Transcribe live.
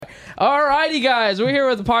Alrighty, guys. We're here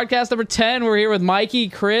with podcast number 10. We're here with Mikey,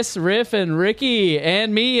 Chris, Riff, and Ricky,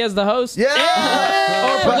 and me as the host.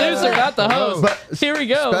 Yeah! Or producer, not the host. But here we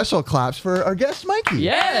go. Special claps for our guest, Mikey.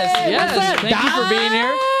 Yes. Thank you for being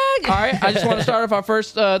here. All right, I just want to start off our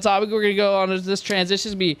first topic. We're going to go on to this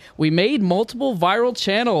transition. We made multiple viral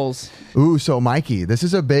channels. Ooh, so Mikey, this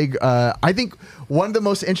is a big, I think one of the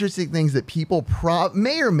most interesting things that people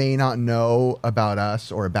may or may not know about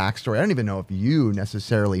us or a backstory. I don't even know if you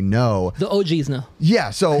necessarily know. The OGs know.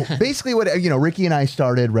 Yeah, so basically what, Ricky and I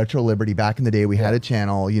started Retro Liberty back in the day. We had a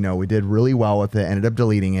channel, we did really well with it, ended up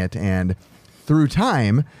deleting it. And through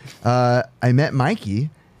time, I met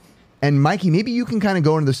Mikey. And Mikey, maybe you can kind of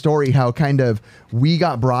go into the story how kind of we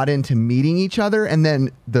got brought into meeting each other. And then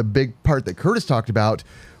the big part that Curtis talked about,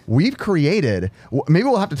 we've created, maybe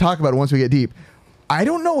we'll have to talk about it once we get deep. I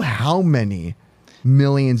don't know how many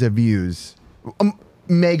millions of views,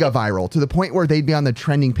 mega viral, to the point where they'd be on the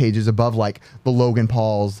trending pages above like the Logan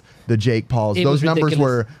Pauls, the Jake Pauls. Those numbers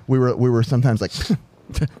were, we were sometimes like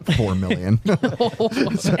 4 million. A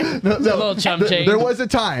little chump change. There was a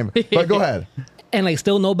time, but go ahead. And like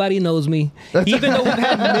still nobody knows me, even though we've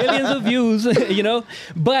had millions of views,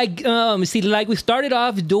 But see, like we started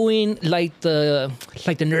off doing like the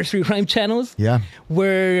nursery rhyme channels. Yeah.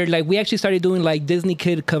 Where like we actually started doing like Disney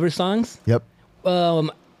kid cover songs. Yep.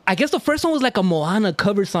 I guess the first one was like a Moana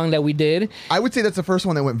cover song that we did. I would say that's the first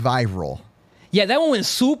one that went viral. Yeah, that one went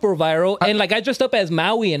super viral. And like I dressed up as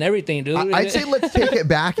Maui and everything, dude. I'd say let's take it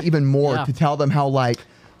back even more to tell them how like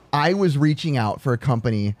I was reaching out for a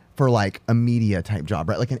company for like a media type job,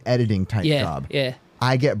 right? Like an editing type job. Yeah.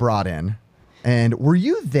 I get brought in. And were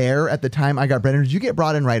you there at the time I got brought in? Or did you get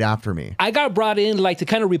brought in right after me? I got brought in like to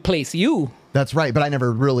kind of replace you. That's right, but I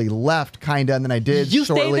never really left, kind of, and then I did You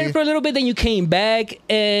shortly. stayed there for a little bit, then you came back,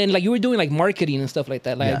 and like you were doing like marketing and stuff like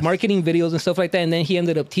that, like marketing videos and stuff like that, and then he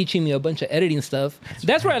ended up teaching me a bunch of editing stuff.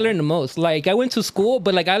 That's where I learned the most. Like I went to school,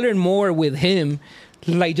 but like I learned more with him,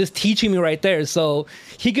 like just teaching me right there. So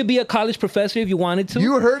he could be a college professor if you wanted to.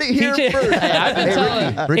 You heard it here first. I've been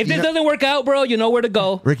telling Ricky, if this doesn't work out, bro, you know where to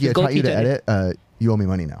go. Ricky, I Go taught you teach to edit. You owe me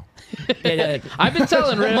money now. I've been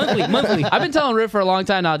telling Riff monthly. I've been telling Riff for a long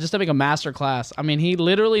time now just to make a master class. I mean, he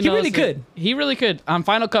literally knows. He really could. On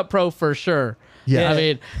Final Cut Pro for sure. Yeah. I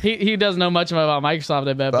mean, he doesn't know much about Microsoft,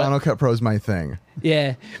 I bet. Final Cut Pro is my thing.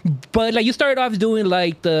 Yeah, but like you started off doing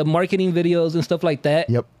like the marketing videos and stuff like that.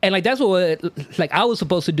 Yep. And like that's what like I was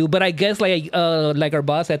supposed to do, but I guess like our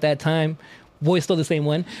boss at that time, boy, still the same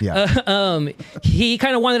one. Yeah. He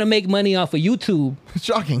kind of wanted to make money off of YouTube.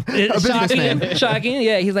 Shocking. A businessman. Shocking.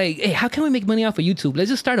 Yeah. He's like, hey, how can we make money off of YouTube? Let's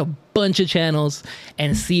just start a bunch of channels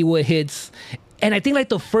and see what hits. And I think like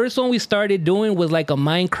the first one we started doing was like a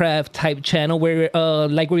Minecraft type channel where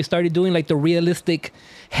we started doing like the realistic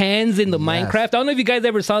hands in the Minecraft. I don't know if you guys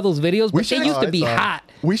ever saw those videos, but they used to be hot.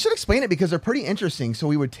 We should explain it because they're pretty interesting. So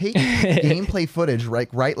we would take gameplay footage,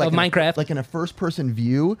 right, like of Minecraft, like in a first-person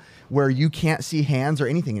view where you can't see hands or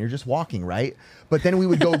anything, and you're just walking, right? But then we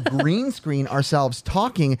would go green screen ourselves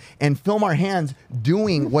talking and film our hands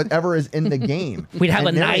doing whatever is in the game. We'd have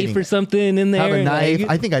a knife or something in there. Have a knife.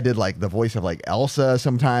 I think I did like the voice of like Elsa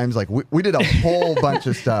sometimes. Like we did a whole bunch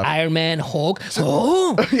of stuff. Iron Man, Hulk.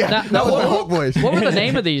 That was my Hulk voice. What were the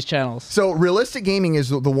name of these channels? So Realistic Gaming is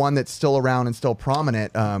the one that's still around and still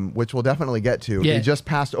prominent, which we'll definitely get to. Yeah. They just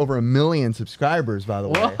passed over 1 million subscribers, by the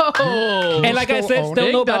way. Whoa! And like I said,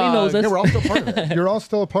 still nobody knows us. Yeah, we're all still part of it. You're all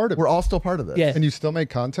still a part of it. We're all still part of this. Yeah. And you still make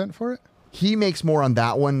content for it? He makes more on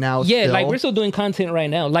that one now. Yeah, still. like we're still doing content right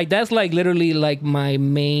now. Like that's like literally like my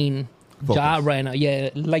main job right now. Yeah,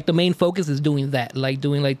 like the main focus is doing that, like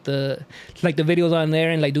doing like the videos on there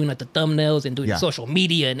and like doing like the thumbnails and doing social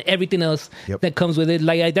media and everything else that comes with it.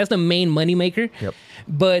 Like that's the main money maker. Yep.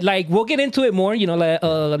 But like we'll get into it more.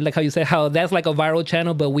 Like how you said how that's like a viral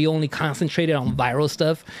channel, but we only concentrated on viral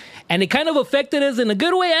stuff, and it kind of affected us in a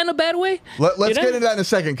good way and a bad way. Let's get into that in a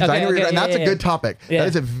second because I know and that's a good topic. Yeah. That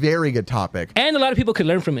is a very good topic, and a lot of people could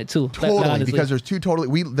learn from it too. Totally, because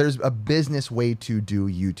there's a business way to do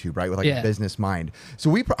YouTube, right? With like a business mind.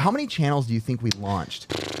 So how many channels do you think we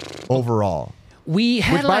launched overall? We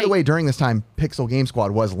had, which, by the way, during this time, Pixel Game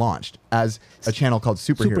Squad was launched as a channel called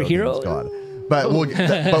Superhero Game Squad. But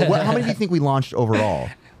how many do you think we launched overall?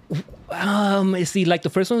 See, like the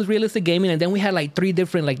first one was Realistic Gaming, and then we had like 3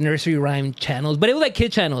 different like nursery rhyme channels, but it was like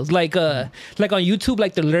kid channels, like on YouTube,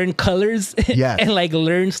 like to learn colors and like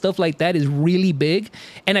learn stuff like that is really big.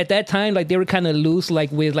 And at that time, like they were kind of loose,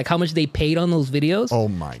 like with like how much they paid on those videos. Oh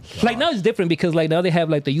my god! Like now it's different because like now they have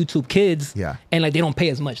like the YouTube Kids, and like they don't pay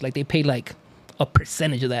as much. Like they pay like a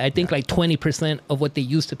percentage of that. I think like 20% of what they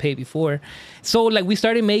used to pay before. So like we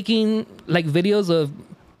started making like videos of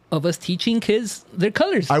of us teaching kids their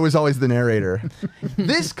colors. I was always the narrator.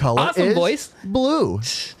 This color Awesome is voice. blue.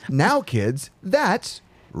 Now, kids, that's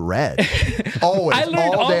red. Always. I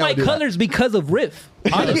learned all day my I'll do that. colors because of Riff.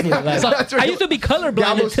 Honestly, Yeah, like, that's right. I used to be colorblind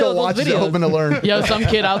Gallo until still those watches it, videos. hoping to learn. Yo, some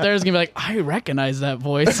kid out there is gonna be like, I recognize that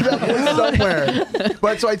voice. Somewhere.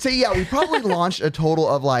 But so I'd say, yeah, we probably launched a total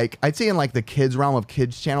of like, I'd say in like the kids realm of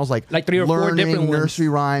kids channels, like 3 or 4 learning, different ones. nursery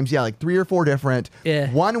rhymes. Yeah, like 3 or 4 different. Yeah.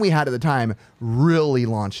 One we had at the time really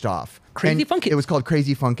launched off. Crazy And Fun Kids. It was called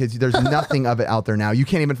Crazy Fun Kids. There's nothing of it out there now. You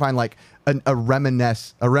can't even find like a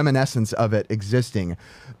reminiscence of it existing.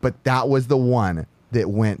 But that was the one that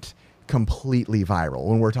went completely viral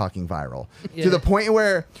when we're talking viral. Yeah. To the point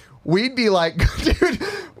where we'd be like, dude,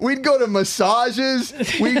 we'd go to massages.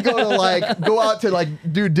 We'd go to like, go out to like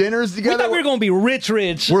do dinners We together. thought we were going to be rich.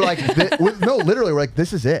 We're like, no, literally, we're like,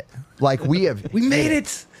 this is it. Like we made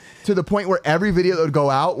it. to the point where every video that would go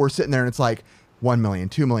out, we're sitting there and it's like 1 million,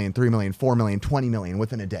 2 million, 3 million, 4 million, 20 million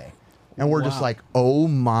within a day. And we're just like, oh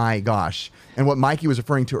my gosh. And what Mikey was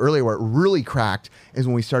referring to earlier, where it really cracked, is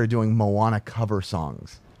when we started doing Moana cover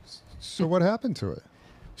songs. So what happened to it?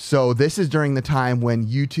 So this is during the time when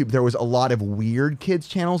YouTube, there was a lot of weird kids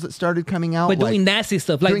channels that started coming out. But like, doing nasty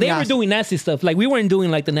stuff. Like, they were doing nasty stuff. Like, we weren't doing,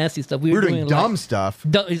 like, the nasty stuff. we were doing dumb like, stuff.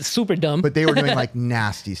 super dumb. But they were doing like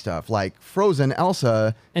nasty stuff, like Frozen,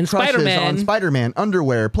 Elsa, And crushes Spider-Man. on Spider-Man,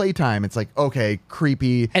 underwear, playtime. It's like, okay,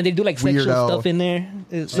 creepy. and they do, like, sexual weirdo. stuff in there.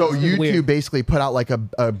 So It's YouTube weird. basically put out like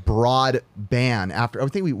a broad ban after. I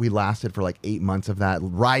think we lasted for like 8 months of that,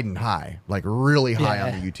 riding high, like really high Yeah.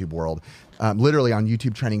 on the YouTube world. Literally on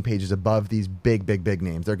YouTube trending pages above these big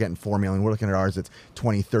names. They're getting 4 million. We're looking at ours. It's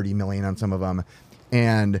 20, 30 million on some of them.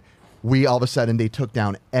 And we all of a sudden, they took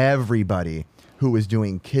down everybody who was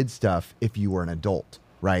doing kid stuff if you were an adult,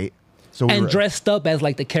 right? So we And were, dressed up as,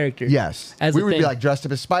 like, the character. Yes. As we a would be thing. like dressed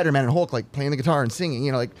up as Spider-Man and Hulk, like playing the guitar and singing,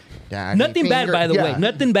 you know, like Daddy Nothing bad, finger. by the way. Yeah.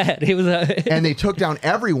 Nothing bad. It was And they took down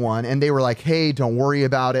everyone and they were like, hey, don't worry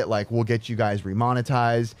about it. Like, we'll get you guys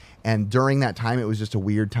remonetized. And during that time, it was just a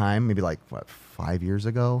weird time, maybe like, what, 5 years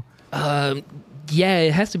ago? yeah,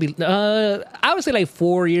 it has to be. I would say like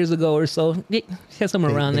 4 years ago or so. Yeah,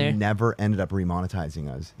 somewhere around They there. never ended up remonetizing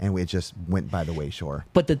us. And we just went by the way shore.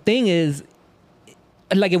 But the thing is,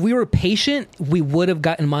 like, if we were patient, we would have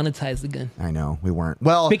gotten monetized again. I know, we weren't.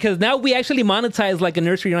 Well, Because now we actually monetize like a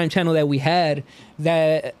nursery rhyme channel that we had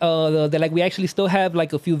that like we actually still have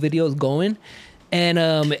like a few videos going, and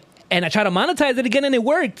I tried to monetize it again and it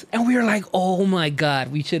worked, and we were like, oh my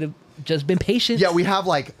god, we should have just been patient. yeah, we have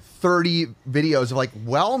like 30 videos of like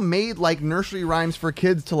well-made like nursery rhymes for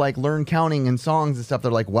kids to like learn counting and songs and stuff.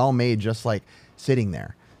 They're like well-made, just like sitting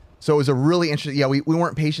there. So it was a really interesting. Yeah, we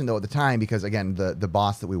weren't patient though at the time because again, the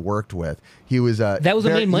boss that we worked with, he was That was a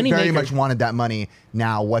main money he very maker. much wanted that money.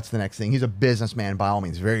 Now, what's the next thing? He's a businessman by all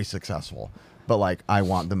means, very successful. But like, I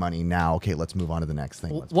want the money now. Okay, let's move on to the next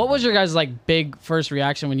thing. Let's What move was on. your guys' like big first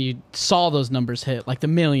reaction when you saw those numbers hit, like the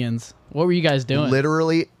millions? What were you guys doing?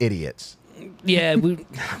 Literally idiots. Yeah,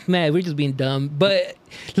 we're just being dumb. But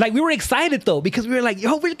like, we were excited though because we were like,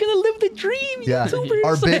 yo, we're gonna live the dream. Yeah, YouTubers.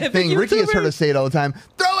 our big thing. Ricky has heard YouTubers. us say it all the time.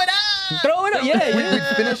 Throw it up. Throw it up. Yeah, We'd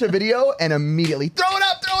yeah. finish a video and immediately throw it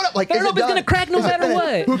up. Like, Throw it is up, it it's gonna done? crack no Is it matter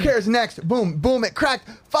finished? what. Who cares? Next, boom, boom, it cracked.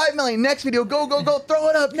 5 million. Next video, go. Throw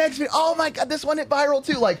it up. Next video. Oh my god, this one hit viral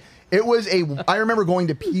too. Like, it was I remember going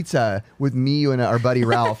to pizza with me, you, and our buddy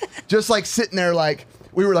Ralph, just like sitting there, like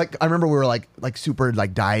we were like, I remember we were like super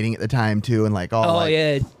like dieting at the time too, and like Oh,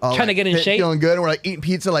 yeah. Trying to get in shape. feeling good, and we're like eating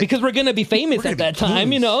pizza, like Because we're gonna be famous We're gonna at that be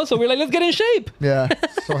time, you kings. know. So we're like, let's get in shape. yeah.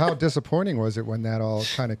 So how disappointing was it when that all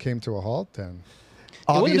kind of came to a halt then?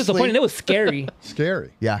 It wasn't Obviously- disappointing. It was scary.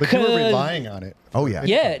 Scary. Yeah. But you were Because- relying on it. Oh yeah.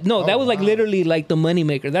 Yeah, no, that Oh, was like wow. literally like the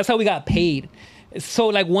moneymaker. That's how we got paid. So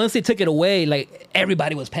like once they took it away, like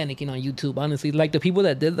everybody was panicking on YouTube. Honestly, like the people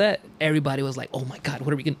that did that, everybody was like, "Oh my god,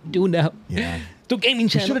 what are we gonna do now?" Yeah. Do gaming You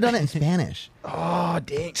channel. should have done it in Spanish. Oh,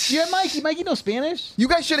 dang. Yeah, Mikey knows Spanish. You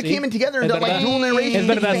guys should have came in together and Es done like verdad. dual narration. Es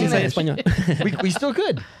verdad, sí sé Spanish. español. We still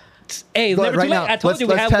could. Hey, But never right too late. now, I told let's, you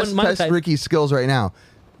we let's have test, one test monetized. Ricky's skills right now.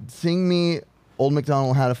 Sing me Old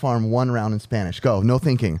MacDonald Had a Farm 1 round in Spanish. Go. No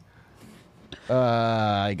thinking.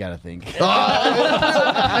 I gotta think.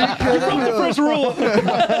 First rule.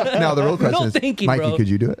 Now the real question No is, thinking, Mikey, bro. could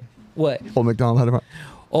you do it? What? Old MacDonald Had a Farm.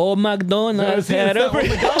 Oh, McDonald's had a All he's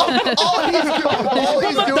doing,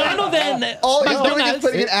 McDonald's and all he's doing is McDonald's.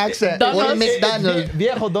 putting an accent. Donald's. Old MacDonald.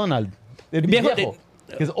 Viejo Donald. El Viejo, viejo.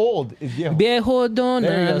 Because old is viejo. Viejo don.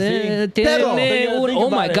 There you go, see? Oh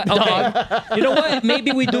my God. Okay. You know what?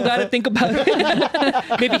 Maybe we do got to think about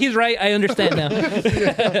it. Maybe he's right. I understand now.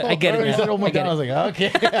 I get it. He said, Now. "Oh my I get God!" I it.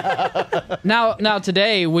 was like, "Okay." Now,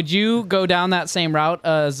 today, would you go down that same route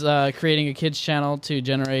as creating a kids channel to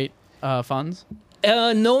generate funds?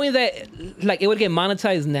 Knowing that like it would get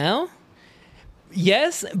monetized now,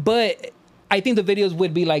 yes, but I think the videos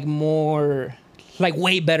would be like more, like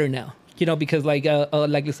way better now. You know, because like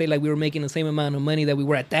let's say like we were making the same amount of money that we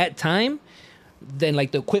were at that time, then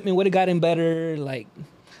like the equipment would have gotten better, like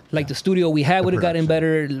the studio we had would have gotten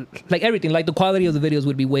better, like everything, like the quality of the videos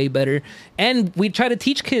would be way better, and we try to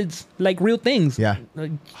teach kids like real things. Yeah.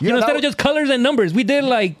 Like, Yeah, you know, that instead of just colors and numbers, we did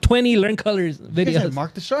like 20 learn colors You guys had videos.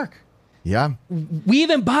 Mark the Shark. Yeah. We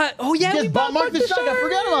even bought. Oh yeah, You we guys bought Mark the Shark. I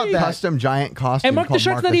forgot about that. Custom giant costume. And Mark the called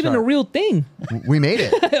Shark's not even a Shark. real thing. We made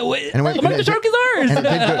it. Mark the Shark is ours. And it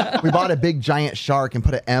did good. We bought a big giant shark and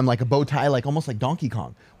put an M, like a bow tie, like almost like Donkey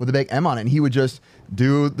Kong, with a big M on it. And he would just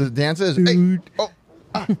do the dances. Hey, oh,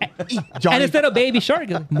 Johnny. And instead of Baby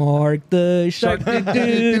Shark, it was, Mark the Shark. That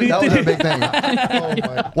was our big thing.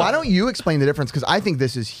 Why don't you explain the difference? Because I think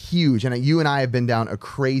this is huge. And you and I have been down a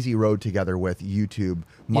crazy road together with YouTube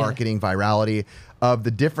marketing, virality, of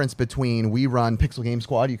the difference between we run Pixel Game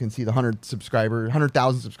Squad. You can see the 100,000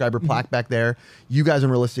 subscriber plaque back there. You guys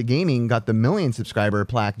in Realistic Gaming got the 1 million subscriber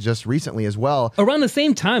plaque just recently as well. Around the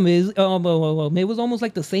same time, it was almost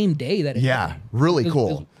like the same day that it Yeah, happened. really It was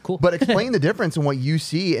cool. cool. But explain the difference in what you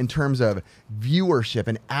see in terms of viewership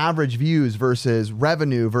and average views versus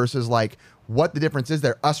revenue versus like what the difference is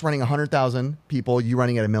there. Us running 100,000 people, you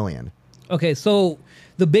running at 1 million. Okay, so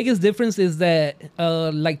the biggest difference is that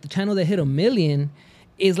like the channel that hit 1 million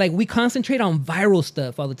is like we concentrate on viral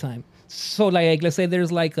stuff all the time. So like let's say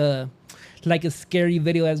there's like a scary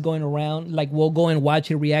video that's going around, like we'll go and watch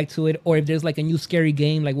it, react to it, or if there's like a new scary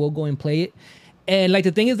game, like we'll go and play it. And like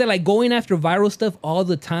the thing is that like going after viral stuff all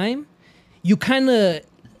the time, you kind of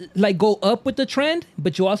like go up with the trend,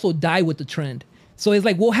 but you also die with the trend. So it's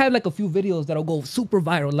like we'll have like a few videos that'll go super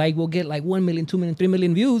viral, like we'll get like 1 million, 2 million, 3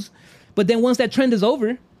 million views. But then once that trend is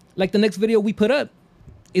over, like the next video we put up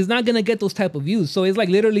is not gonna get those type of views. So it's like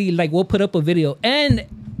literally like we'll put up a video and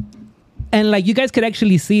like you guys could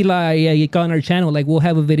actually see like on our channel, like we'll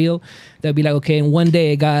have a video that'll be like, okay, in one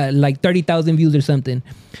day it got like 30,000 views or something.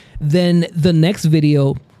 Then the next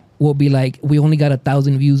video will be like, we only got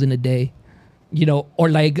 1,000 views in a day, you know, or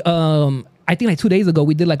like I think like 2 days ago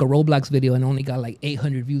we did like a Roblox video and only got like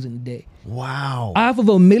 800 views in a day. Wow. Off of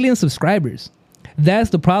 1 million subscribers. That's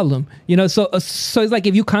the problem, you know. So it's like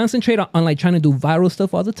if you concentrate on like trying to do viral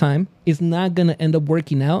stuff all the time, it's not gonna end up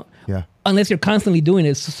working out. Yeah. Unless you're constantly doing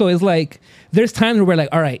it. So it's like there's times where we're like,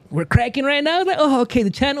 all right, we're cracking right now. It's like, oh, okay, the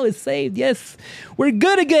channel is saved. Yes, we're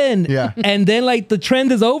good again. Yeah. And then like the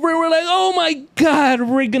trend is over, and we're like, oh my God,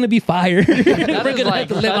 we're gonna be fired. That we're is gonna like have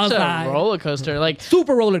to live such outside. a roller coaster. Like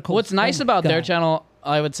Super roller coaster. what's nice Oh my about their God. channel,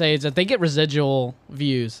 I would say, is that they get residual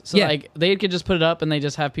views. So Yeah. like they could just put it up and they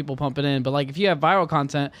just have people pump it in. But like if you have viral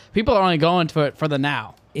content, people are only going to it for the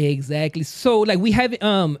now. Exactly. So like we have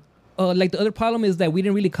like the other problem is that we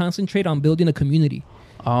didn't really concentrate on building a community.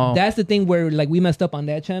 Oh, That's the thing where like we messed up on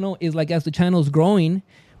that channel is like as the channel's growing,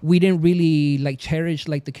 we didn't really like cherish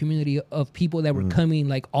like the community of people that were coming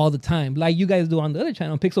like all the time, like you guys do on the other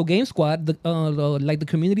channel, Pixel Game Squad. Like the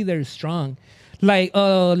community there is strong. Like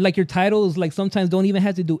your titles like sometimes don't even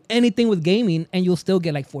have to do anything with gaming and you'll still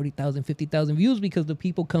get like 40,000, 50,000 views because the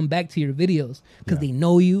people come back to your videos because they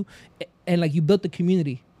know you and like you built the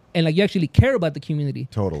community and like you actually care about the community.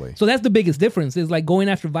 Totally. So that's the biggest difference is like going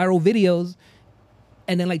after viral videos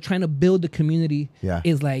and then like trying to build the community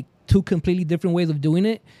is like two completely different ways of doing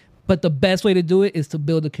it. But the best way to do it is to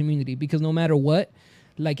build a community because no matter what,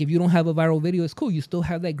 like if you don't have a viral video, it's cool. You still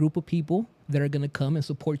have that group of people that are going to come and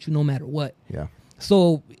support you no matter what. Yeah.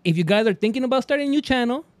 So if you guys are thinking about starting a new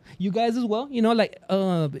channel, you guys as well, you know, like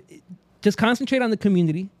just concentrate on the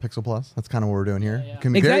community. Pixel Plus. That's kind of what we're doing here.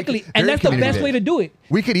 Exactly. And that's the best way to do it.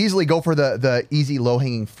 We could easily go for the easy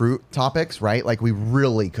low-hanging fruit topics, right? Like we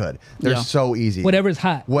really could. They're so easy. Whatever's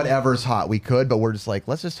hot. Whatever's hot, we could, but we're just like,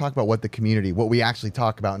 let's just talk about what the community, what we actually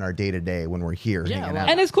talk about in our day-to-day when we're here hanging out.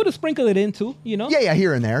 And it's cool to sprinkle it in too, you know? Yeah,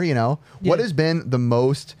 here and there, you know. Yeah. What has been the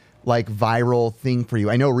most like viral thing for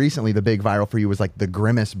you? I know recently the big viral for you was like the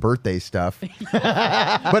Grimace birthday stuff. But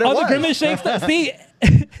it All was. the Grimace shake stuff. See,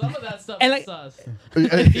 some of that stuff And, like- is sus.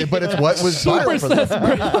 But it's what was super viral for them.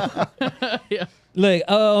 sus, bro. Yeah. Look,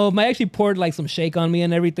 I actually poured like some shake on me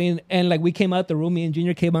and everything. And like we came out the room, me and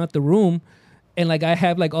Junior came out the room. and like I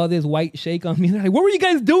have like all this white shake on me. They're like, what were you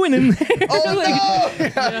guys doing in there?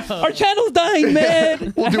 Oh, no! Our channel's dying,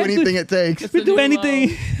 man. We'll do anything it takes. We do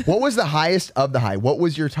anything. What was the highest of the high? What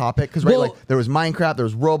was your topic? Because Well- like there was Minecraft, there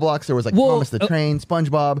was Roblox, there was like Well, Thomas the Train,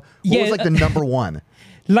 SpongeBob. What yeah, was like the number one?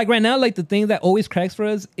 Like right now, like the thing that always cracks for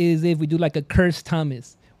us is if we do like a Cursed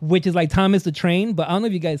Thomas, which is like Thomas the Train. But I don't know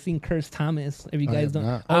if you guys seen Cursed Thomas. If you guys have don't,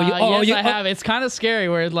 not. Yes, I have. It's kind of scary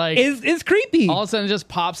where it, like It's creepy. all of a sudden it just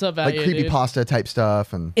pops up at Like you, creepy dude. pasta type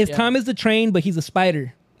stuff and It's Yeah. Thomas the Train, but he's a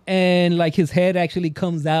spider, and like his head actually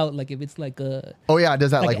comes out like if it's like a oh yeah, it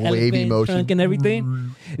does that like an wavy elephant motion. trunk and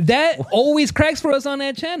everything. That always cracks for us on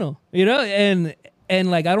that channel, you know. And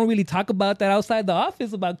like I don't really talk about that outside the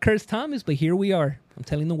office about Cursed Thomas, but here we are. I'm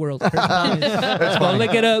telling the world, Cursed Thomas. Go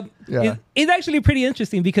look it up. Yeah. It's actually pretty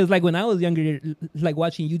interesting because like when I was younger, like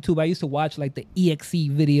watching YouTube, I used to watch like the EXE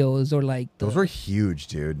videos or like Those were huge,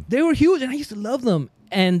 dude. they were huge, and I used to love them.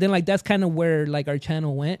 And then like that's kind of where like our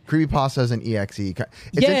channel went. Creepy pastas and exe.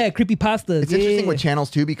 Creepypastas. It's interesting with channels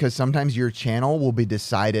too because sometimes your channel will be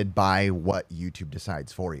decided by what YouTube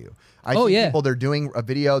decides for you. I see people, they're doing a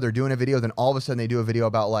video, then all of a sudden they do a video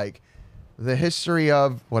about like the history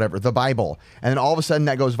of whatever, the Bible. And then all of a sudden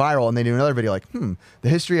that goes viral and they do another video like, the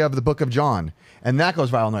history of the book of John. And that goes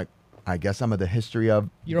viral and like, I guess I'm of the history of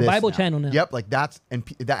You're a this Bible channel now. Yep, like that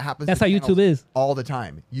happens. That's to how channels YouTube is. all the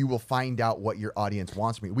time. You will find out what your audience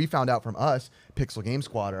wants from you. We found out from us, Pixel Game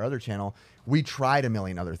Squad, our other channel. We tried a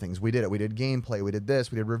million other things. We did it. We did gameplay. We did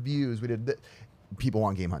this. We did reviews. We did people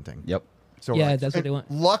want game hunting. Yep. So Yeah, we're like, that's what they want.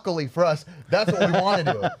 Luckily for us, that's what we want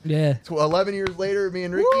to do. Yeah. So 11 years later, me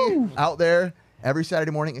and Ricky out there every Saturday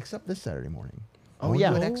morning, except this Saturday morning. Oh,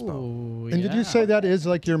 yeah. An expo. Oh, And did you say that is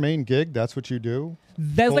like your main gig? That's what you do?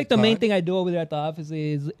 That's like the main Full-time? thing I do over there at the office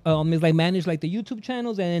is like manage like the YouTube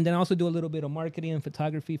channels, and then also do a little bit of marketing and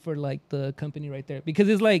photography for like the company right there, because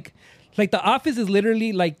it's like the office is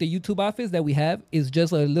literally like the YouTube office that we have is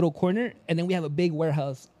just a little corner, and then we have a big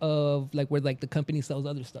warehouse of like where like the company sells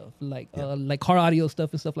other stuff like car audio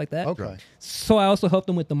stuff and stuff like that. Okay. So I also help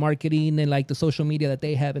them with the marketing and like the social media that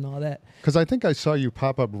they have and all that. Because I think I saw you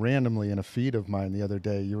pop up randomly in a feed of mine the other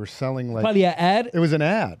day. You were selling like Probably an ad. it was an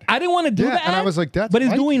ad. I didn't want to do Yeah, the ad, and I was like, that's but it's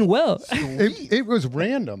Mike. doing well. It was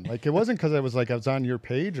random. Like it wasn't because I was on your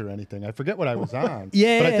page or anything. I forget what I was on.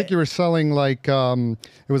 Yeah. But I think you were selling like it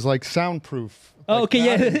was like soundproof. Oh, okay,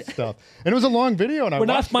 yeah. battery stuff. And it was a long video, and I We're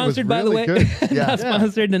not watched it. It was sponsored, by the really way. good. Yeah. Not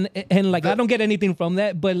sponsored, and like I don't get anything from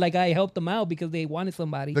that, but like I helped them out because they wanted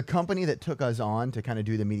somebody. The company that took us on to kind of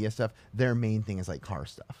do the media stuff, their main thing is like car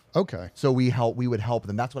stuff. Okay. So we would help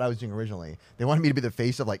them. That's what I was doing originally. They wanted me to be the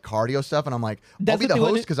face of like cardio stuff, and I'm like, That's I'll be what the they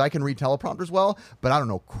host wanted. because I can read teleprompters well, but I don't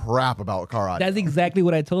know crap about car audio. That's exactly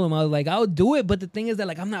what I told them. I was like, I'll do it, but the thing is that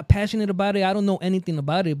like I'm not passionate about it. I don't know anything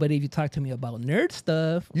about it. But if you talk to me about nerd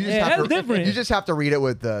stuff, You just yeah, have that's to, different. You just have to read it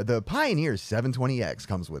with the Pioneer 720X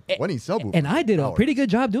comes with 20 subwoofers. and I did a power. pretty good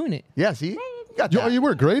job doing it. Yeah, see, you got You, that. you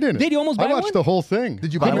were great in it. Did you almost I buy watched one? the whole thing.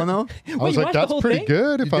 Did you buy one though? I was you like, watched the that's whole pretty thing?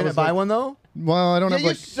 good. You If I didn't was buy like, one though? well, I don't Yeah, have you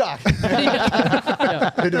like. suck.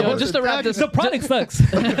 Yo, just to wrap this. The product sucks.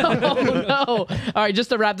 Oh, no. All right, just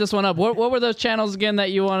to wrap this one up. What were those channels again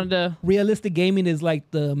that you wanted to? Realistic gaming is like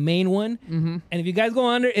the main one, and if you guys go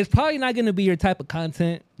under, it's probably not going to be your type of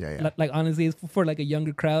content. Yeah. Like honestly, it's for like a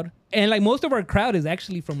younger crowd, and like most of our crowd is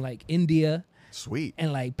actually from like India Sweet.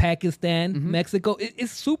 and like Pakistan, Mexico.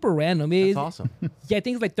 It's super random. That's awesome. Yeah, I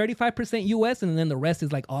think it's like 35% US, and then the rest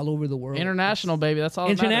is like all over the world. International, baby. That's all.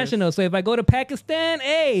 that matters. International. So if I go to Pakistan,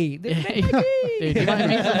 hey, Dude, you might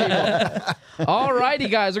meet some people. All righty,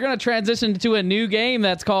 guys. We're going to transition to a new game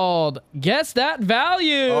that's called Guess That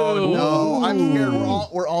Value. Oh no, I'm scared.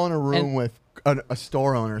 We're all in a room And- with a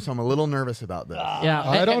store owner, so I'm a little nervous about this. Yeah.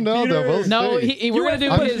 I don't know, though. We'll No, see. we're going to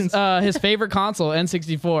do I'm- his favorite console,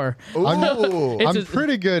 N64. Ooh. It's I'm a-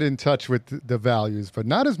 pretty good in touch with the values, but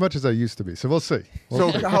not as much as I used to be. So we'll see.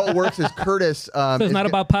 So how it works is Curtis. So it's not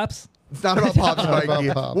about pops. It's not about Pops Not about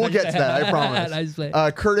Mikey. Pops. We'll get to that. I I just promise.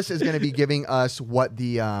 play. Curtis is going to be giving us what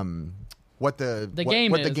the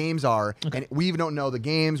game is. games are, and we even don't know the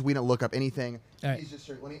games. We don't look up anything. All right. He's just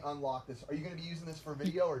let me unlock this. Are you going to be using this for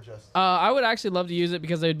video or just? I would actually love to use it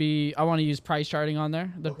because I want to use price charting on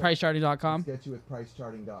there, the pricecharting.com. Let's get you with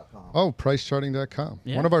pricecharting.com. Oh, pricecharting.com.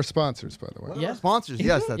 Yeah. One of our sponsors, by the way. One of Yeah. our sponsors.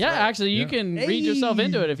 Yes, that's Yeah, right. actually, you can read yourself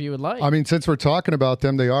into it if you would like. I mean, since we're talking about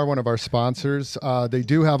them, they are one of our sponsors. They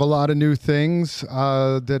do have a lot of new things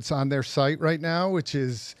that's on their site right now, which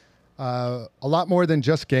is a lot more than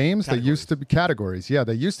just games. They used to be categories. Yeah,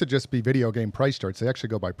 they used to just be video game price charts. They actually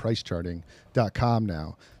go by pricecharting.com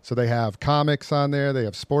now. So they have comics on there. They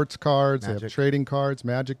have sports cards. They Magic. have trading cards,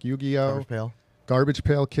 Magic, Yu-Gi-Oh, Garbage pail. Garbage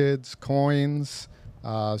Pail Kids, coins.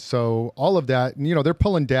 So all of that, and, they're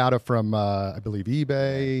pulling data from, I believe,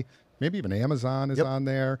 eBay, maybe even Amazon is on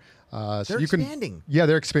there. So They're you can, expanding. Yeah,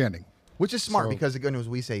 they're expanding. Which is smart So- because, again, as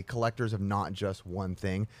we say, collectors have not just one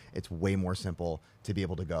thing. It's way more simple to be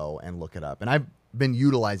able to go and look it up. And I've been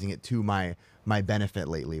utilizing it to my benefit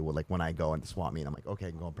lately. With, like, when I go into swap meet, I'm like, okay, I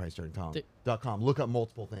can go on pricecharting.com, look up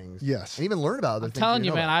multiple things. Yes. And even learn about other I'm things. telling we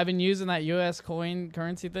you, know man, about. I've been using that U.S. coin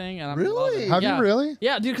currency thing, and I'm Really? loving it. Have Yeah. you really?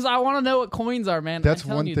 Yeah, dude, because I want to know what coins are, man. That's I'm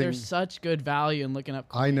telling one you, thing- there's such good value in looking up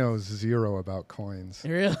coins. I know zero about coins.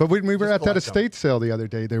 Really? But when we were Just at that collect them. estate sale the other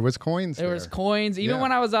day, there was coins There there. was coins. Even Yeah.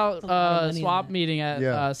 when I was out a lot of money in swap that. meeting at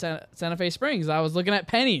Yeah. Santa Fe Springs, I was looking at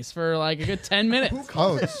pennies for like a good 10 minutes. Who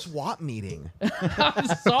calls Oh. it swap meeting? I'm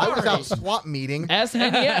I sorry. was out swap meeting.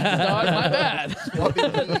 SNES, dog. My bad.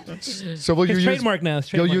 So will you It's use trademark now.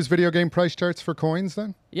 It's You'll trademark. use video game price charts for coins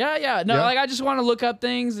then? Yeah. No, Yeah? like I just want to look up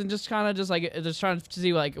things and just kind of just trying to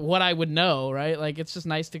see like what I would know, right? Like it's just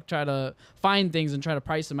nice to try to find things and try to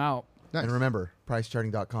price them out. Nice. And remember,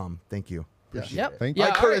 pricecharting.com. Thank you. Appreciate Yep. it. Thank Yeah, you.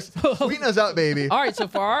 All right, all Curtis, sweeten us out, baby. All right, so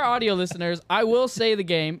for our audio listeners, I will say the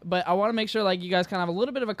game, but I want to make sure like you guys kind of have a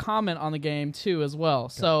little bit of a comment on the game too as well.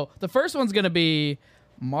 So the first one's gonna be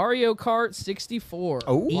Mario Kart 64.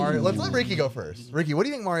 Oh, Mario, let's let Ricky go first. Ricky, what do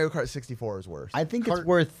you think Mario Kart 64 is worth? I think Cart- it's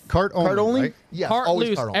worth Cart only, right? Yes, Cart always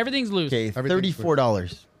loose. cart only. Everything's loose. okay, Everything's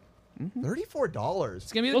 $34. $34.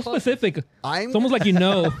 It's gonna be So the closest. specific. It's I'm almost like you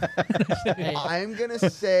know. Hey, I'm gonna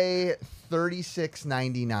say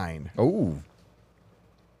 $36.99. Oh,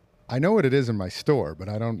 I know what it is in my store, but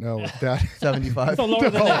I don't know what that. 75. So lower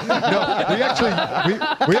than that.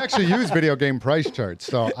 No, we actually use video game price charts,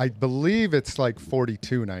 so I believe it's like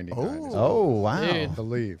 $42.99. oh, wow. Dude. I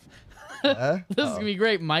believe. this is gonna be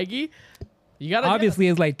great, Mikey. You gotta Obviously,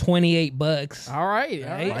 it's like $28. All right.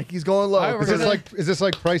 Mikey's going low. All right, we're Is this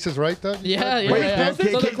gonna- like Price is Right then? Yeah. Wait, yeah.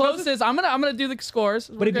 okay, So the okay. closest, I'm gonna do the scores.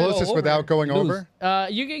 But if We're gonna Closest over, without going lose. over?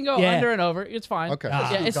 You can go Yeah. under and over. It's fine. Okay.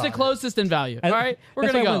 Yeah, it's the God. closest in value. All right, we're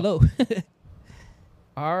That's gonna why I go. went low.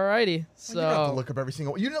 All righty. You don't have to So look up every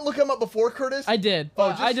single. You didn't look them up before, Curtis. I did. Oh,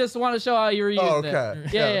 But I just want to show how you were using Oh, it. okay.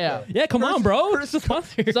 Yeah. Okay. Yeah, come on, bro. Curtis- It's a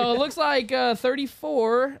sponsor. So it looks like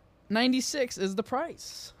 $34.96 is the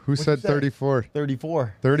price. Who said you say? 34?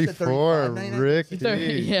 34. 34, 35.99? Rick.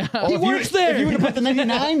 Yeah. He works there. If you would have put the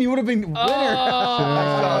 99, you would have been winner.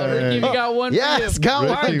 Oh, Ricky, we got one. Yes, for you. go. All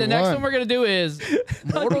right, Ricky the next won. one we're gonna do is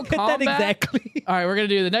Mortal Get Kombat. that exactly. All right, we're gonna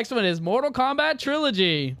do the next one is Mortal Kombat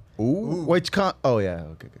Trilogy. Ooh. Which oh, yeah.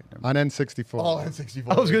 Okay, good. Never mind. On N64. All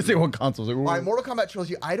N64. I was going to say what consoles. All right, Mortal Kombat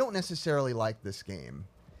Trilogy. I don't necessarily like this game.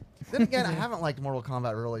 Then again, I haven't liked Mortal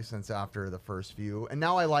Kombat really since after the first few, and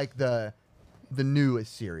now I like the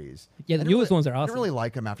newest series. Yeah, the I didn't newest really- ones are I didn't awesome. really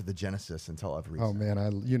like them after the Genesis until I've Oh, man. I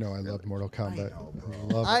love Mortal Kombat. know,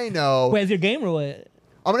 Love it. I know. Wait, is your game or what?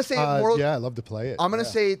 I'm gonna say Mortal. Yeah, I love to play it. I'm gonna Yeah.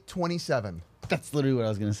 say 27. That's literally what I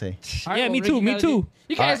was going to say. All right, Yeah, well, me Ricky, too, you me gotta too. do-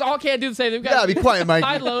 You guys all can't do the same. We've Yeah, got be quiet, Mikey.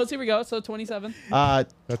 high lows. Here we go. So 27.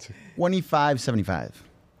 That's 25.75.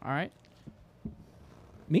 All right,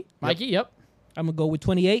 Me? Mikey. Yep. I'm gonna go with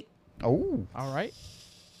 28. Oh. All right.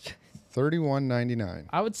 $31.99.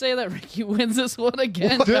 I would say that Ricky wins this one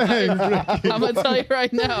again. Dang, Ricky. I'm gonna tell you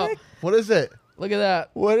right now. What is it? Look at that.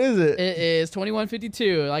 What is it? It is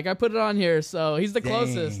 2152. Like I put it on here, so he's the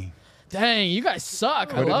closest. Dang. Dang, you guys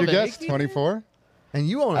suck. I What love did you it. guess? 24? And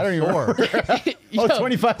you own I don't a even store. Yo,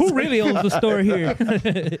 25. Who really owns the store here?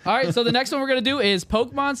 All right, so the next one we're gonna do is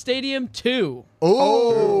Pokemon Stadium 2.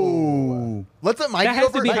 Oh, let's let Mikey That go has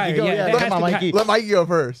to first. be Mikey, higher. go, Yeah, yeah. that Come has on, to be Mikey. higher. Let Mikey go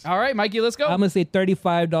first. All right, Mikey, let's go. I'm gonna say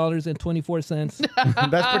 $35.24.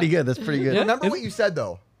 That's pretty good. That's pretty good. Remember what you said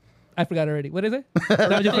though. I forgot already. What is it? No,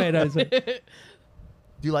 I'm just playing.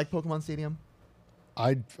 Do you like Pokemon Stadium?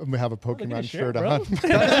 I have a Pokemon shirt bro. on.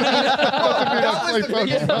 That was the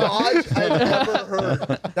biggest dodge I've ever heard.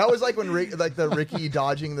 That was like when the Ricky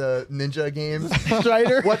dodging the ninja games.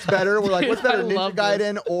 Strider. What's better? We're like, what's better, I Ninja love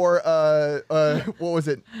Gaiden or what was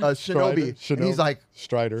it, Shinobi? And he's like,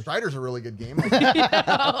 Strider. Strider's a really good game.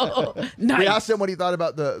 Oh, We nice. asked him what he thought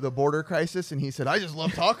about the border crisis, and he said, I just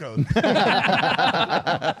love tacos.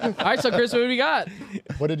 All right, so Chris, what do we got?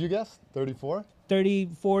 What did you guess? 34?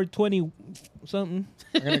 34.20 something.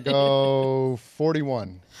 I'm going to go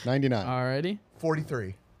 41.99. All righty.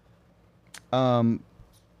 43.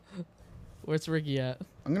 Where's Ricky at?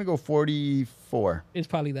 I'm going to go 44. It's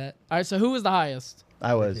probably that. All right, so who was the highest?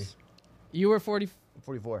 I was You were 40.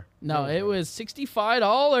 44. No, it was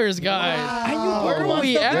 $65, guys. Where were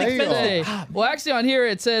we at Damn. today? Well, actually, on here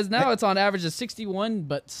it says now it's on average of 61,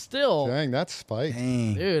 but still, Dang, that's spiked.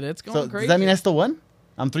 Dang. dude, it's going So crazy. does that mean I still won?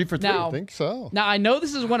 I'm 3 for 3. Now- I think so. Now I know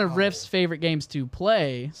this is one of Riff's favorite games to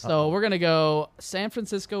play, so we're gonna go San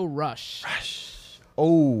Francisco Rush.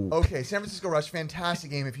 Oh. Okay, San Francisco Rush, fantastic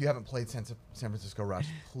game. If you haven't played San Francisco Rush,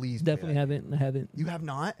 please play Definitely that. haven't. I haven't. You have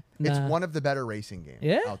not? Nah. It's one of the better racing games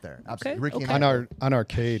Yeah? out there. Absolutely. Okay, Ricky okay. and I. On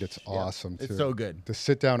arcade, it's awesome too. It's so good. The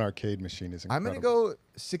sit-down arcade machine is I'm incredible. going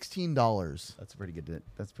to go $16. That's pretty good.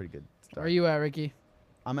 That's pretty good. Where are you at, Ricky?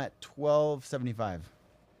 I'm at $12.75.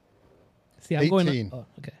 See, I'm going. 18. Oh,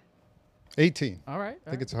 okay. 18. All right. I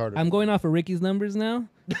think it's harder. I'm going off of Ricky's numbers now,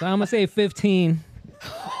 so I'm gonna say 15.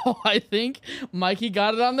 Oh, I think Mikey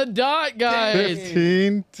got it on the dot, guys.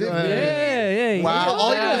 15. Yeah. Wow, all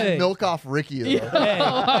you do yeah. is milk off Ricky. Though.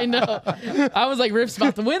 Yeah, I know. I was like, Riff's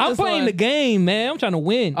about to win I'm this playing one. the game, man. I'm trying to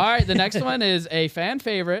win. All right, the next one is a fan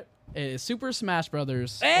favorite. It is Super Smash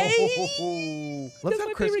Brothers. Hey, Let's That's have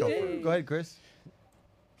my Chris favorite go game. first. Go ahead, Chris.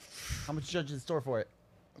 How much judge in the store for it?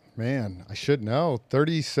 Man, I should know.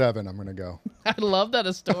 37. I'm gonna go. I love that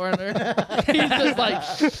a store owner. He's just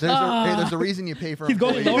like, There's a reason you pay for he's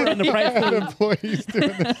going employees. lower on the price. too. Employees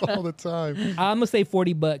doing this all the time. I'm gonna say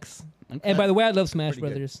 $40. And by the way, I love Smash Pretty good.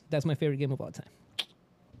 Brothers. That's my favorite game of all time.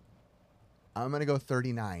 I'm going to go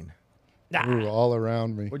 39. Ooh, all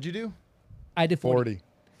around me. What'd you do? I did 40.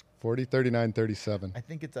 40, 39, 37. I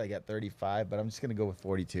think it's like at 35, but I'm just gonna go with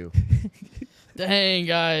 42. dang,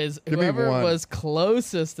 guys. Give me Whoever one. was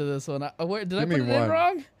closest to this one. Did I Give put me it in one.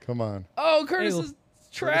 wrong? Come on. Oh, Curtis Hey, is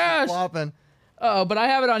trash. Flopping. Oh, but I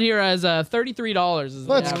have it on here as $33. Is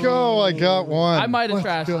the Let's average. go. I got one. I might have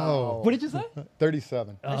Let's trashed go. What did you say?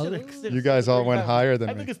 37. Oh, You guys all went higher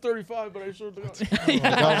than me. it's 35, but I should have I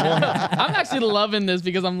got one. I'm actually loving this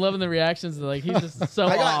because I'm loving the reactions. Like he's just so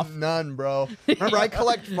I got off. none, bro. Remember, I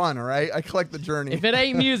collect fun, all right? I collect the journey. If it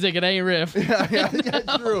ain't music, it ain't riff. yeah,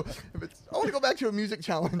 true. If it's, I want to go back to a music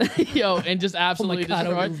challenge. Yo, and just absolutely God, I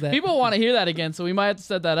destroy. lose that. People want to hear that again, so we might have to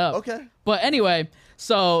set that up. Okay. But anyway,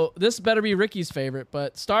 so this better be Ricky's favorite,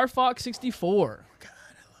 but Star Fox 64.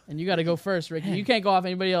 And you got to go first, Ricky. You can't go off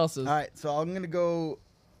anybody else's. All right, so I'm gonna go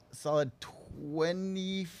solid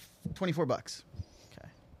 24 bucks. Okay.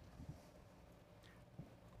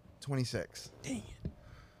 26.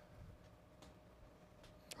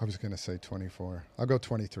 I was going to say 24. I'll go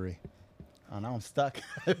 23. Oh, now I'm stuck.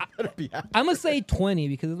 I better be happy. I'm gonna say 20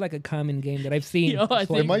 because it's like a common game that I've seen. Yo, I before.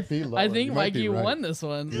 think, It might be lower. I think You might be Mikey right. won this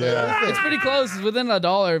one. Yeah. It's pretty close. It's within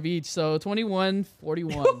 $1 of each, so 21,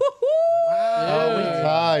 41. Oh, we Yeah.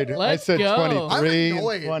 tied. Let's I said go. 23 I'm and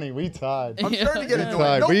annoyed. 20. We tied. I'm starting to get annoyed.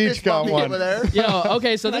 Tied. No We fist each got bumping one. over there. Yo,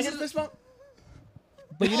 okay, so Can I this get a is fist bump?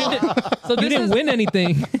 but you didn't. So You this didn't is win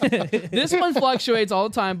anything. this one fluctuates all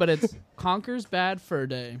the time, but it's Conker's Bad Fur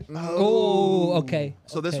Day. Oh, okay.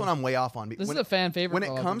 So this Okay. one I'm way off on. This is a fan favorite. When for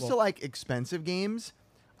a it lot of comes to people. like expensive games,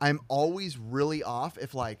 I'm always really off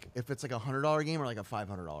if it's like $100 game or like a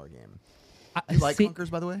 $500 game. You like See,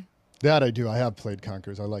 Conkers, by the way? That I do. I have played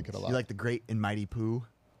Conkers. I like it a lot. You like the Great and Mighty Pooh?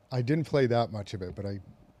 I didn't play that much of it, but I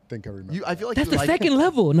think I remember. I feel like that's you the like second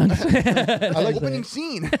level. No, I'm just- the opening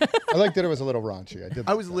scene. I liked that it was a little raunchy. I did.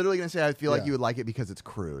 I was literally gonna say I feel like Yeah. you would like it because it's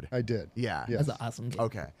crude. I did. Yeah. Yeah. That's an awesome game.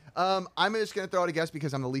 Okay. I'm just gonna throw out a guess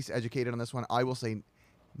because I'm the least educated on this one. I will say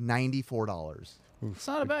 $94. it's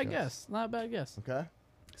not a bad guess. Not a bad guess. Okay.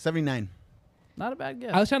 79. Not a bad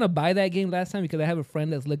guess. I was trying to buy that game last time because I have a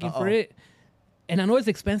friend that's looking for it, and I know it's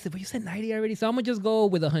expensive. But you said 90 already, so I'm gonna just go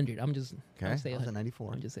with 100. I'm just Okay. I'll say I was at 100.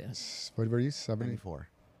 94. I'm just saying. What were you? 70? 94.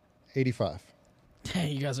 85.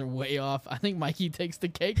 Dang, you guys are way off. I think Mikey takes the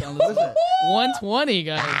cake on this. What is it? 120,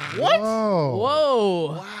 guys. What? Oh.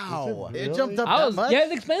 Whoa. Wow. Is it It jumped up I that was- much? Yeah,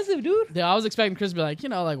 it's expensive, dude. Yeah, I was expecting Chris to be like,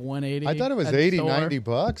 like 180. I thought it was at the 80, store. 90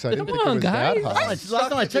 bucks. I didn't Come think on, it was guys. that high. Last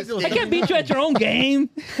time I checked, it was I can't beat you at your own game.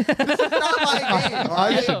 Not my game. all I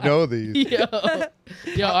right? should know these.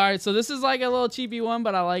 Yo, all right. So this is like a little cheapy one,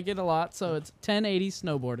 but I like it a lot. So it's 1080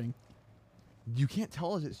 snowboarding. You can't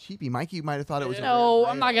tell us it's cheapy. Mikey might have thought it was. No,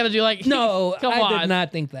 I'm not gonna do like. No, come I on. did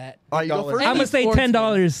not think that. All right, you go first. I'm gonna say sports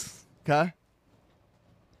 $10. Okay.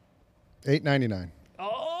 $8.99.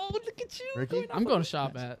 Oh, look at you. Ricky? I'm going to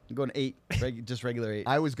shop at. I'm going 8, just regular 8.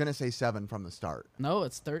 I was gonna say 7 from the start. No,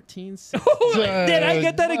 it's 13. Did I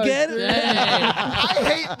get that again? Dang. I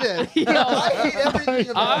hate this. I hate everything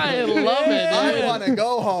about I it. love it. I dude. want to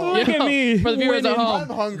go home. Look at me. For the viewers at winning. home, I'm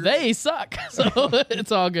hungry. they suck. So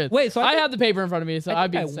it's all good. Wait, so I I think- have the paper in front of me, so I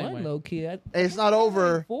I'd be think the same I won way. low key. Hey, it's not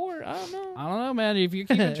over. 4. I don't know. I don't know, man. If you're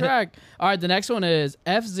keeping track. All right, the next one is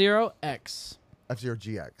F-Zero X. F-Zero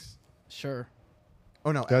GX. Sure.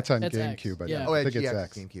 Oh no, That's on It's X. GameCube, I Yeah. think. Oh, I yeah, think GX it's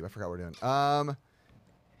X. GameCube. I forgot what we're doing.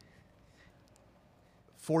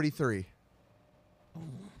 43.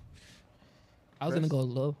 I was gonna go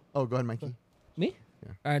low. Oh, go ahead, Mikey. Me?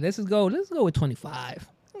 Yeah. All right, let's go with 25.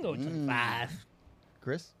 Let's go with 25.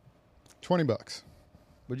 Chris, $20.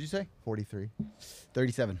 what'd you say? 43.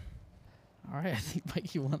 37. All right, I think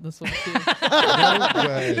Mike, you want this one too. No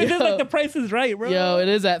way. It's just like the price is right, bro. Yo, it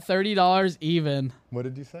is at $30 even. What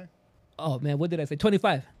did you say? Oh man, what did I say?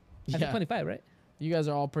 25. I said Yeah. 25, right? You guys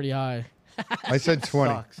are all pretty high. I said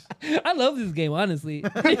 20. Sucks. I love this game, honestly.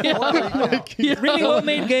 Yeah. Really well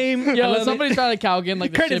made game. I Yo, love somebody's it. trying to calculate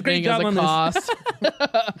like the Curtis, great shipping as job a on this. cost.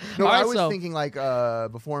 No, All I right, was so- thinking like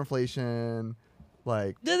before inflation,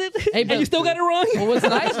 like Hey, but- you still got it wrong. Well, what's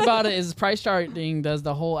nice about it is price charting does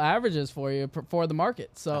the whole averages for you for the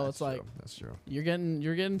market. So it's like that's true. you're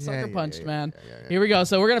getting sucker yeah, punched, yeah, man. yeah. Here we go.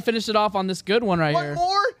 So we're gonna finish it off on this good one right One here.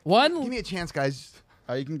 more? Give One me a chance, guys.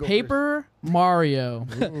 You can go Paper Mario.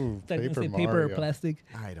 Ooh, Paper, paper, paper or Mario. plastic.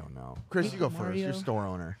 I don't know. Chris, you go first. Mario. You're store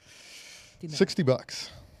owner. $60.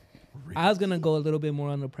 I was gonna go a little bit more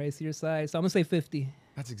on the pricier side, so I'm gonna say 50.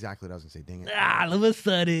 That's exactly what I was gonna say. Dang it. Ah, all of a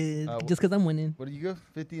sudden, just because I'm winning. What do you go?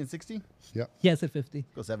 50 and 60? Yeah, I said 50.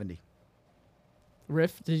 Go 70.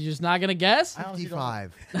 Riff, did you just not gonna guess? I honestly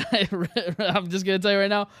don't- 55. I'm just gonna tell you right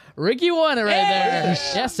now, Ricky won it right there.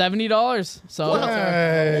 Yeah, $70. So,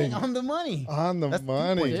 Hey, On the money. on the That's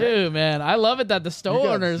money. dude, man, I love it that the store You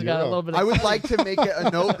got owners got a zero. little bit. I Of would like to make it a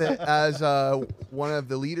note that as one of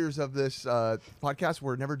the leaders of this podcast,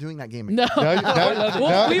 we're never doing that game again. no.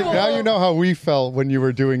 Now you know how we felt when you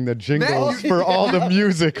were doing the jingles Man, for all the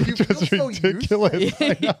music, You which was feel so ridiculous.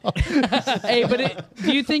 Hey, but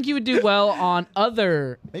do you think you would do well on other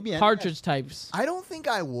Maybe cartridge types? I don't think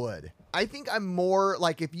I would. I think I'm more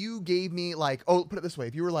like if you gave me like, oh, put it this way,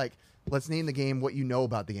 if you were like, let's name the game what you know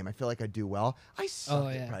about the game, I feel like I'd do well. I suck Oh,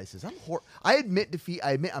 at yeah. prices. I admit defeat.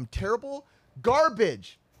 I admit I'm terrible.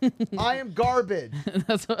 Garbage. I am garbage.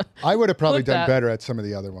 That's what, I would have probably Put done that- better at some of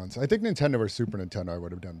the other ones. I think Nintendo or Super Nintendo, I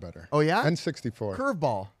would have done better. Oh, yeah? N64.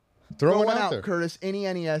 Curveball. Throw one one out out, there. Curtis. Any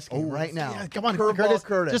NES game right now. Yeah, come on, Curveball,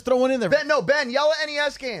 Curtis. Just throw one in there. Ben, yell at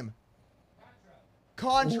NES game.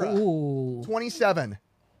 Contra. Ooh. 27.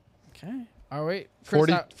 okay. All right. Chris,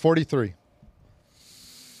 40, how- 43.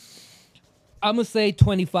 I'm gonna say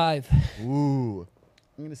 25. Ooh.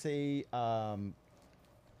 I'm going to say 40.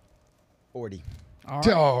 all right.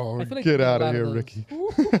 Oh, I feel like get we out got of a here, lot of Ricky.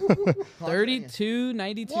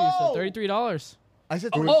 $32.92, so Whoa. $33. I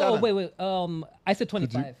said Oh, 27. wait. I said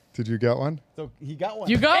 25. Did you get one? So he got one.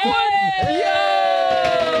 You got one?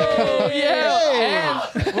 Yo! Yeah.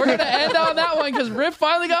 And we're going to end on that one because Riff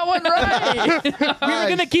finally got one right. We were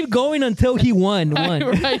gonna keep going until he won.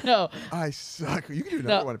 Right now. I suck. You can do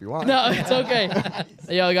another one if you want. No, it's okay.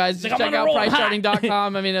 Yo, guys, just I'm check on a out roll.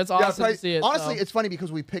 pricecharting.com. I mean, it's awesome to see it. Honestly, so. it's funny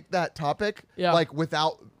because we picked that topic Yeah. like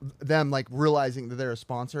without them like realizing that they're a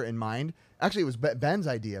sponsor in mind. Actually, it was Ben's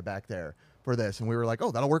idea back there for this, and we were like, "Oh,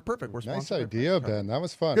 that'll work perfect." We're Nice sponsored. idea, Ben. That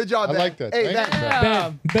was fun. Good job, I Ben. like that. Hey, Thank Ben. you,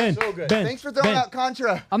 Yeah. Ben, So good. Ben, Thanks for throwing Ben. out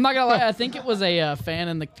Contra. I'm not going to lie. I think it was a fan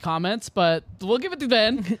in the comments, but we'll give it to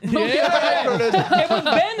Ben. It was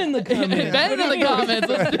Ben in the comments. Ben in the comments.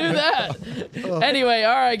 Let's do that. Anyway,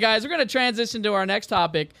 all right, guys, we're going to transition to our next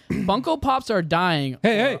topic. Funko Pops are dying.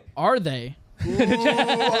 Hey. Are they? Ooh,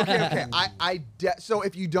 okay. So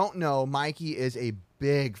if you don't know, Mikey is a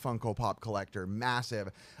big Funko Pop collector, massive.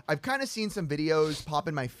 I've kind of seen some videos pop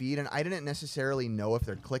in my feed, and I didn't necessarily know if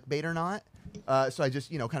they're clickbait or not. So I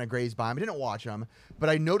just, kind of grazed by them. I didn't watch them, but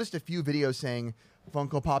I noticed a few videos saying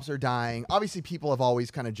Funko Pops are dying. Obviously, people have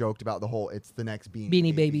always kind of joked about the whole it's the next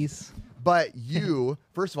Beanie Babies. But you,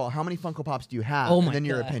 first of all, how many Funko Pops do you have? Oh and my then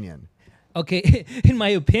your God. opinion. Okay, in my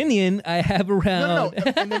opinion, I have around. No.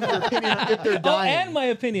 And then your opinion if they're Oh, dying. and my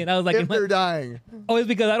opinion. I was like, if they're dying. oh, it's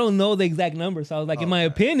because I don't know the exact number. So I was like, in my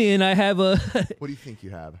opinion, I have a. What do you think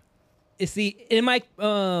you have? You see, in my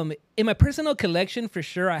personal collection, for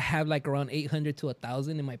sure, I have like around 800 to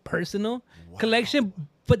 1,000 in my personal collection.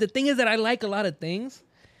 But the thing is that I like a lot of things.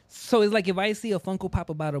 So it's like if I see a Funko Pop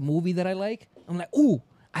about a movie that I like, I'm like, ooh,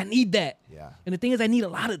 I need that. Yeah. And the thing is, I need a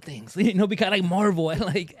lot of things, because I like Marvel, I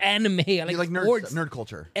like anime, I like, You like sports, nerd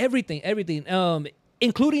culture. everything,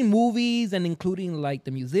 including movies and including like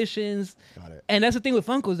the musicians. Got it. And that's the thing with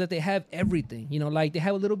Funko is that they have everything. Like they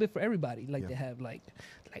have a little bit for everybody. Like they have like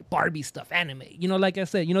Barbie stuff, anime. Like I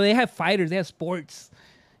said, they have fighters, they have sports,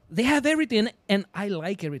 they have everything, and I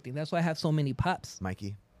like everything. That's why I have so many pops.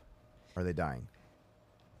 Mikey, are they dying?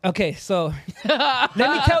 Okay, so let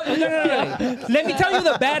me tell no. Let me tell you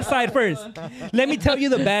the bad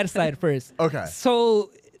side first. Okay. So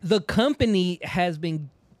the company has been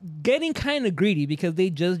getting kind of greedy because they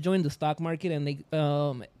just joined the stock market and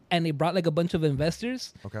they brought like a bunch of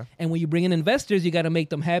investors. Okay. And when you bring in investors, you got to make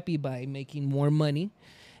them happy by making more money.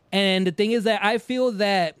 And the thing is that I feel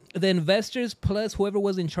that the investors plus whoever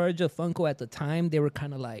was in charge of Funko at the time, they were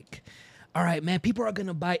kind of like, all right, man, people are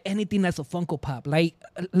gonna buy anything that's a Funko Pop. Like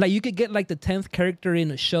you could get like the 10th character in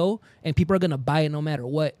a show, and people are gonna buy it no matter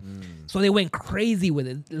what. So they went crazy with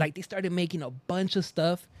it. Like they started making a bunch of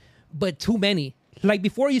stuff, but too many. Like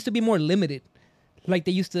before, it used to be more limited. Like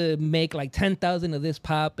they used to make like 10,000 of this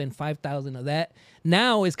pop and 5,000 of that.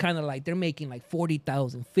 Now it's kind of like they're making like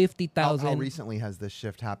 40,000, 50,000. How recently has this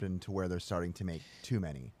shift happened to where they're starting to make too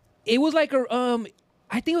many? It was like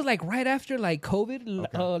I think it was like right after like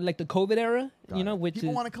COVID, like the COVID era, which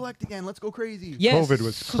people want to collect again. Let's go crazy. Yes. COVID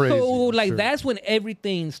was crazy. So like sure. that's when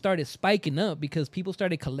everything started spiking up because people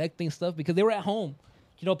started collecting stuff because they were at home.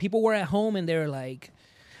 People were at home and they were like,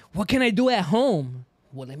 what can I do at home?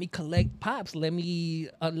 Well, let me collect pops. Let me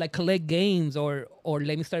like collect games or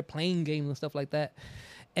let me start playing games and stuff like that.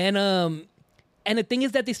 And the thing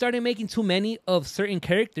is that they started making too many of certain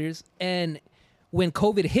characters. And when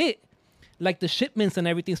COVID hit, like the shipments and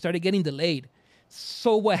everything started getting delayed.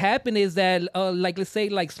 So what happened is that like let's say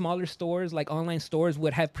like smaller stores, like online stores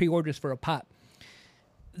would have pre-orders for a pop.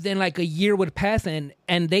 Then like a year would pass and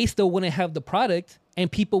they still wouldn't have the product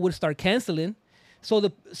and people would start canceling.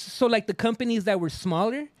 So like the companies that were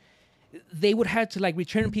smaller, they would have to like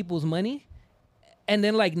return people's money. And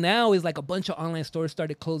then like now is like a bunch of online stores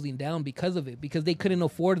started closing down because of it, because they couldn't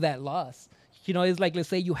afford that loss. It's like, let's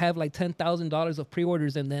say you have like $10,000 of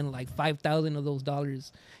pre-orders and then like 5,000 of those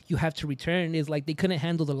dollars you have to return. Is like they couldn't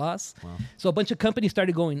handle the loss. Wow. So a bunch of companies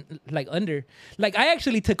started going like under. Like I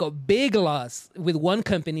actually took a big loss with one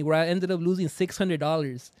company where I ended up losing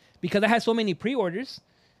 $600 because I had so many pre-orders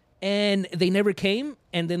and they never came.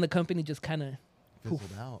 And then the company just kind of Fizzled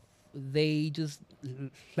out. They just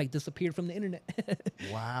like disappeared from the internet.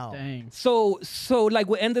 Wow. Dang. So like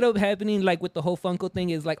what ended up happening like with the whole Funko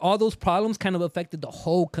thing is like all those problems kind of affected the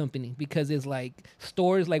whole company because it's like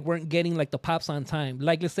stores like weren't getting like the pops on time.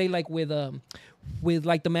 Like let's say like with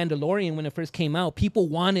like the Mandalorian when it first came out, people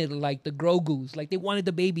wanted like the Grogu's, like they wanted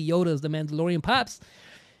the Baby Yodas, the Mandalorian pops.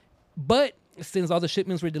 But since all the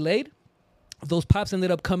shipments were delayed, those pops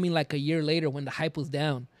ended up coming like a year later when the hype was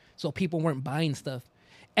down. So people weren't buying stuff.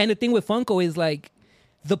 And the thing with Funko is like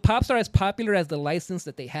the pops are as popular as the license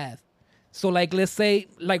that they have. So like let's say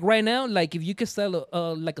like right now, like if you could sell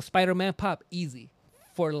like a Spider-Man pop easy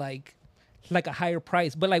for like a higher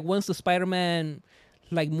price, but like once the Spider-Man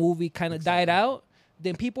like movie kind of died out,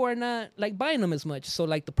 then people are not like buying them as much. So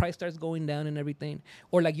like the price starts going down and everything.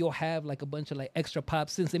 Or like you'll have like a bunch of like extra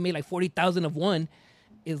pops since they made like 40,000 of one.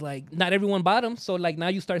 Is like not everyone bought them. So like now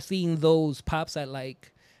you start seeing those pops at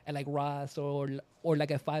like Ross or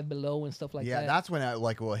like at Five Below and stuff like that. Yeah, that's when it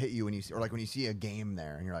like will hit you when you see, or like when you see a game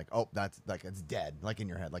there and you're like, oh, that's like it's dead, like in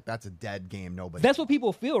your head, like that's a dead game. Nobody. That's what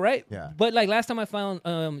people feel, right? Yeah. But like last time I found,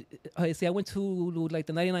 I went to like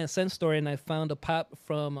the 99-cent store and I found a pop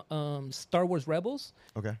from Star Wars Rebels.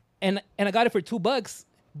 Okay. And I got it for $2.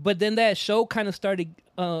 But then that show kind of started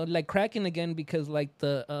like cracking again because like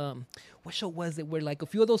the what show was it where like a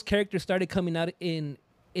few of those characters started coming out in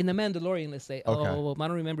The Mandalorian, let's say. Okay. Oh, I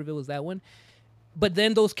don't remember if it was that one. But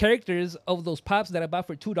then those characters of those pops that I bought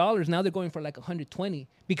for $2, now they're going for like $120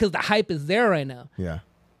 because the hype is there right now. Yeah.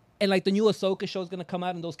 And like the new Ahsoka show is going to come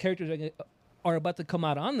out and those characters are about to come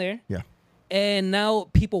out on there. Yeah. And now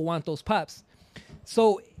people want those pops.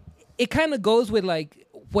 So it kind of goes with like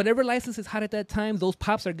whatever license is hot at that time, those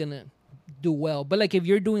pops are going to do well. But like if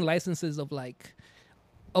you're doing licenses of like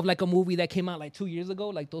a movie that came out like 2 years ago,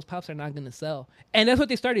 like those pops are not going to sell. And that's what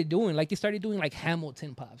they started doing. Like they started doing like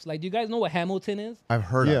Hamilton pops. Like do you guys know what Hamilton is? I've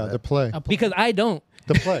heard of it. Yeah, the play. Because I don't.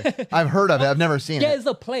 The play. I've heard of it. I've never seen Yeah, it. it's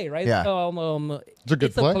a play, right? Yeah. It's a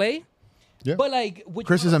good play. a play. Yeah. But like which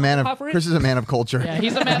Chris is a man pop for of it? Chris is a man of culture. Yeah,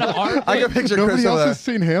 he's a man of art. I can picture Nobody Chris else over has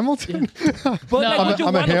seen Hamilton? But like, No. would you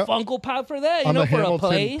I'm a want a Ham- Funko Pop for that? You I'm know, a for a Hamilton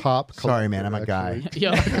play. pop. Sorry, man, I'm a guy. collector,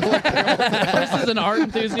 Yo, Chris is an art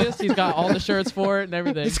enthusiast. He's got all the shirts for it and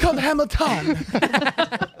everything. It's called Hamilton.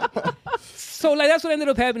 So like that's what ended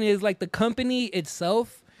up happening is like the company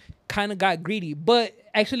itself kind of got greedy. But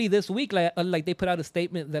actually this week like they put out a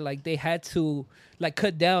statement that like they had to like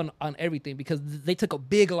cut down on everything because they took a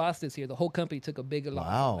big loss this year. The whole company took a big loss,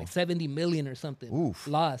 Wow. like 70 million or something. Oof.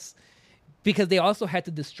 Loss. Because they also had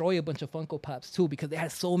to destroy a bunch of Funko Pops too because they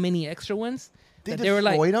had so many extra ones. They that they were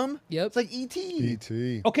like, destroyed them? Yep. It's like E.T.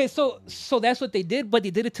 E.T. Okay, so that's what they did, but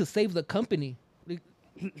they did it to save the company.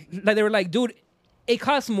 Like they were like, dude, it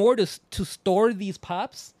costs more to store these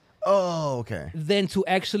pops Oh, okay. than to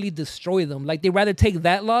actually destroy them. Like they rather take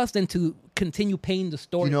that loss than to continue paying the Do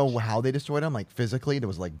storage. you know how they destroyed them? Like physically? It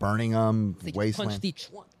was like burning them, They just wasteland. punched each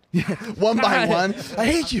one. One by one. I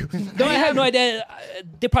hate you. No, I have no idea.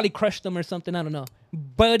 They probably crushed them or something. I don't know.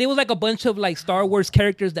 But it was like a bunch of like Star Wars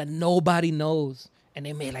characters that nobody knows. and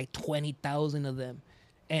they made like 20,000 of them,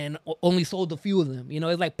 and only sold a few of them. You know,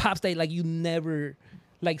 it's like pops that like you never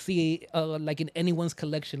like see like in anyone's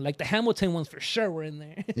collection. Like the Hamilton ones for sure were in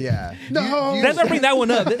there. Yeah. No. Let's not bring that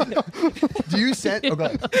one up. Do you send? Oh, go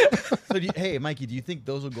ahead. So, hey, Mikey, do you think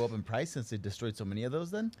those will go up in price since they destroyed so many of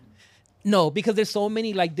those? Then No, because there's so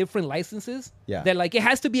many like different licenses. Yeah. That like it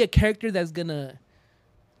has to be a character that's gonna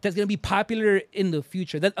be popular in the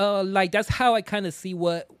future. That like that's how I kind of see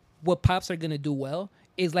what pops are gonna do well.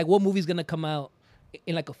 Is like what movie's gonna come out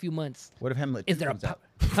in like a few months. what if Hamlet? Is 2 there a comes out?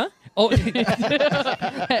 pop? Huh? Oh, It's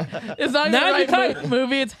not even Now the you're right talking-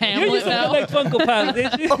 movie. It's you Hamlet used to now. collect Funko Pops,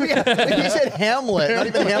 didn't you? Oh yeah, he said Hamlet, not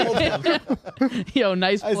even Hamilton. Yo,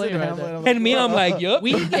 nice I play said right Hamlet. there. I'm like, And me, I'm like, yup.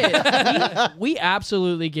 We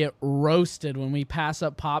absolutely get roasted when we pass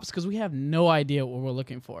up pops because we have no idea what we're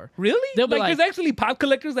looking for. Really? They'll be Like, there's actually pop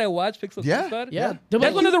collectors that watch Pixel Yeah, Stuff. Yeah.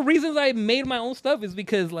 That's one of the reasons I made my own stuff is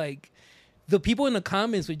because like the people in the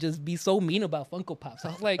comments would just be so mean about Funko Pops. I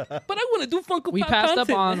was like, but I want to do Funko We Pop passed up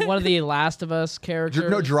content. on one of the Last of Us characters.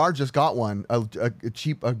 No, Gerard just got one. A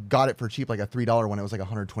cheap, got it for cheap, like a $3 one. It was like a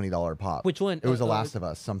 $120 pop. Which one? It was The Uh, Last of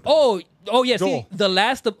Us. Something. Oh yeah. Joel. See, the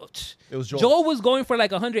last of It was Joel. Joel was going for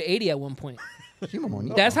like 180 at one point.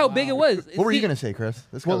 That's how big it was. What were you See, gonna say, Chris?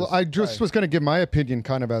 This Well, goes- I just was going to give my opinion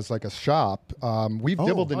kind of as like a shop. We've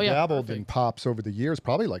dibbled and Oh, yeah, dabbled in perfect. pops over the years,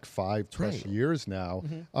 probably like 5+ right. years now.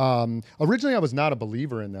 Mm-hmm. Originally, I was not a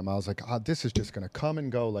believer in them. I was like, this is just going to come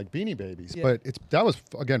and go like Beanie Babies. But that was,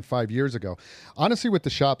 again, 5 years ago. Honestly, with the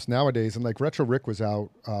shops nowadays, and like Retro Rick was out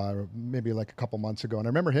maybe like a couple months ago, and I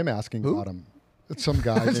remember him asking about them. Some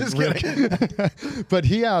guy named Just Rick. But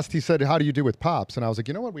he said, how do you do with pops? And I was like,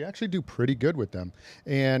 you know what? We actually do pretty good with them.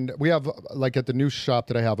 And we have, like at the new shop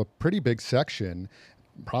that I have, a pretty big section,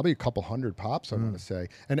 probably a couple hundred pops, I want to say.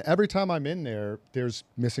 And every time I'm in there, there's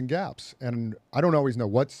missing gaps. And I don't always know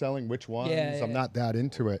what's selling, which ones. Yeah. I'm not that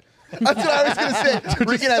into it. That's what I was gonna say.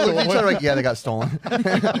 Ricky and I looked at each other like, yeah, they got stolen.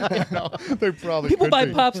 They probably people could buy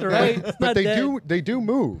be. pops, right? It's But not they dead. do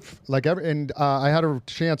move like I had a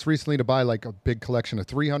chance recently to buy like a big collection of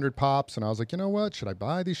 300 pops, and I was like, you know what, should I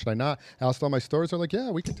buy these, should I not? I asked all my stores, they're like, yeah,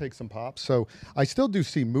 we could take some pops. So I still do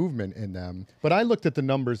see movement in them, but I looked at the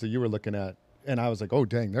numbers that you were looking at and I was like, oh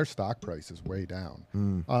dang, their stock price is way down.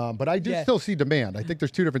 But I do still see demand. I think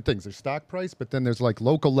there's two different things. There's stock price, but then there's like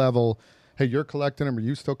local level, hey, you're collecting them, are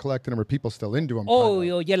you still collecting them, are people still into them? Oh, kinda.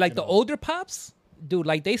 yo, yeah, like the older pops, dude,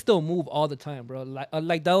 like they still move all the time, bro.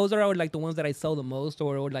 Like those are like the ones that I sell the most,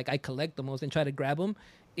 or like I collect the most and try to grab them.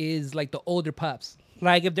 Is like the older pops.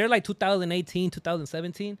 Like if they're like 2018,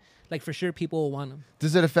 2017, like for sure people will want them.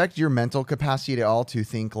 Does it affect your mental capacity at all to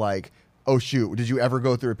think like, oh shoot, did you ever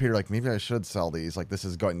go through a period like maybe I should sell these? Like this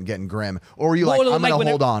is getting grim, or were you Well, like, no, I'm like gonna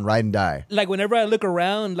whenever- hold on, ride and die? Like whenever I look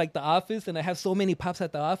around like the office and I have so many pops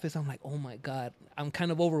at the office, I'm like, oh my god, I'm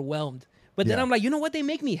kind of overwhelmed. But then Yeah. I'm like, you know what? They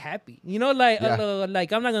make me happy. You know, like Yeah.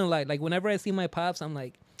 like I'm not gonna lie. Like whenever I see my pops, I'm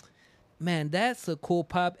like, man, that's a cool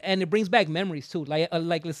pop, and it brings back memories too. Like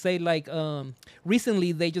let's say like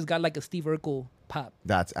recently they just got like a Steve Urkel pop.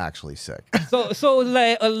 That's actually sick. So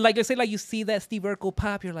like I say, like you see that Steve Urkel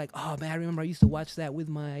pop, you're like, oh man, I remember I used to watch that with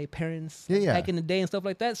my parents back in the day and stuff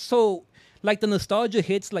like that. So like the nostalgia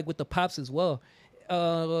hits like with the pops as well.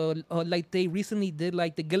 Like they recently did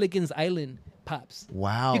like the Gilligan's Island pops.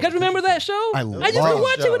 Wow. You guys remember that show? I just love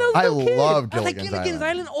rewatched it when I was a I little kid. loved I was like Gilligan's Gilligan's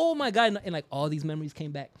Island. Island. Oh my god! And like all these memories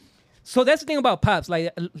came back. So that's the thing about pops.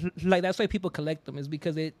 Like that's why people collect them, is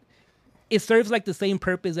because it serves like the same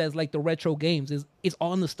purpose as like the retro games. It's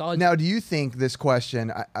all nostalgia. Now, do you think this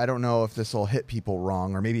question, I don't know if this will hit people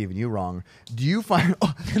wrong or maybe even you wrong. Do you find,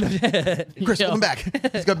 Chris, Yo. hold him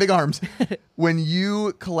back. He's got big arms. When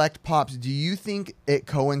you collect pops, do you think it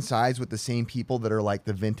coincides with the same people that are like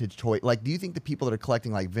the vintage toy? Like, do you think the people that are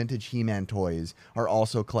collecting like vintage He-Man toys are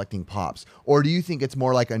also collecting pops? Or do you think it's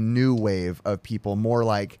more like a new wave of people, more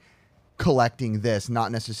like collecting this,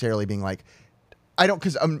 not necessarily being like, I don't,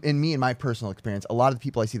 because in my personal experience, a lot of the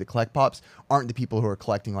people I see that collect pops aren't the people who are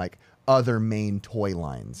collecting like other main toy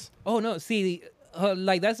lines. Oh no! See,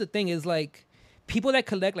 like that's the thing is like people that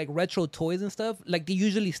collect like retro toys and stuff, like they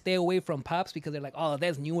usually stay away from pops because they're like, oh,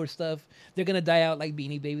 that's newer stuff. They're gonna die out like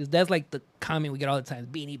Beanie Babies. That's like the comment we get all the time: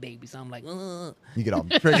 Beanie Babies. I'm like, ugh. You get all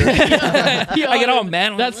triggered. I get all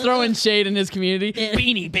mad. That's throwing shade in his community.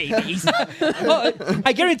 Beanie Babies. Oh,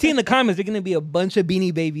 I guarantee in the comments there's gonna be a bunch of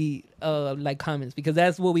Beanie Baby like comments because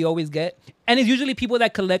that's what we always get, and it's usually people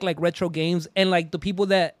that collect like retro games and like the people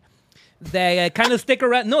that that kind of stick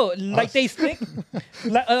around. No, like they stick,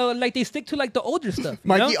 like they stick to like the older stuff. You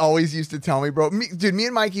Mikey know? always used to tell me, bro. Me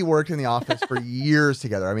and Mikey worked in the office for years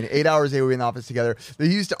together. I mean, 8 hours a day we were in the office together. They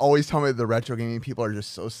used to always tell me that the retro gaming people are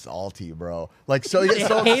just so salty, bro. Like, so they get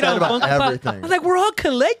so Hate upset on about Funko Pop. everything. I was like, we're all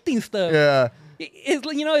collecting stuff. Yeah. It's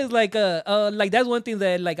you know, it's like like that's one thing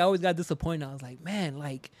that like I always got disappointed. I was like, man,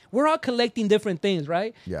 like we're all collecting different things,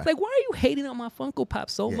 right? Yeah. It's like, why are you hating on my Funko Pop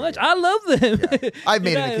so Yeah, much? yeah. I love them. Yeah. I've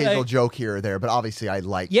made You an know, occasional like- joke here or there, but obviously I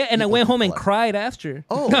like. Yeah, and I people went to home and collect. cried after.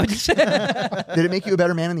 Oh. No, I'm just Did it make you a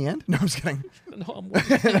better man in the end? No, I'm just kidding. no,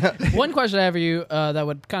 I'm One question I have for you that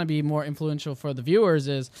would kind of be more influential for the viewers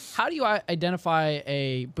is how do you identify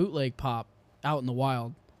a bootleg pop out in the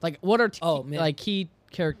wild? Like, what are man. like key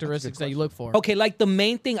characteristics that you look for? Okay, like the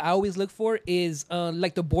main thing I always look for is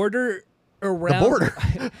like the border around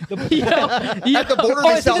The border. Yeah. At the border, Oh,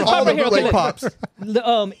 they it's sell this all pop the right here. bootleg Okay, pops.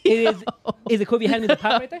 Is it cool if you hand me the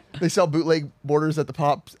pop right there? They sell bootleg borders at the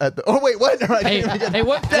pops. At the. Oh wait, what? Hey, hey,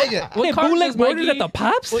 what? Dang it. What Hey, card bootleg does borders Mikey? at the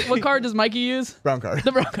pops? What card does Mikey use? Brown card.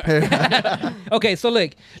 The brown card. Okay, so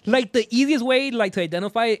look, like the easiest way like to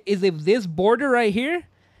identify it is if this border right here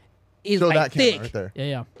is Show like that camera thick. right there. Yeah,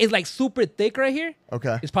 yeah. It's like super thick right here.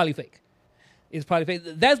 Okay. It's probably fake. It's probably fake.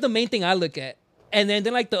 That's the main thing I look at. And then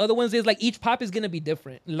like the other ones is like each pop is gonna be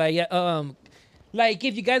different. Like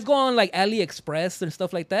if you guys go on like AliExpress and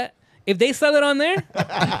stuff like that, if they sell it on there, if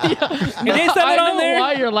they sell I it on know there,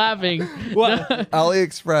 why you're laughing. what?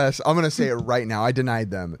 AliExpress. I'm gonna say it right now. I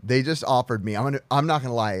denied them. They just offered me. I'm not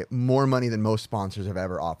gonna lie. More money than most sponsors have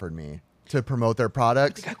ever offered me to promote their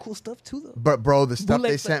products. They got cool stuff too though. But bro, the stuff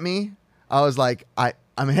Bootleg they stuff. sent me, I was like, I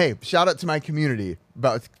mean, hey, shout out to my community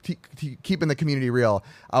about keeping the community real.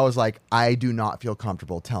 I was like, I do not feel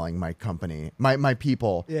comfortable telling my company, my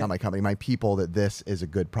people, Yeah. not my company, my people that this is a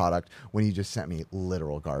good product when you just sent me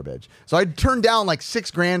literal garbage. So I turned down like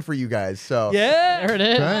 $6,000 for you guys. So Yeah. There it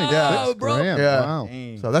is. Dang, Yeah. six bro. grand. Yeah. Wow.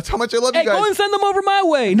 So that's how much I love Hey, you guys. go and send them over my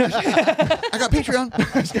way. No. I got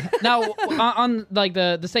Patreon. Now, on like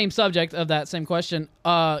the same subject of that same question,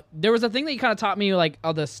 there was a thing that you kind of taught me, like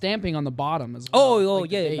the stamping on the bottom as well. Oh, like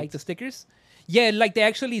the yeah, dates. like the stickers. Yeah, like they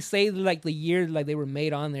actually say like the year like they were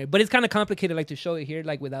made on there, but it's kind of complicated like to show it here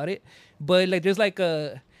like without it. But like there's like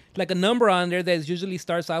a number on there that usually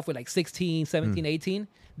starts off with like 16, 17, 18.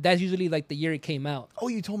 That's usually like the year it came out. Oh,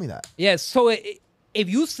 you told me that. Yeah, so if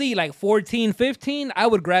you see like 14, 15, I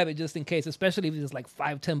would grab it just in case, especially if it's like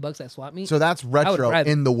 $5-10 at swap meet. So that's retro grab it.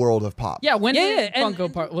 in the world of pop. Yeah, when Yeah, did yeah, and-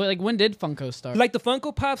 Funko when did Funko start? Like the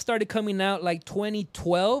Funko Pop started coming out like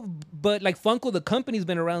 2012, but like Funko, the company's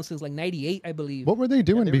been around since like 98, I believe. What were they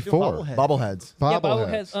doing they were doing before? bobbleheads. Bobbleheads. Yeah,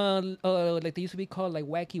 Bobbleheads. bobbleheads. Like they used to be called like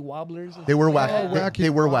wacky wobblers. They were wacky. Oh, wacky they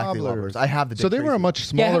were wacky wobblers. lovers. I have the. So Dick they were a Tracy.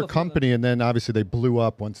 much Yeah, I have smaller a few of company, and then obviously they blew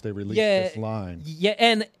up once they released Yeah. this line. Yeah,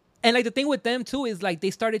 and like the thing with them too is like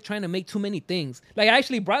they started trying to make too many things. Like I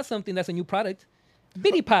actually brought something that's a new product,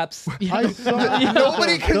 Bitty Pops. I saw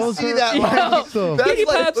Nobody can Those see are that. awesome. That's Bitty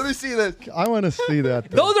like, Pops. let me see this. I want to see that.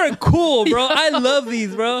 thing. Those are cool, bro. I love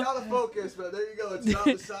these, bro. Out of focus, but there you go. It's about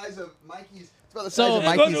the size of Mikey's. It's about the So-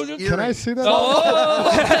 size of Mikey's earring. Can I see that?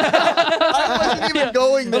 I wasn't even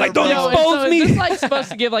going there. Like, don't bro. expose so me. Is this like supposed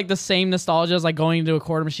to give like the same nostalgia as like going into a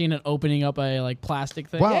quarter machine and opening up a like plastic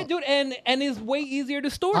thing? Wow. Yeah, dude, and it's way easier to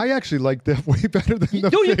store. I actually like that way better than the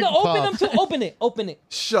Dude, you big can open pops. them too. Open it.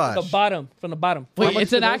 Shush. The bottom, from the bottom. Wait, much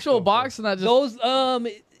it's do an those actual go box and that just Those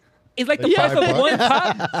it's like the Like price of $5? one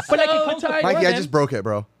pop, but like it comes with tiny. four Mikey, of I them. just broke it,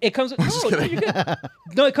 bro. It comes with no, you're good.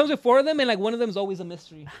 No, it comes with four of them, and like one of them is always a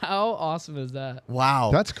mystery. how awesome is that?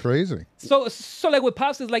 Wow. That's crazy. So like with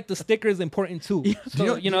pops is like the sticker is important too. do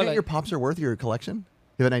So you know what like, your pops are worth, your collection?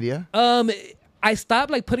 You have an idea? I stopped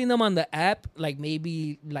like putting them on the app like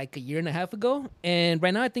maybe like a year and a half ago, and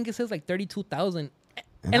right now I think it says like 32,000,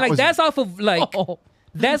 and that like was- that's off of like Oh.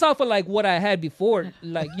 that's off of like what I had before.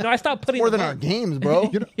 Like I stopped putting More them than our on. games,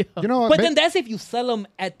 bro. You know what? But then that's if you sell them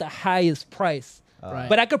at the highest price. Right.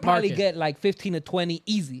 But I could probably Market. get like 15 to 20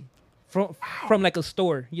 easy from like a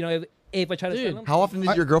store. You know, if I try to Dude, sell them. How often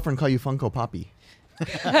did your girlfriend call you Funko Poppy?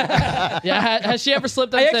 Yeah, has she ever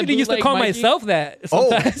slipped up I and said actually used to bootleg call Mikey? myself that. Oh,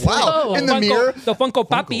 Sometimes. wow. Oh. In the mirror? The Funko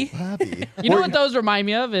Poppy. Poppy. You know what those remind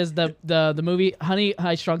me of is the movie Honey,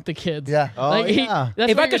 I Shrunk the Kids. Yeah. Oh, Like, yeah.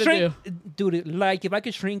 that's If what I could you're gonna shrink, dude, like if I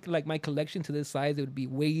could shrink like my collection to this size, it would be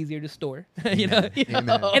way easier to store. You know. Amen.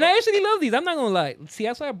 And I actually love these. I'm not gonna lie. See,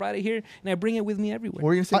 that's why I brought it here, and I bring it with me everywhere. What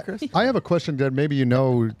were you going to say, Chris? I have a question that maybe you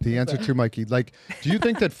know the answer to, Mikey. Like, do you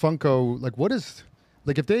think that Funko, like, what is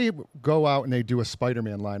like if they go out and they do a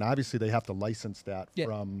Spider-Man line, obviously they have to license that Yeah.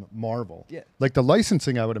 from Marvel. Yeah. Like the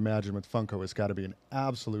licensing, I would imagine with Funko has got to be an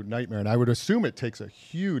absolute nightmare, and I would assume it takes a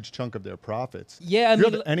huge chunk of their profits. Yeah, I Do you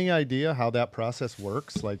mean, have any idea how that process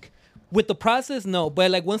works? Like, with the process, no. But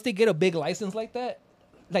like once they get a big license like that,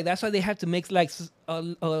 like that's why they have to make like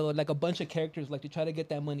a bunch of characters like to try to get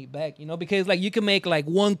that money back, you know, because like you can make like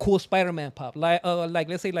one cool Spider-Man pop, like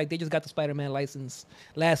let's say like they just got the Spider-Man license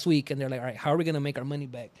last week and they're like, all right, how are we gonna make our money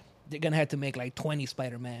back? They're gonna have to make like 20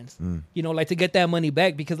 Spider-Mans, you know, like to get that money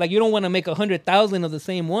back, because like you don't want to make 100,000 of the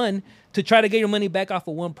same one to try to get your money back off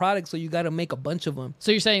of one product, so you got to make a bunch of them.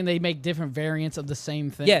 So you're saying they make different variants of the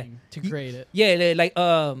same thing Yeah. to create it? Yeah, like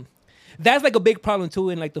that's like a big problem too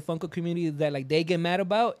in like the Funko community that like they get mad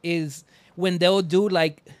about is when they'll do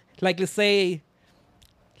like let's say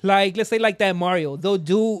like that Mario, they'll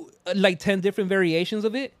do like 10 different variations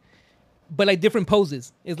of it, but like different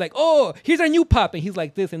poses. It's like, oh, here's our new pop, and he's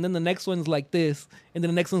like this, and then the next one's like this, and then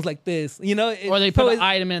the next one's like this, you know? Or they put an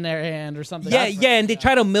item in their hand or something. Yeah, and they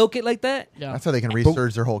try to milk it like that. Yeah. That's how they can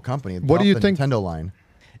resurge their whole company. What do Drop you the think- Nintendo line.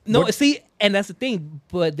 No, see, and that's the thing,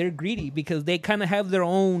 but they're greedy because they kind of have their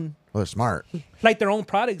own, Well, they're smart. like their own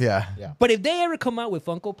products. Yeah. Yeah. But if they ever come out with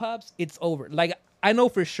Funko Pops, it's over. Like I know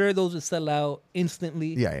for sure those will sell out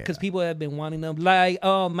instantly. Yeah. Because people have been wanting them. Like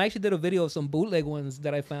I actually did a video of some bootleg ones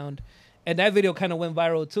that I found, and that video kind of went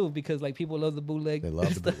viral too because like people love the bootleg. They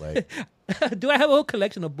love the bootleg. Do I have a whole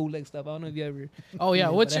collection of bootleg stuff? I don't know if you ever. Oh yeah,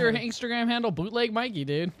 what's but I your have- Instagram handle? Bootleg Mikey,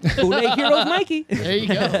 dude. Bootleg Heroes Mikey. There you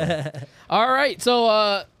go. All right,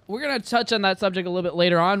 so we're gonna touch on that subject a little bit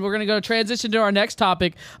later on. We're gonna go transition to our next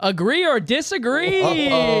topic: agree or disagree.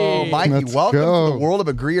 Oh, Mikey, Let's welcome go. to the world of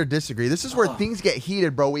agree or disagree. This is where things get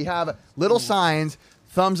heated, bro. We have little signs.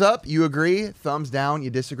 Thumbs up, you agree. Thumbs down, you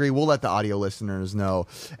disagree. We'll let the audio listeners know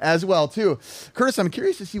as well, too. Curtis, I'm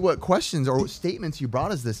curious to see what questions or statements you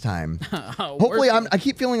brought us this time. Hopefully, I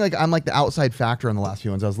keep feeling like I'm like the outside factor on the last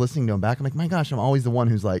few ones. I was listening to them back. I'm like, my gosh, I'm always the one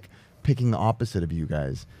who's like picking the opposite of you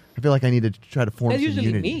guys. I feel like I need to try to form That's some usually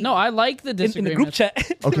unity. me. No, I like the In disagreement. the group chat.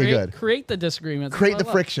 Okay, good. Create the disagreements. Create That's the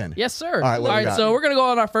what I love. friction. Yes, sir. All right, what do we got? So we're gonna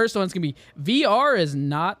go on our first one. It's gonna be VR is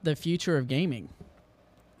not the future of gaming.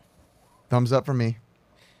 Thumbs up for me.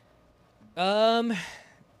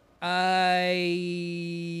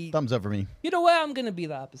 I. Thumbs up for me. You know what? I'm gonna be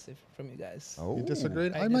the opposite from you guys. Oh, you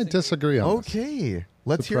disagree? I I might disagree on this. okay.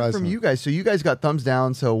 Let's hear it from Surprising. you guys. So you guys got thumbs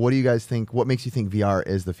down. So what do you guys think? What makes you think VR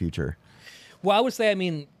is the future? Well, I would say, I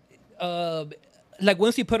mean, like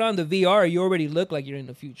once you put on the VR, you already look like you're in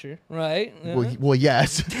the future, right? Well,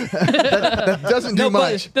 yes. that doesn't do No,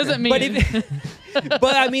 but- much. Doesn't mean. But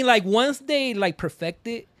but I mean, like once they like perfect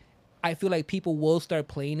it, I feel like people will start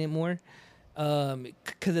playing it more.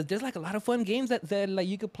 Because there's like a lot of fun games that like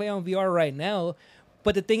you could play on VR right now.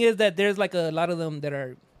 But the thing is that there's like a lot of them that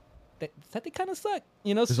are that they kind of suck,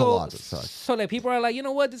 you know. There's so a lot that suck. So like people are like, you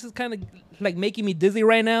know what, this is kind of like making me dizzy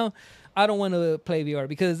right now. I don't want to play VR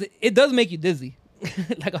because it does make you dizzy.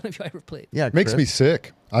 Like I don't know if you ever played. Yeah, Makes Chris? me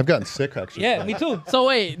sick. I've gotten sick actually. Yeah, me too. So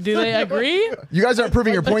wait, do they agree? You guys aren't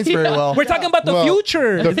proving your points very well. We're talking about the Well,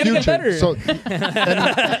 future. The It's gonna get future. better.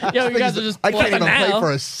 So Yo, you guys are just. I can't even play now.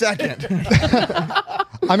 for a second.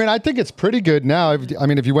 I mean, I think it's pretty good now. I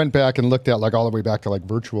mean, if you went back and looked at like all the way back to like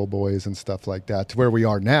Virtual Boys and stuff like that to where we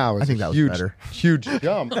are now, it's I think a that was huge, better. huge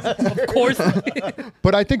jump. Of course.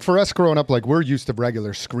 But I think for us growing up, like we're used to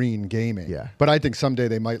regular screen gaming. Yeah. But I think someday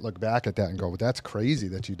they might look back at that and go, well, "That's crazy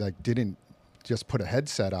that you like didn't just put a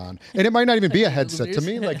headset on." And it might not even be a headset. To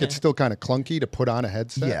me, like it's still kind of clunky to put on a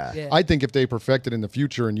headset. Yeah. Yeah. I think if they perfect it in the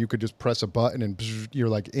future and you could just press a button and you're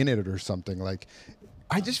like in it or something, like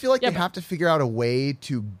I just feel like Yeah, they but- have to figure out a way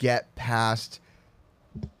to get past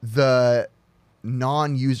the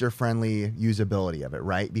non-user friendly usability of it,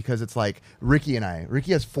 right? Because it's like Ricky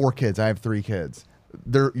has 4 kids. I have 3 kids.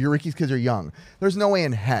 Ricky's kids are young. There's no way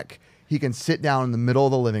in heck he can sit down in the middle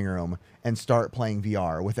of the living room and start playing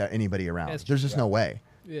VR without anybody around. That's There's just no way.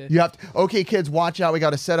 Yeah. You have to, okay, kids, watch out. We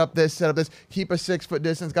got to set up this, keep a 6-foot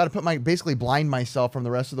distance. Got to basically blind myself from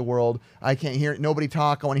the rest of the world. I can't hear nobody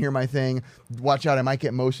talk. I want to hear my thing. Watch out. I might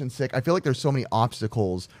get motion sick. I feel like there's so many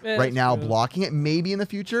obstacles Yeah, right that's now true. blocking it. Maybe in the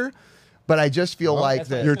future, but I just feel like that's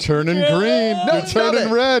that. you're turning green, No, you're turning stop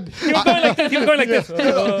it. red. He was going like this. He was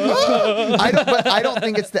going like this. I don't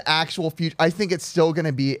think it's the actual future. I think it's still going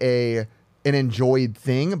to be an enjoyed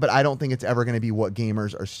thing, but I don't think it's ever going to be what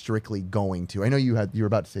gamers are strictly going to. I know you were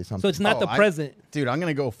about to say something. So it's not the present. Dude, I'm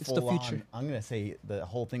gonna go the full future. on. I'm gonna say the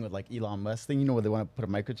whole thing with like Elon Musk thing. You know where they want to put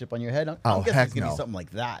a microchip on your head? I'm Oh, guessing heck it's gonna no. be something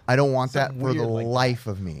like that. I don't want that Something for the weird like that. life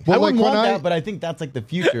of me. Well, I wouldn't like when want I- that, but I think that's like the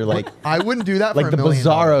future, like I wouldn't do that for like a the million Bizarro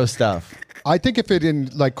dollars. stuff. I think if it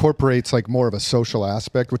incorporates like more of a social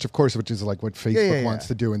aspect, which is like what Facebook wants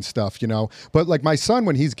to do and stuff, you know. But like my son,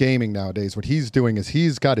 when he's gaming nowadays, what he's doing is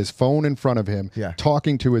he's got his phone in front of him,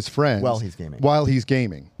 talking to his friends while he's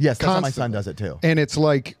gaming. Yes, that's how my son does it too. And it's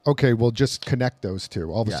like, okay, well, just connect those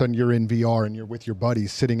two. All of a sudden, you're in VR and you're with your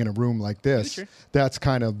buddies sitting in a room like this. That's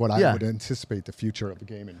kind of what I would anticipate the future of the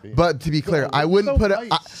gaming being. But to be clear, I wouldn't put it.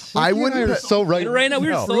 I wouldn't put so right. Right now,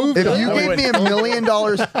 we're so If good. you gave me $1 million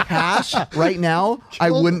cash right now,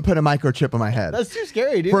 I wouldn't put a microchip on my head. That's too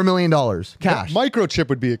scary, dude. For $1 million cash. Microchip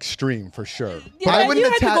would be extreme for sure. Yeah, I wouldn't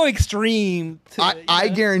you have to attack- go extreme. I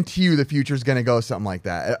guarantee you the future's going to go something like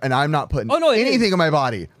that. And I'm not putting it anything is. on my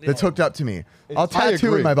body that's hooked up to me. I'll tattoo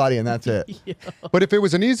agree. in my body and that's it. But if it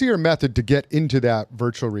was an easier method to get into that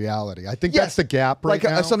virtual reality, I think that's the gap right like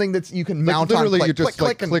now. something that's you can Like mount literally, on. you just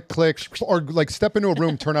click, click, or like step into a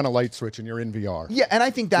room, turn on a light switch, and you're in VR. Yeah, and I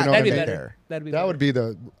think that You know would what be I mean? there. That would be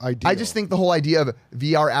the ideal. I just think the whole idea of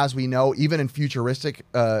VR as we know, even in futuristic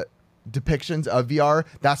depictions of VR,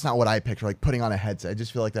 that's not what I picture. Like putting on a headset, I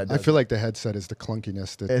just feel like that. I feel like the headset is the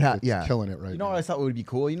clunkiness that's killing it right You know now. what I thought would be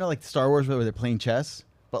cool? You know, like Star Wars where they're playing chess,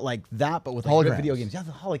 but like that, but with like real Holograms. video games. Yeah,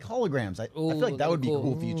 like holograms. I feel like that would be a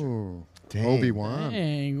cool feature. Ooh, Dang. Obi-Wan.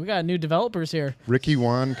 Dang, we got new developers here. Ricky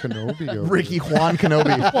Juan Kenobi. over Ricky there. Juan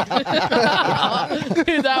Kenobi.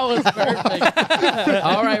 Dude, that was perfect.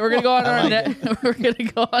 All right, we're gonna go on to we're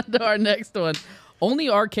gonna go on to our next one. Only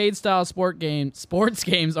arcade style sports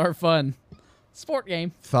games are fun. Sport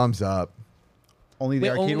game. Thumbs up. Only the Wait,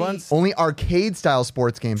 arcade only- ones? Only arcade style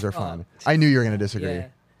sports games are fun. I knew you were going to disagree. Yeah.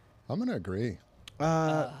 I'm going to agree.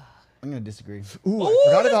 I'm going to disagrry. Ooh, I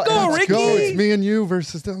forgot about go, Let's Ricky. Go, it's me and you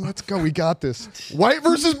versus them. Let's go. We got this. White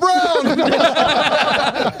versus brown.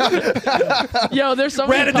 Yo, there's so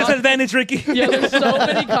We're at many a disadvantage, Ricky. yeah, there's so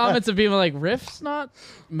many comments of people like Riff's not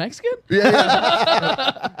Mexican.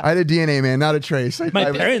 yeah. I had a DNA man, not a trace. My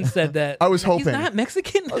I, parents said that. I was Like, hoping. He's not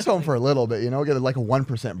Mexican. I was hoping for a little bit, get like a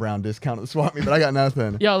 1% brown discount at the swap meet, but I got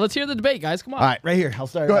nothing. Yo, let's hear the debate, guys. Come on. All right, right here. I'll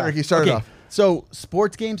start. Go it ahead, off. Ricky, start it off. So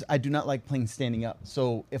sports games, I do not like playing standing up.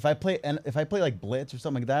 So if I play like Blitz or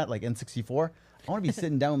something like that, like N64, I want to be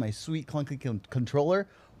sitting down with my sweet clunky controller.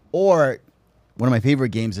 Or one of my favorite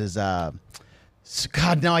games is God.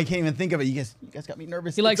 Now I can't even think of it. You guys got me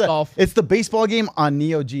nervous. He likes It's golf. It's the baseball game on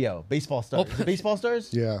Neo Geo. Baseball Stars. Is it Baseball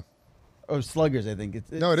Stars? Yeah. Or Sluggers, I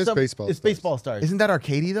think. No, it is Baseball It's Stars. Baseball Stars. Isn't that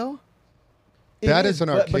arcadey though? That is an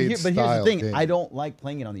but arcade here's the style thing. game. I don't like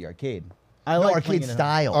playing it on the arcade. I No, like playing arcade it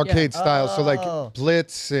style. Arcade style. So Oh. like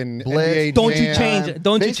Blitz and Blitz. NBA Don't you Jam. change it.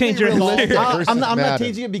 Don't you Basically change your realistic. versus I'm not Madden.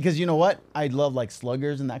 changing it because you know what? I love like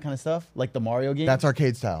sluggers and that kind of stuff, like the Mario game. That's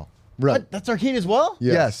arcade style. Right. What? That's arcade as well.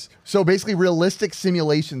 Yes. Yes. So basically realistic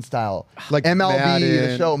simulation style. Like MLB, the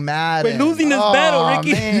Madden. show Madden. We're losing this battle,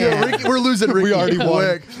 Ricky. Yeah, Ricky, we're losing Ricky. We already won.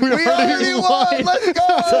 quick. We already won. Let's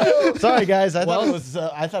go. Sorry guys, I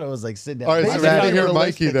thought it was like sitting down. All right, so Basically we're gonna hear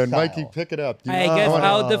realistic Mikey then. style. Mikey, pick it up. I guess wanna-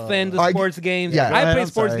 I'll defend the I- sports games. yeah. I play I'm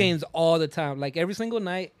sports sorry. games all the time. Like every single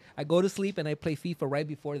night, I go to sleep and I play FIFA right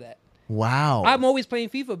before that. Wow. I'm always playing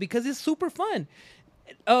FIFA because it's super fun.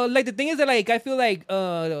 Like the thing is that like I feel like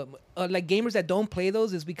gamers that don't play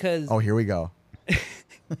those is because Oh, here we go.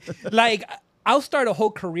 like I'll start a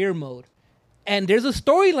whole career mode, and there's a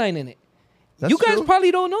storyline in it. That's you guys true.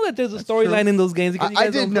 probably don't know that there's a storyline in those games because you I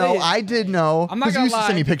guys did don't know. play it. I did know. I'm not 'cause you gonna used to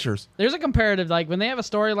send lie. me pictures. There's a comparative, like when they have a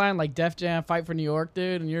storyline like Def Jam Fight for New York,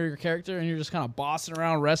 dude, and you're your character and you're just kind of bossing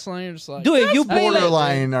around wrestling. You're just like, Dude, if you play like,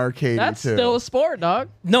 Borderline arcade that's too. still a sport, dog.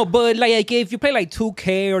 no, but like if you play like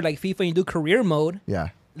 2K or like FIFA and you do career mode, Yeah.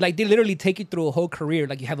 like they literally take you through a whole career.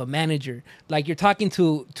 Like you have a manager, like you're talking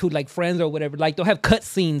to like friends or whatever. Like they'll have cut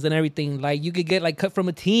scenes and everything. Like you could get like cut from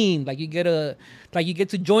a team. Like you get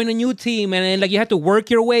to join a new team and then like you have to work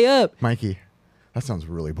your way up. Mikey, that sounds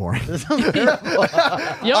really boring. Yo, We're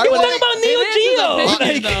talking about Neo Geo.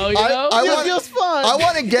 Like, though, you know? want, feels fun. I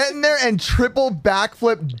want to get in there and triple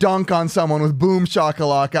backflip dunk on someone with boom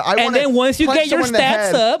shakalaka. and then once you get your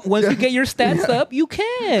stats up, you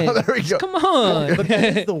can. Oh, there we go. Come on. But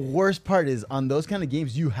the worst part is on those kind of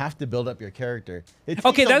games, you have to build up your character. It takes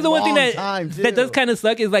Okay, a that's the one thing long that time, that does too. kind of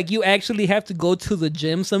suck is like you actually have to go to the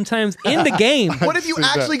gym sometimes in the game. What if you See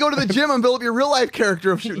that. actually go to the gym and build up your real life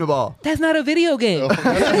character of shooting a ball? That's not a video game.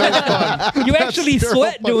 That's You actually terrible.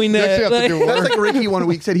 sweat doing You that. actually have to do That's work. like Ricky one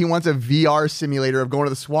week said he wants a VR simulation simulator of going to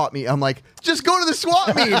the swap meet. I'm like, just go to the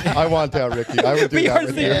swap meet. I want that, Ricky. I would do VR that.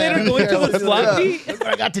 With you. simulator going to the swap meet. That's what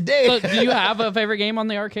I got today. So, do you have a favorite game on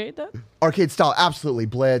the arcade then? Arcade style, absolutely.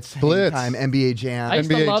 Blitz, Blitz. Hang Time, NBA Jam. I used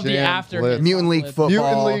to NBA love the Jam, after Blitz. hits Mutant on League Blitz. football.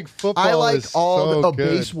 Mutant League football I like is all so the good.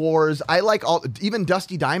 Base Wars. I like all, even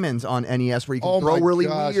Dusty Diamonds on NES where you can Oh throw my really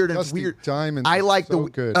gosh, weird and Dusty weird. Diamonds I is like so the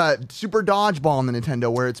good. Super Dodgeball on the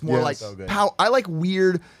Nintendo where it's more Yes. like So good. I like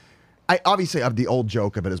weird. I obviously have the old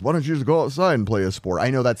joke of it is why don't you just go outside and play a sport? I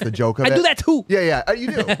know that's the joke of it. I do that too. Yeah, you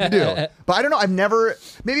do. But I don't know. I've never.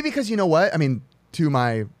 Maybe because you know what? I mean, to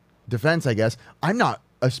my defense, I guess I'm not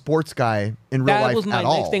a sports guy in real That life was my at next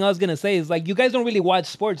all. thing I was gonna say. Is like you guys don't really watch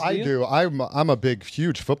sports, do I you? do. I'm a big,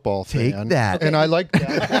 huge football Take fan. that. And I like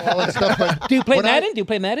basketball and stuff. But Do you play when Madden? Do you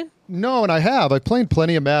play Madden? No, and I have. I've played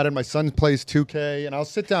plenty of Madden. My son plays 2K, and I'll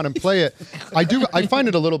sit down and play it. I do. I find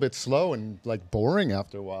it a little bit slow and like boring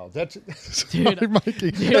after a while. That's Dude, sorry, Mikey.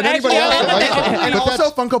 actually, Anybody else that likes it? And But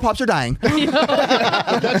also, Funko Pops are dying.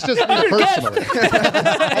 that's just me personally.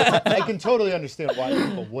 I can totally understand why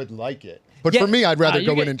people would like it. But Yeah. for me, I'd rather you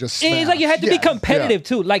go get- in and just smash. It's like you had to be Yes. competitive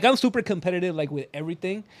too. Like I'm super competitive, like with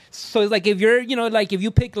everything. So it's like if you're, like if you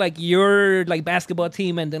pick like your like basketball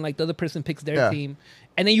team and then like the other person picks their Yeah. team,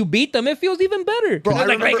 and then you beat them, it feels even better. Bro, It's I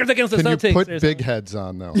like remember- Lakers against the Can you Celtics. put or big something. heads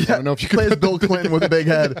on though? I don't know if you can Plays put Bill Clinton with a big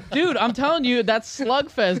head. Dude, I'm telling you, that's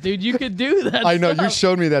slugfest, dude. You could do that. I know you stuff.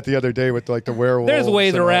 showed me that the other day with like the werewolves. There's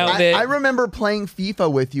ways and all around that. it. I remember playing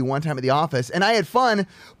FIFA with you one time at the office, and I had fun,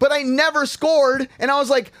 but I never scored. And I was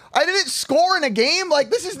like, I didn't score in a game. Like,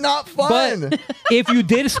 this is not fun. But if you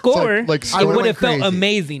did score, like it scoring would went have felt crazy.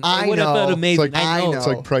 amazing. I It would have know. felt It's amazing. like- I know. It's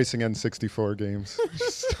like pricing N64 games.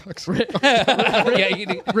 Sucks. Yeah,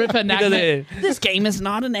 Rip and does it. This game is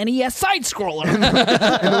not an NES side scroller. In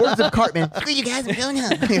the words of Cartman, screw you guys, I'm going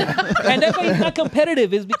home. And that's why it's not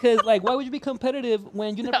competitive. Is because like, why would you be competitive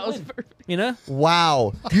when you never That was win? perfect. You know?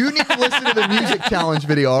 Wow. You need to listen to the music challenge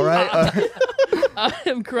video, all right? I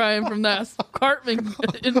am crying from that Cartman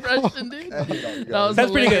impression, dude. That was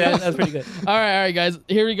That's pretty good. hilarious. That's pretty good. All right, guys.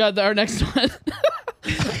 Here we got our next one.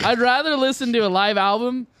 I'd rather listen to a live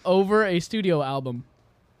album over a studio album.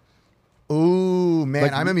 Ooh, man,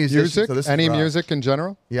 Like I'm a musician. music, so this is any rough. music in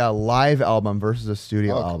general. Yeah, live album versus a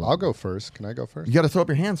studio album. I'll go first. Can I go first? You got to throw up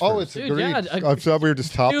your hands first. Oh, it's Dude, agreed. yeah, I thought we were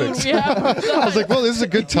just topics. Dude, we have. I was like, well, this is a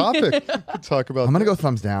good topic. Could talk about. I'm going to go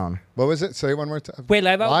thumbs down. What was it? Say it one more time. Wait,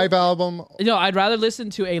 live album? Live album. No, I'd rather listen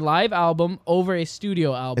to a live album over a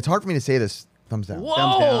studio album. It's hard for me to say this. Thumbs down. Whoa,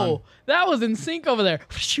 Thumbs down. that was in sync over there.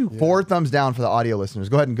 Phew. 4 thumbs down for the audio listeners.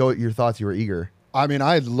 Go ahead and go with your thoughts. You were eager. I mean,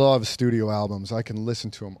 I love studio albums. I can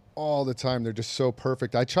listen to them all the time. They're just so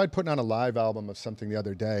perfect. I tried putting on a live album of something the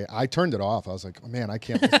other day. I turned it off. I was like, oh, man, I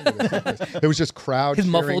can't listen to this. Like this. It was just crowd It's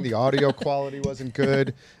cheering. muffled. The audio quality wasn't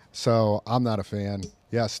good. So I'm not a fan.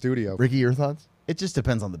 Yeah, studio. Ricky, your thoughts? It just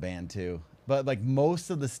depends on the band too. But like most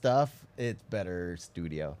of the stuff, it's better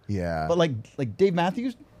studio. Yeah. But like Dave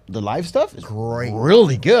Matthews, the live stuff is Great.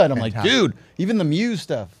 really good. I'm like, Fantastic. dude, even the Muse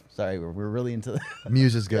stuff. Sorry, we're really into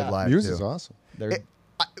Muse is good Yeah. live. Muse too. is awesome. they're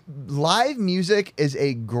Live music is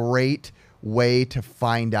a great way to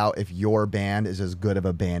find out if your band is as good of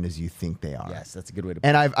a band as you think they are. yes, that's a good way to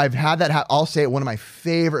And I've had that. I'll say it. One of my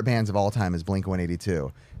favorite bands of all time is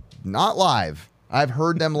Blink-182. Not live. I've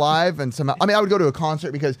heard them live, and somehow. I mean, I would go to a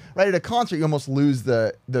concert because right at a concert you almost lose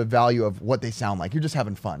the value of what they sound like. You're just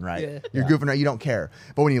having fun, right? Yeah. You're goofing around. You don't care.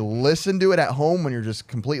 But when you listen to it at home, when you're just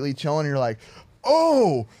completely chilling, you're like,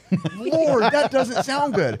 oh, Lord, that doesn't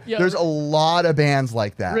sound good. Yeah. There's a lot of bands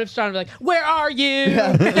like that. Rip's trying to be like, where are you?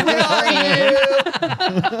 Where are you?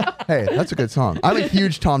 Hey, that's a good song. I'm a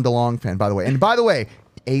huge Tom DeLonge fan, by the way. And by the way,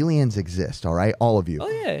 aliens exist, all right? All of you. Oh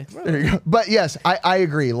yeah. Bro. There you go. But yes, I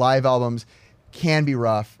agree. Live albums can be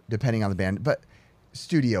rough depending on the band, but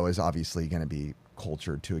studio is obviously going to be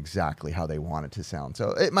cultured to exactly how they want it to sound.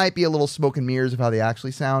 So it might be a little smoke and mirrors of how they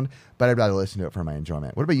actually sound, but I'd rather listen to it for my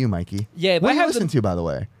enjoyment. What about you, Mikey? Yeah, but What I do you have listen the- to, by the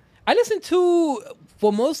way? I listen to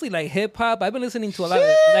for mostly like hip hop. I've been listening to a lot of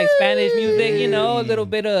like Spanish music, you know, a little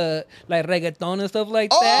bit of like reggaeton and stuff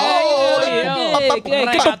like that. Oh, Yeah,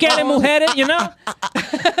 ¿Qué tú quieres, mujeres? You know.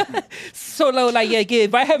 So like, yeah,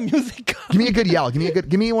 if I have music, Give me a good yell.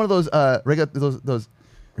 Give me one of those those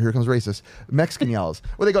here comes racist Mexican yells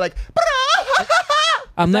where they go like.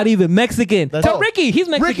 I'm not even Mexican. Tell Oh, Ricky, he's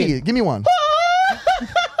Mexican. Ricky, give me one.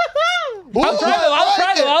 I'll try though.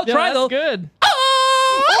 I'll Yeah, try that's though. good.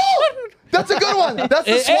 Oh, that's a good one. That's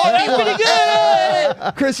the Hey, Swampy that's one. pretty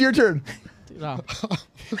good. Chris, your turn. Oh.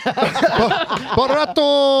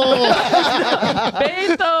 Barato!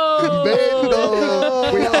 Beto!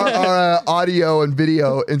 Beto. We are our audio and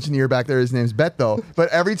video engineer back there. His name's Beto. But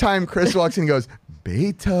every time Chris walks in, he goes,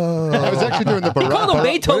 Beto. I was actually doing the barato. call them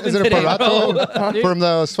Beethoven Is it a today, barato from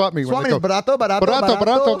the swap meet? Swap when they meet, go, barato, barato,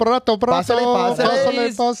 barato, barato, barato, Pásale,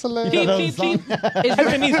 barato, pásale. Cheap, pásale. cheap, cheap.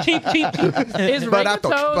 It means cheap, cheap, cheap. Is Barato,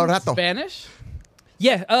 reggaeton barato. Spanish?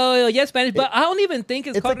 Yeah, yeah, Spanish, but I don't even think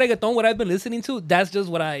it's called reggaeton. What I've been listening to, that's just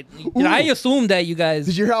what I assume that you guys.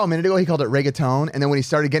 Did you hear how a minute ago he called it reggaeton, and then when he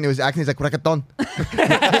started getting to his accent, he's like reggaeton. And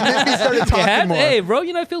then he started talking more. Hey, bro,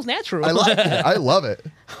 it feels natural. I like it. I love it.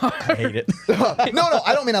 I hate it. No,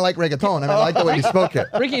 I don't mean I like reggaeton. I mean I like the way he spoke it.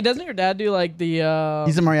 Ricky, doesn't your dad do like the?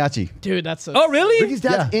 He's a mariachi. Dude, that's so. Oh, really? Ricky's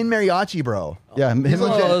dad's in mariachi, bro. Yeah, him,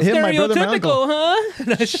 Oh, him, my brother, my uncle. stereotypical,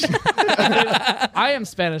 huh? I am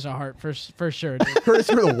Spanish at heart for sure. Dude. Curtis,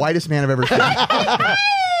 you're the whitest man I've ever seen.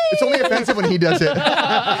 It's only offensive when he does it.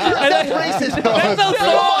 That's racist. That sounds so-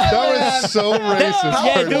 That was so racist.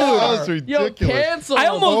 Yeah, dude. That was Yo, ridiculous. cancel. I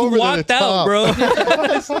almost Over the walked out, top.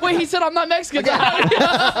 bro. Wait, he said I'm not Mexican.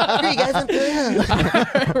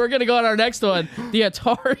 We're gonna go on our next one. The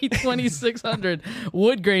Atari 2600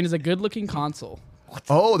 wood grain is a good-looking console.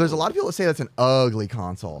 Oh, there's a lot of people that say that's an ugly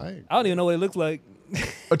console. I don't even know what it looks like.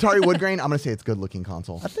 Atari wood grain, I'm gonna say it's a good looking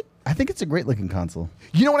console. I think it's a great looking console.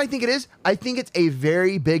 You know what I think it is? I think it's a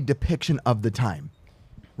very big depiction of the time.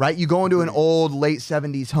 Right? You go into an old late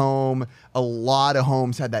 70s home, a lot of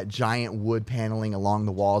homes had that giant wood paneling along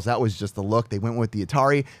the walls. That was just the look. They went with the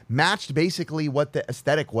Atari, matched basically what the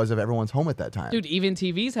aesthetic was of everyone's home at that time. Dude, even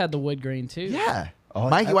TVs had the wood grain too. Yeah. Oh,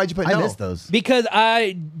 Mikey, why'd you put I no? missed those. Because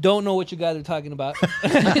I don't know what you guys are talking about.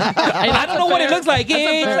 I don't know what it looks like.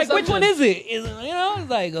 It's fair like, which one assumption. is it? It's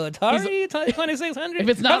like Atari 2600. If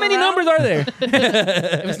it's not How many around- numbers are there?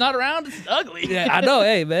 If it's not around, it's ugly. Yeah, I know.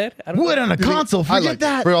 Hey, man. I don't Wood on a console. I Forget like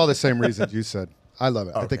that. it for all the same reasons you said. I love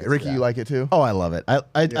it. I think it's Ricky, rad. you like it too? Oh, I love it.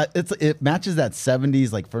 It matches that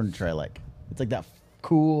 70s like furniture I like. It's like that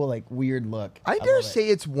cool, like weird look. I dare love it. say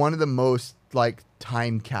it's one of the most like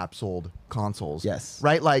time capsuled consoles. Yes.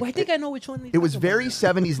 Right? Like Well, I think I know which one. it was very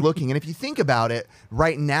 70s looking. And if you think about it,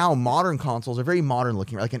 right now, modern consoles are very modern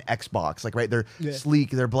looking, like an Xbox. Like, right, they're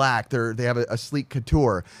sleek, they're black, they have a sleek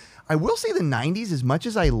couture. I will say the 90s, as much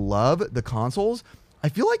as I love the consoles, I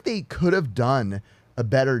feel like they could have done a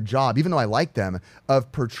better job, even though I like them, of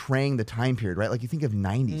portraying the time period, right? Like you think of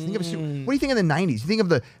 90s. Think of what do you think of the 90s? You think of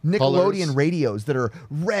the Nickelodeon Colors. radios that are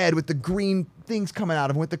red with the green things coming out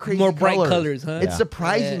of them with the crazy More bright colors, huh? It's Yeah.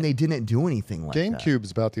 surprising Yeah. they didn't do anything like that.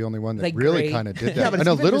 GameCube's about the only one that Like really gray. kind of did Yeah, that. but and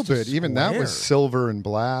it's a little even just a bit. Even that was square. silver and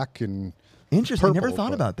black and Interesting. Never purple, thought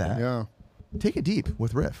but- about that. Yeah. Take it deep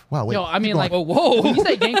with Riff. Wow. Wait. Yo, I mean, keep like, going. Whoa. when you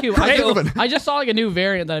say GameCube, moving. I just saw like a new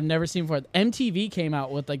variant that I've never seen before. MTV came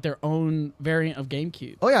out with like their own variant of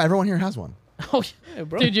GameCube. Oh yeah, everyone here has one. Oh, Yeah,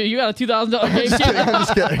 bro. dude, you got a $2,000 I'm GameCube?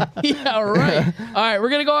 just kidding. Yeah, right. All right, we're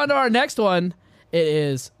gonna go on to our next one. It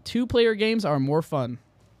is 2-player games are more fun.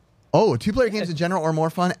 Oh, 2-player games in general are more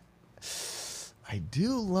fun. I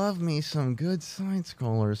do love me some good side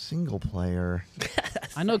scrollers, single player.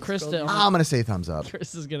 I know Chris. I'm gonna say thumbs up.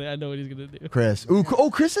 Chris is gonna. I know what he's gonna do. Chris. Ooh,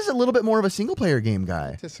 Chris is a little bit more of a single player game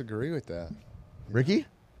guy. Disagree with that. Ricky?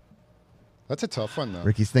 That's a tough one though.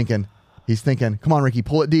 Ricky's thinking. He's thinking. Come on, Ricky,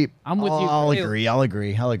 pull it deep. I'm with you. I'll Chris. agree. I'll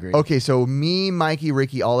agree. Okay, so me, Mikey,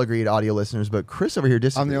 Ricky all agreed, audio listeners, but Chris over here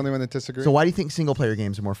disagrees. I'm the only one that disagrees. So why do you think single player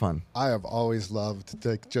games are more fun? I have always loved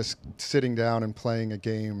like just sitting down and playing a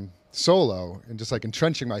game solo and just like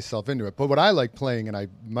entrenching myself into it. But what I like playing, and I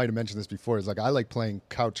might have mentioned this before, is like I like playing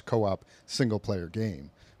couch co-op single player game,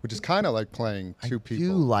 which is kind of like playing two I people.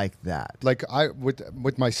 do like that. Like I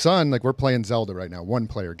with my son, like we're playing Zelda right now,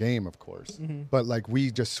 1-player game, of course. But like we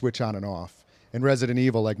just switch on and off. And Resident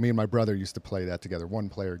Evil, like me and my brother used to play that together,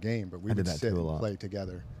 1-player game, but we I would did that sit too a and lot. play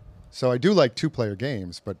together. So I do like 2-player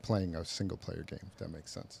games, but playing a single-player game, if that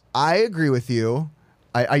makes sense. I agree with you.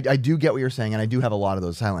 I do get what you're saying, and I do have a lot of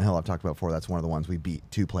those. Silent Hill I've talked about before. That's one of the ones we beat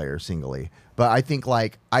 2-player singly. But I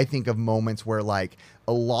think of moments where like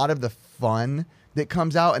a lot of the fun that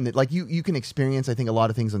comes out, and that like you can experience, I think, a lot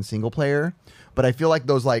of things on single player. But I feel like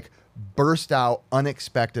those like burst out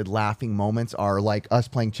unexpected laughing moments are like us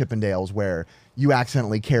playing Chippendales where you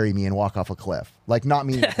accidentally carry me and walk off a cliff. Like not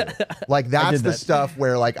meaning to. Like that's did the that. stuff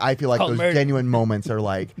where like I feel like Called those murder. genuine moments are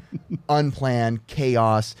like unplanned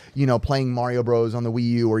chaos, playing Mario Bros on the Wii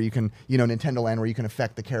U, or you can, Nintendo Land where you can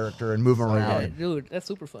affect the character and move them Yeah, around. dude, that's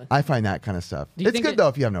super fun. I find that kind of stuff. Do you It's think good it- though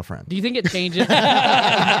if you have no friends. Do you think it changes?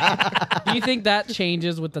 Do you think that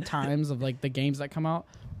changes with the times of like the games that come out,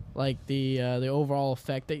 like the overall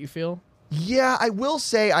effect that you feel? Yeah, I will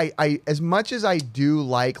say I as much as I do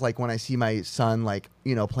like when I see my son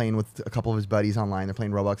playing with a couple of his buddies online, they're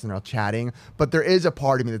playing Roblox and they're all chatting, but there is a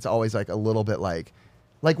part of me that's always like a little bit like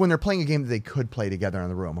when they're playing a game that they could play together in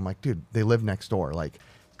the room. I'm like, dude, they live next door. Like,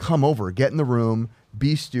 come over, get in the room,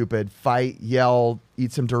 be stupid, fight, yell,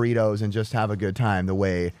 eat some Doritos, and just have a good time the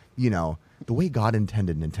way, the way God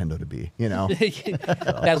intended Nintendo to be,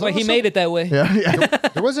 That's why he made it that way.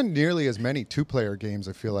 There wasn't nearly as many two-player games,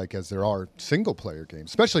 I feel like, as there are single-player games.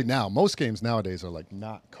 Especially now. Most games nowadays are like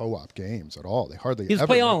not co-op games at all. They hardly You just ever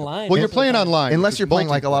play make them. online. Well, you're playing online. Unless which you're is playing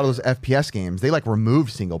like a lot of multiplayer. those FPS games. They like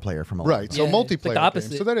removed single player from a lot. Right, so Yeah, it's like the multiplayer games.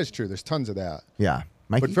 opposite. So that is true. There's tons of that. Yeah.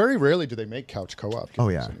 Mikey? But very rarely do they make couch co-op games Oh,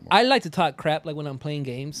 yeah. anymore. I like to talk crap like when I'm playing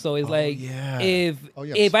games. So it's like yeah.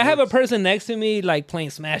 if I have a person next to me like playing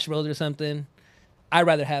Smash Bros or something, I'd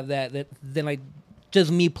rather have that than like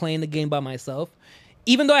just me playing the game by myself.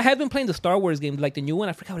 Even though I have been playing the Star Wars game, like the new one,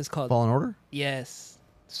 I forgot what it's called. Fallen Order? Yes.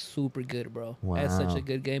 Super good, bro. Wow. That's such a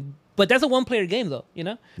good game. But that's a one-player game, though,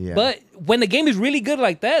 Yeah. But when the game is really good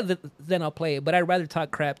like that, then I'll play it. But I'd rather talk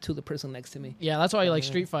crap to the person next to me. Yeah, that's why you like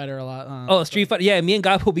Street Fighter a lot. Oh, Street Fighter. Yeah, me and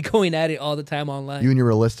God will be going at it all the time online. You and your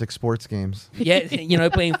realistic sports games. Yeah,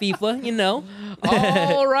 playing FIFA,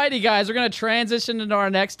 Alrighty, guys, we're gonna transition into our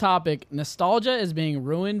next topic. Nostalgia is being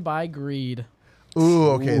ruined by greed. Ooh,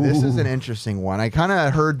 okay. This is an interesting one. I kind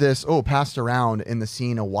of heard this, passed around in the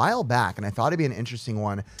scene a while back, and I thought it'd be an interesting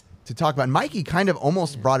one to talk about. Mikey kind of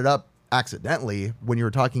almost brought it up accidentally when you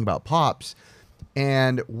were talking about Pops.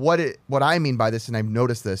 And what I mean by this, and I've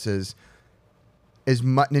noticed this, is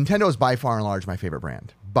Nintendo is by far and large my favorite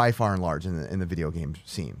brand. By far and large in the video game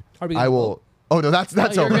scene. Are we I gonna will. vote? Oh no, that's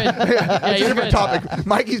you're over. good. That's a you're different good. topic.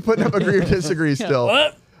 Mikey's putting up agree or disagree still.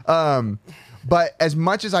 What? But as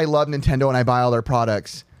much as I love Nintendo and I buy all their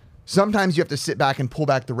products, sometimes you have to sit back and pull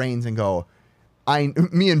back the reins and go.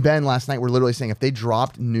 Me and Ben last night were literally saying if they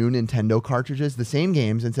dropped new Nintendo cartridges, the same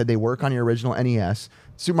games, and said they work on your original NES,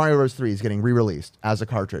 Super Mario Bros. 3 is getting re-released as a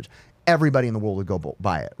cartridge. Everybody in the world would go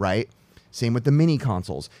buy it, right? Same with the mini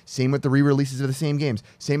consoles. Same with the re-releases of the same games.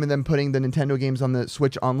 Same with them putting the Nintendo games on the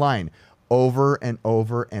Switch online over and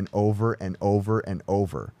over and over and over and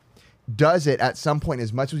over. Does it at some point,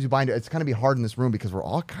 as much as you buy into it, it's going to be hard in this room because we're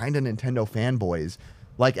all kind of Nintendo fanboys.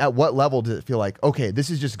 Like, at what level does it feel like, okay, this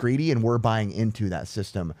is just greedy and we're buying into that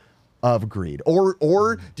system of greed?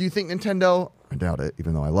 Or do you think Nintendo, I doubt it,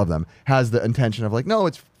 even though I love them, has the intention of like, no,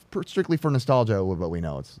 it's strictly for nostalgia, but we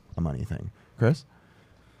know it's a money thing? Chris?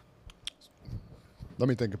 Let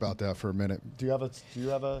me think about that for a minute. Do you have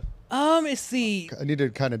a? Let's see. I need to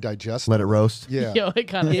kind of digest. Let it roast? Yeah. Yo, it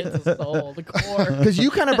kind of hits the soul, the core. Because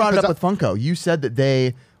you kind of brought it up with Funko. You said that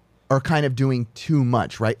they are kind of doing too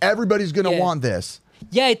much, right? Everybody's going to Yeah. want this.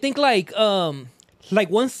 Yeah, I think like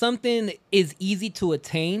once something is easy to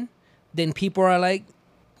attain, then people are like,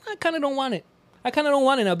 I kind of don't want it. I kind of don't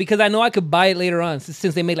want it now because I know I could buy it later on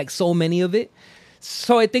since they made like so many of it.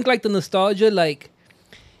 So I think like the nostalgia, like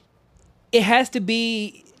it has to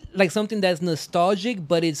be like something that's nostalgic,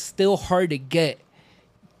 but it's still hard to get.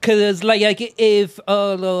 Cause like if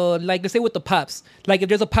like let's say with the pops, like if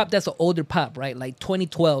there's a pop that's an older pop, right? Like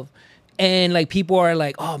 2012. And like people are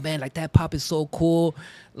like, oh man, like that pop is so cool.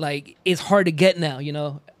 Like it's hard to get now,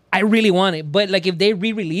 I really want it. But like if they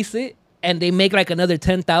re-release it and they make like another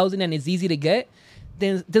 10,000 and it's easy to get,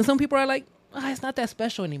 then some people are like, it's not that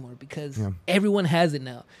special anymore because everyone has it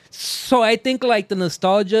now. So I think like the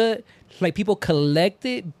nostalgia, like people collect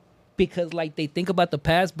it because like they think about the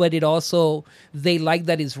past, but it also, they like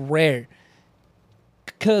that it's rare.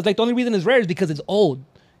 Cause like the only reason it's rare is because it's old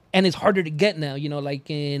and it's harder to get now, like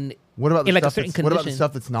in... What about the like a stuff certain what about the condition.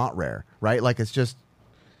 stuff that's not rare, right? Like it's just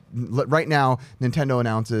right now Nintendo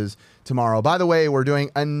announces tomorrow, by the way, we're doing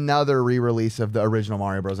another re-release of the original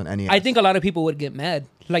Mario Bros. On NES. I think a lot of people would get mad.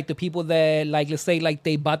 Like the people that like, let's say like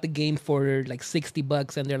they bought the game for like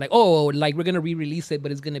 $60 and they're like, oh, like we're going to re-release it,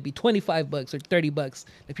 but it's going to be $25 or $30. Like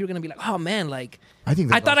people are going to be like, oh man, like I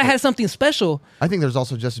thought I had something special. I think there's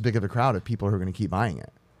also just as big of a crowd of people who are going to keep buying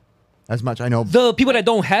it. As much I know. The people that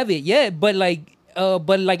don't have it yet, but like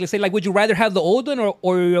let's say like, would you rather have the old one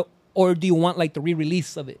or do you want like the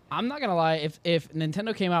re-release of it? I'm not gonna lie. If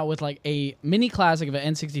Nintendo came out with like a mini classic of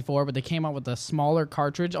an N64, but they came out with a smaller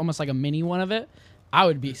cartridge, almost like a mini one of it, I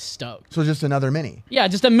would be stoked. So just another mini. Yeah,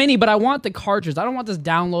 just a mini, but I want the cartridge. I don't want this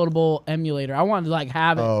downloadable emulator. I want to like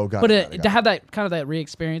have it. Oh, got it. To have that kind of that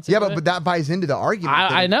re-experience. Yeah, of but it. that buys into the argument.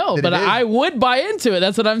 I know, that but it is, I would buy into it.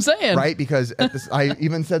 That's what I'm saying. right? Because I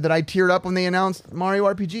even said that I teared up when they announced Mario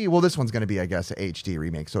RPG. Well, this one's going to be, I guess, an HD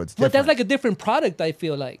remake, so it's different. But that's like a different product, I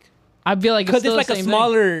feel like. I feel like Because it's it's like the a same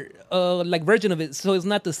smaller like version of it, so it's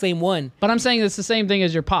not the same one. But I'm saying it's the same thing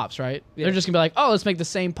as your pops, right? Yeah. They're just gonna be like, oh, let's make the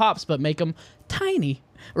same pops, but make them tiny,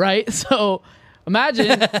 right? So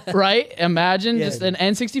Imagine, right? Imagine Yeah. just an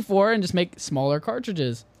N64 and just make smaller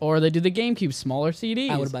cartridges, or they do the GameCube smaller CDs.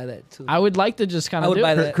 I would buy that too. I would like to just kind I of would do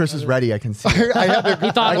buy it. that. Chris is ready. I can see. I had to,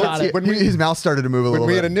 He thought about it. When we, His mouth started to move a when little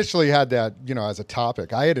we had bit. initially had that, as a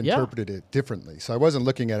topic, I had Yeah. interpreted it differently. So I wasn't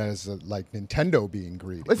looking at it as like Nintendo being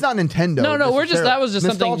greedy. It's not Nintendo. No, we're just that was just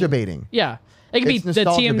nostalgia something baiting. Yeah. It could be It's the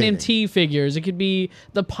nostalgia TMNT figures. It could be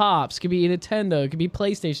the Pops. It could be Nintendo. It could be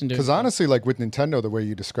PlayStation. doing Because stuff. honestly, like with Nintendo, the way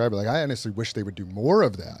you describe it, like I honestly wish they would do more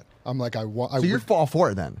of that. I'm like, I want. So you're all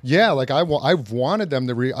for it then? Yeah, like I've wanted them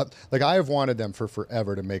to I have wanted them for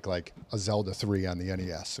forever to make like a Zelda 3 on the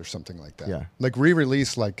NES or something like that. Yeah. Like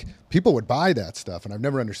re-release, like people would buy that stuff, and I've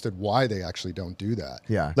never understood why they actually don't do that.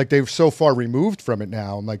 Yeah. Like they've so far removed from it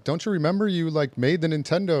now. I'm like, don't you remember you like made the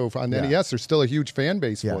Nintendo on the Yeah. NES? There's still a huge fan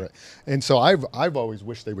base Yeah. for it, and so I've always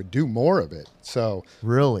wished they would do more of it. So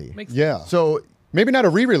Really? yeah, So maybe not a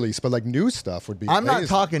re-release, but like new stuff would be. I'm not amazing.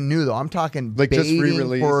 talking new though. I'm talking Like, just baiting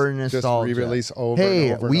re-release- for just nostalgia. re-release over Hey,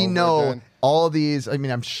 and over and we over know again. all of these. I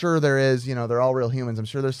mean, I'm sure there is. They're all real humans. I'm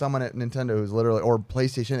sure there's someone at Nintendo who's literally or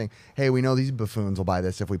PlayStation. Saying, hey, we know these buffoons will buy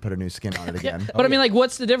this if we put a new skin on it Yeah. again. But I mean, like,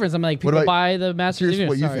 what's the difference? I'm like, What people about- buy the Master Here's Chief.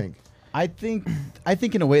 what you Sorry. think. I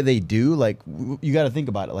think in a way they do. Like you got to think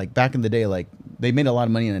about it. Like back in the day, like they made a lot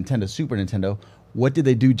of money on Nintendo, Super Nintendo. What did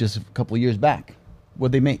they do just a couple of years back?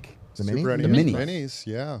 What'd they make? The mini? Super The NES minis. minis,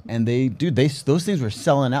 yeah. And those things were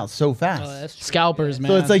selling out so fast. Oh, that's true. Scalpers, man.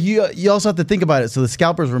 So it's like you also have to think about it. So the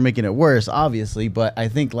scalpers were making it worse, obviously. But I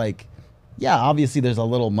think like, yeah, obviously there's a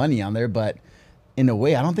little money on there, but in a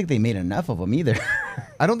way, I don't think they made enough of them either.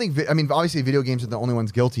 I don't think. I mean, obviously, video games are the only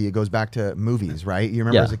ones guilty. It goes back to movies, right? You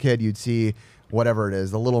remember Yeah. as a kid, you'd see whatever it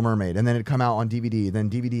is, The Little Mermaid, and then it'd come out on DVD, then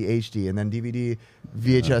DVD HD, and then DVD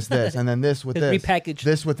VHS this, and then this with It's this, repackaged.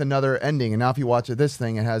 this with another ending. And now if you watch this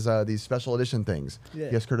thing, it has these special edition things. Yeah.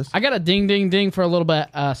 Yes, Curtis. I got a ding, ding, ding for a little bit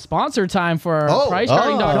sponsor time for Oh.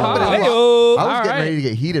 PriceCharting.com. I was Heyo. getting All right. ready to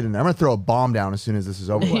get heated, and I'm going to throw a bomb down as soon as this is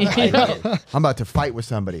over. with. I'm about to fight with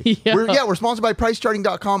somebody. Yeah. We're sponsored by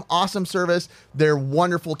PriceCharting.com. Awesome service. They're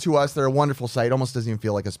wonderful to us. They're a wonderful site. Almost doesn't even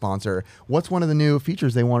feel like a sponsor. What's one of the new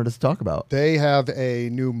features they wanted us to talk about? They have a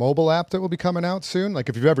new mobile app that will be coming out soon. Like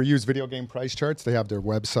if you've ever used video game price charts, they have their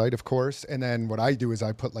website, of course. And then what I do is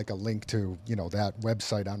I put like a link to that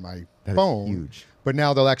website on my That is phone. huge. But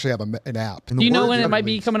now they'll actually have an app. And Do you know words when are it might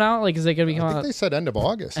be released. coming out? Like, is it going to be I coming think out? they said end of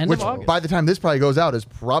August. End Which of August. by the time this probably goes out is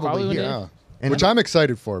probably Probably here. Yeah. And Which I'm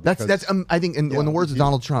excited for. That's because- I think in the words of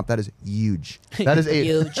Donald Trump, that is huge. That is a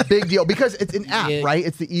Huge. big deal because it's an app, Huge. right?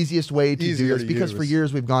 It's the easiest way to Easier do this to because for use.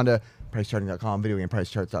 years we've gone to pricecharting.com,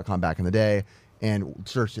 videogamepricecharts.com back in the day and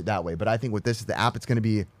searched it that way. But I think with this is the app, it's going to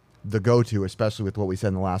be the go-to, especially with what we said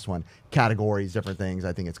in the last one, categories, different things.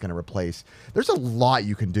 I think it's going to replace. There's a lot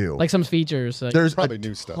you can do. Like some features. Like, There's Probably a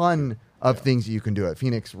new stuff, ton of things that you can do at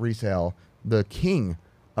Phoenix Resale, the king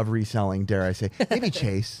of reselling, dare I say. Maybe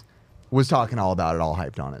Chase was talking all about it, all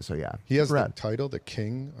hyped on it. So yeah, he has the Rad. title, the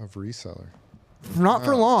King of Reseller. Not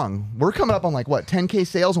for long. We're coming up on like what 10K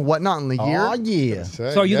sales and whatnot in the year. Oh yeah.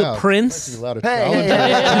 So are you the prince? Hey, hey,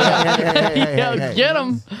 hey, hey, yeah, get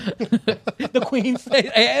them. The queen said,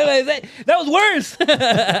 hey, that was worse.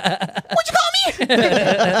 What'd you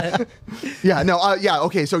call me? Yeah, no, yeah,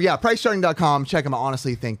 okay. So yeah, pricecharting.com. Check them out.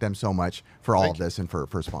 Honestly, thank them so much for all of this and for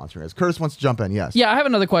sponsoring us. Curtis wants to jump in. Yes. Yeah, I have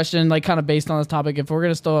another question, like kind of based on this topic. If we're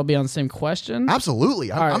going to still be on the same question.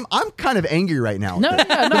 Absolutely. All right. I'm kind of angry right now. No,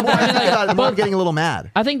 yeah, no. The more I think about it, the more I'm but getting a little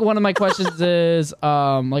mad. I think one of my questions is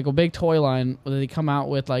like a big toy line where they come out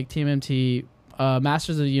with like TMNT,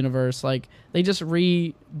 Masters of the Universe, like they just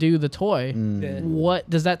redo the toy. Yeah. What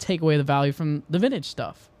does that take away the value from the vintage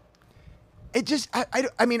stuff? It just,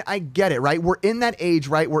 I mean, I get it, right? We're in that age,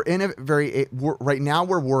 right? We're in a right now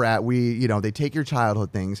where we're at, they take your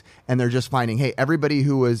childhood things and they're just finding, hey, everybody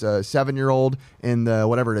who was a 7-year-old in the,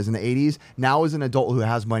 whatever it is, in the 80s, now is an adult who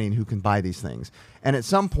has money and who can buy these things. And at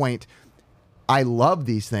some point, I love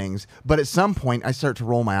these things, but at some point, I start to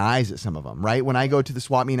roll my eyes at some of them, right? When I go to the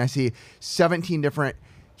swap meet and I see 17 different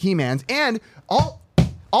He-Mans, and I'll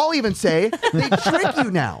even say they trick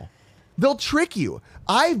you now. They'll trick you.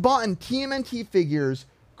 I've bought TMNT figures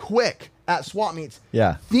quick at swap meets,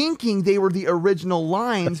 thinking they were the original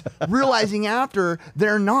lines, realizing after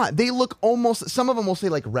they're not. They look almost, some of them will say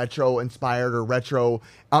like retro inspired or retro,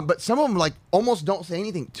 but some of them like almost don't say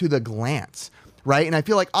anything to the glance, right? And I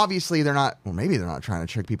feel like obviously they're not, or maybe they're not trying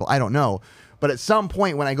to trick people. I don't know. But at some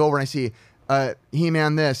point when I go over and I see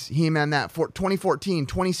He-Man this, He-Man that, for 2014,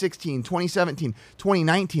 2016, 2017,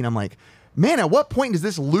 2019, I'm like, man, at what point does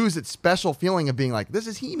this lose its special feeling of being like, this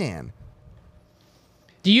is He-Man?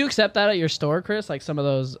 Do you accept that at your store, Chris? Like some of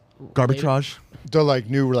those Garbageage. The like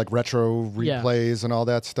new like retro Yeah. replays and all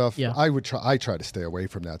that stuff. Yeah. I try to stay away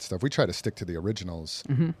from that stuff. We try to stick to the originals.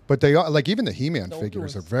 Mm-hmm. But they are like even the He-Man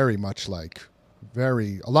figures are very much like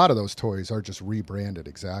a lot of those toys are just rebranded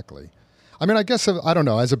exactly. I mean, I guess I don't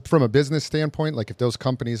know. From a business standpoint, like if those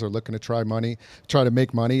companies are looking to try to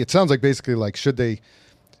make money, it sounds like basically like should they.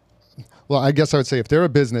 Well, I guess I would say if they're a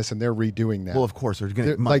business and they're redoing that, Well, of course, they're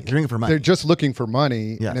they're doing it for money. They're just looking for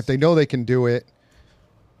money, Yes. and if they know they can do it,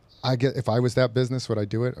 if I was that business, would I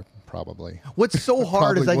do it? Probably. What's so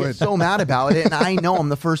hard is I Probably get would. so mad about it, and I know I'm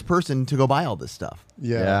the first person to go buy all this stuff.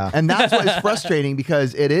 Yeah. And that's what is frustrating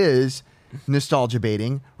because it is nostalgia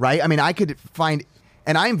baiting, right? I mean, I could find,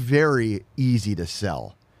 and I'm very easy to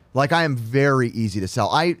sell. Like I am very easy to sell.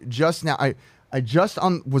 I just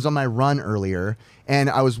was on my run earlier, and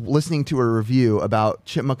I was listening to a review about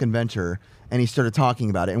Chipmunk Adventure, and he started talking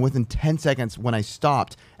about it. And within 10 seconds, when I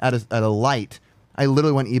stopped at a light, I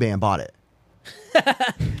literally went eBay and bought it.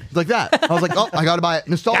 Like that. I was like, oh, I got to buy it.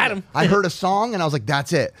 Nostalgia. Got him. I heard a song, and I was like,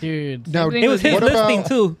 that's it. Dude. Now, same thing It was with his me. What listing about-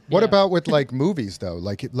 too. What Yeah. about with like movies though?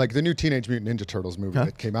 Like the new Teenage Mutant Ninja Turtles movie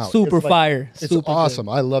that came out. Super It's like- fire. It's Super awesome.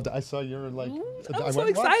 I loved it. I saw you're like. I'm I so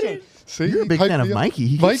went, "Watch excited." it." See, You're a big Hype fan of me up. Mikey.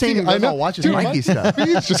 He keeps saying he I doesn't know. watch his Dude, Mikey stuff.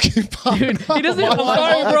 He just keep popping Dude, he doesn't up. even I'm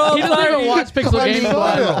sorry, watch. bro. He doesn't even Sorry. watch Pixel I Games mean,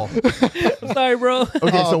 Live. I'm sorry, bro.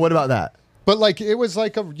 Okay, so what about that? But like it was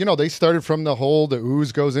like they started from the hole, the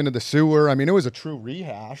ooze goes into the sewer. I mean, it was a true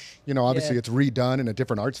rehash. Obviously Yeah. it's redone in a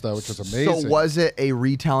different art style, which was amazing. So was it a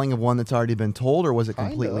retelling of one that's already been told, or was it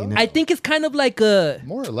completely new? I think it's kind of like a.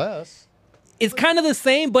 more or less. It's kind of the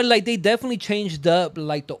same, but like they definitely changed up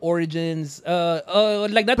like the origins.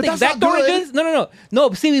 Like not But the that's exact not good. origins.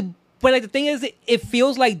 No. See, but like the thing is, it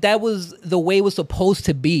feels like that was the way it was supposed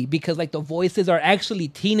to be because like the voices are actually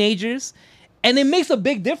teenagers, and it makes a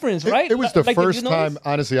big difference, right? It was the Like, did you first time, notice?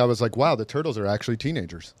 honestly, I was like, wow, the turtles are actually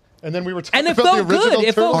teenagers. And then we were talking And it about felt the original good.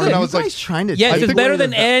 It felt turtles, good. and I Are was you like, guys trying to? Yes, I it's think better we're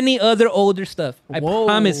than gonna- any other older stuff. I Whoa.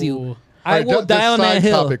 promise you. I Alright, will that's die on side that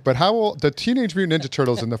hill. topic, but how old the Teenage Mutant Ninja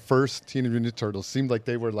Turtles and the first Teenage Mutant Ninja Turtles seemed like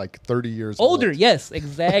they were like 30 years Older, old. yes,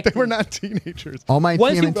 exactly. They were not teenagers. All my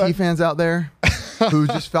Once you- TMNT fans out there who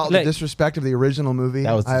just felt the Look. disrespect of the original movie,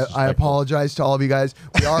 That was I disrespectful. apologize to all of you guys.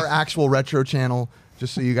 We are actual retro channel,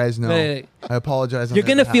 just so you guys know. Look. I apologize. on You're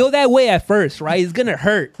their gonna behalf. feel that way at first, right? It's gonna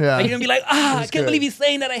hurt. Yeah. Like, you're gonna be like, I can't good. believe he's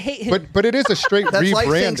saying that. I hate him. But it is a straight That's rebranding. like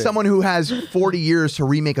saying someone who has 40 years to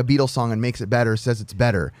remake a Beatles song and makes it better says it's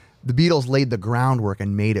better. The Beatles laid the groundwork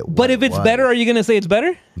and made it. But what if it it's was. better, are you gonna say it's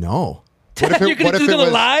better? No. What if You're gonna just gonna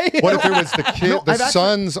was, lie? What if it was the kid, No, the I've actually-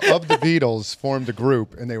 sons of the Beatles formed a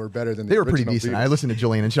group and they were better than the They were pretty original decent. I Beatles? listened to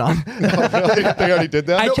Julian and Sean. They already did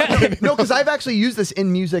that. I checked. No, because I've actually used this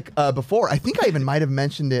in music before. I think I even might have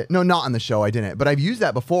mentioned it. No, not on the show. I didn't. But I've used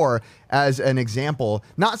that before as an example.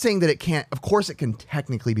 Not saying that it can't. Of course, it can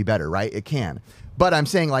technically be better, right? It can. But I'm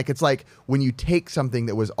saying like it's like when you take something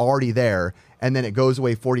that was already there and then it goes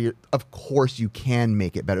away 40 years. Of course, you can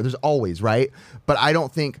make it better. There's always, right? But I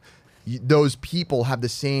don't think those people have the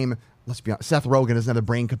same. Let's be honest. Seth Rogen doesn't have the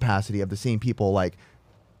brain capacity of the same people like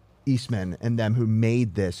Eastman and them who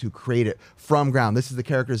made this, who created it from ground. This is the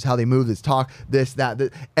characters, how they move, this talk, this, that,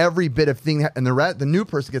 every bit of thing. And the new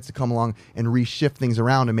person gets to come along and reshift things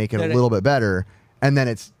around and make it a little bit better. And then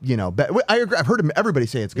it's, I agree. I've heard everybody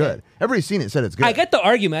say it's good. Everybody's seen it, said it's good. I get the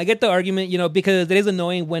argument, because it is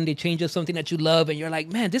annoying when they change up something that you love and you're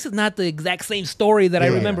like, man, this is not the exact same story that I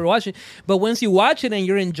Yeah. remember watching. But once you watch it and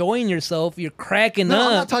you're enjoying yourself, you're cracking No, up.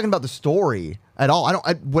 I'm not talking about the story at all. I don't.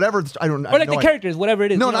 Or like the characters, whatever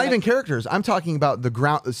it is. No, you know, not like- even characters. I'm talking about the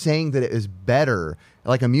ground, saying that it is better,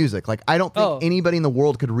 like a music. Like I don't think Oh. anybody in the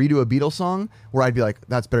world could redo a Beatles song where I'd be like,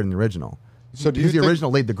 that's better than the original. So do you Because the think-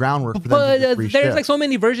 original laid the groundwork for them But to just there's reshift. like so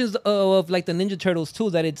many versions of like the Ninja Turtles too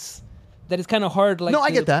that it's kind of hard. Like No, I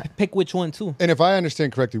to get that. Pick which one too. And if I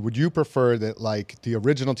understand correctly, would you prefer that like the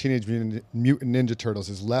original Teenage Mutant Ninja Turtles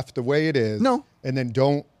is left the way it is? No. And then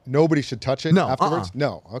nobody should touch it No, afterwards?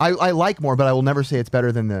 No. Okay. I like more, but I will never say it's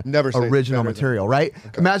better than the Never say it's original better than- material, right?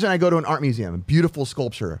 Imagine I go to an art museum, a beautiful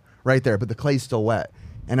sculpture right there, but the clay's still wet.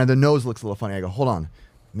 And the nose looks a little funny. I go, hold on,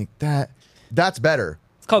 make that's better.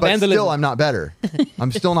 It's called but vandalism. still, I'm not better.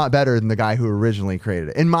 I'm still not better than the guy who originally created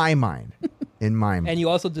it, in my mind. In my mind. And you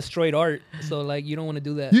also destroyed art, so like you don't want to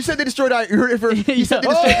do that. You said they destroyed. You heard it first. You said they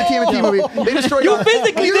destroyed the TMNT movie. They destroyed. You art.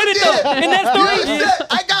 physically You did it, though. In that story, You said,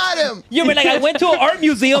 I got him. You were like, I went to an art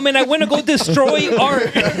museum and I went to go destroy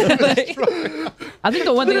art. Like, I think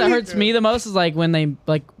the one thing that hurts me the most is like when they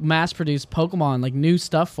like mass produce Pokemon, like new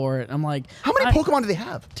stuff for it. I'm like, How many many Pokemon do they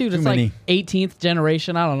have? Dude, Too it's many. like 18th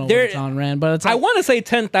generation. I don't know what They're- it's on, Ren, but it's I like, want to say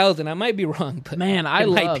 10,000. I might be wrong, but Man, I it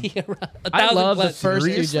might love- be around I love the 1,000 plus. first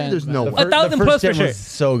two Seriously? gens. There's man. no The way. 1,000 the plus first for gen sure. was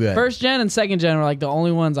so good. First gen and second gen are like the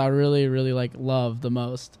only ones I really, really like love the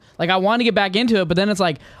most. Like I want to get back into it, but then it's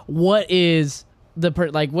like, what is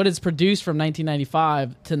what is produced from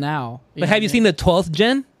 1995 to now? But have you seen the 12th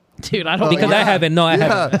gen? Dude, I don't Because know. I haven't. No, I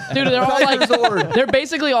haven't. Dude, they're all like Megazord. they're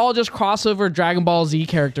basically all just crossover Dragon Ball Z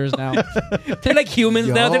characters now. They're like humans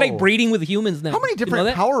now. They're Yo. like breeding with humans now. How many You know different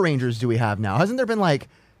that? Power Rangers do we have now? Hasn't there been like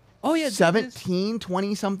Oh yeah, 17,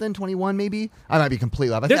 20 something, 21 maybe? I might be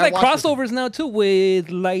completely off. I There's think like I watched this- crossovers now too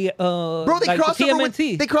with like Bro, they like crossed the over with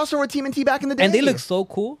TMNT. they crossed over with TMNT back in the day. And they look so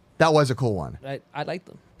cool. That was a cool one, I like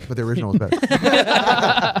them. but the original was better.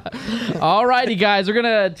 Alrighty, guys, we're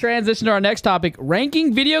gonna transition to our next topic: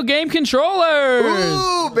 ranking video game controllers.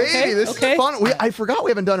 Ooh, baby, this okay. is fun. I forgot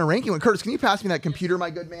we haven't done a ranking one. Curtis, can you pass me that computer, my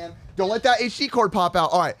good man? Don't let that HD cord pop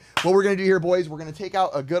out. All right, what we're going to do here, boys, we're going to take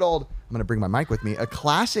out a good old, I'm going to bring my mic with me, a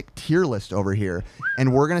classic tier list over here,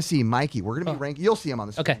 and we're going to see Mikey. We're going to be ranking. You'll see him on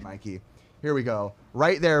the screen, Okay. Mikey. Here we go.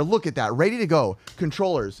 Right there. Look at that. Ready to go.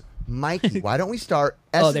 Controllers. Mikey, why don't we start?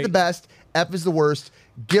 S is there the you- best. F is the worst.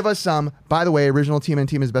 Give us some. By the way, original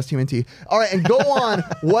TMNT is best TMNT. All right, and go on.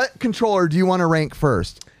 What controller do you want to rank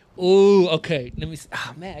first? Ooh, okay. Let me see.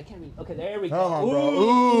 Oh man, I can't read. Okay, there we go. Come on, bro.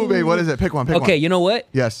 Ooh, babe, what is it? Pick one. Pick one. Okay, you know what?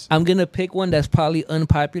 Yes. I'm gonna pick one that's probably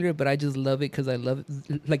unpopular, but I just love it because I love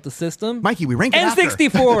it, like the system. Mikey, we rank it after.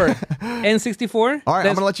 N64. N64. All right, I'm Let's-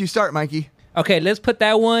 going to let you start, Mikey. Okay, let's put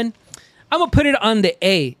that one. I'm gonna put it on the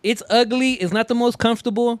A. It's ugly. It's not the most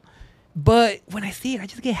comfortable, but when I see it, I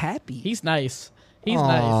just get happy. He's nice. He's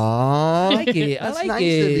nice. Aww. I like it. I That's like nice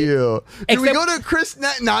it. of you. Do we Except- go to Chris?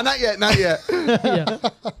 No, not yet. Not yet. Yeah.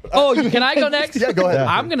 Oh, can I go next? Yeah, go ahead.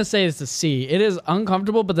 I'm gonna say it's a C. It is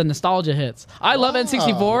uncomfortable, but the nostalgia hits. I love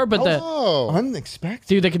N64, but the Oh, Unexpected.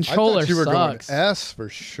 dude, the I controller thought you were sucks. going S for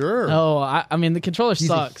sure. No, I mean the controller He's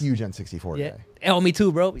sucks. a huge N64 Yeah. guy. Oh, me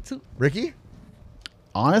too, bro. Me too. Ricky?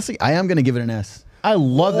 Honestly, I am gonna give it an S. I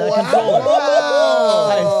love that controller.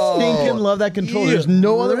 I stinking love that controller. There's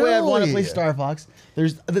no other way I'd want to play Really? Star Fox.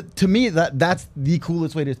 To me that's the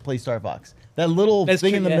coolest way to play Star Fox. That little That's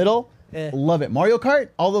thing true, in the yeah. middle, Yeah. love it. Mario Kart,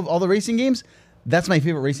 all the racing games, that's my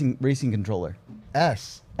favorite racing controller.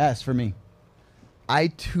 S. S for me. I,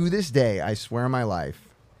 to this day, I swear on my life,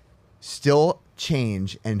 still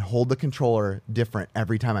change and hold the controller different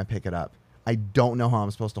every time I pick it up. I don't know how I'm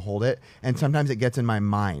supposed to hold it, and sometimes it gets in my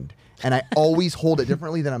mind, and I always hold it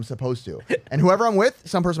differently than I'm supposed to. And whoever I'm with,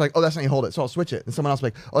 some person will be like, oh, that's not how you hold it, so I'll switch it. And someone else will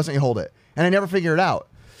be like, oh, that's not how you hold it. And I never figure it out.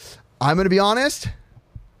 I'm going to be honest,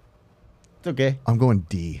 It's okay. I'm going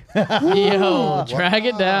D. Yo, drag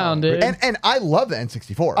it down, dude. and I love the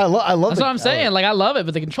N64. I love. That's what I'm saying. Like I love it,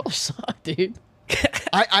 but the controller suck, dude.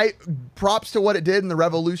 I props to what it did in the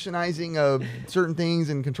revolutionizing of certain things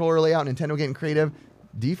and controller layout, Nintendo getting creative.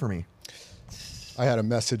 D for me. I had a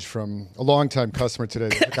message from a longtime customer today.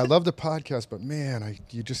 Like, I love the podcast, but man,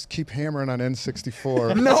 you just keep hammering on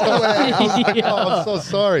N64. No way. Oh, I'm so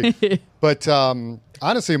sorry. But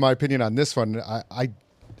honestly, my opinion on this one,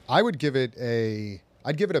 I would give it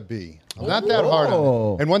I'd give it a B. I'm not that hard on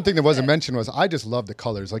Oh. it. And one thing that wasn't mentioned was I just love the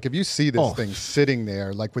colors. Like if you see this thing sitting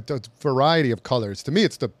there, like with the variety of colors, to me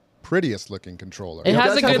it's the prettiest looking controller. It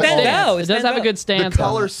has does a have good a- stance. out. It It does stands have a out. good The stance. on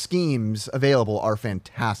color it. schemes available are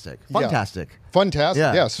fantastic. Yeah. Fantastic. Fantastic,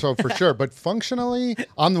 Yeah. yeah. So for sure, but functionally,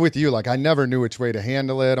 I'm with you. Like I never knew which way to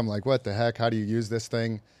handle it. I'm like, what the heck? How do you use this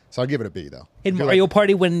thing? So I'll give it a B though. In Feel Mario like-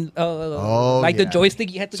 Party, when like the yeah.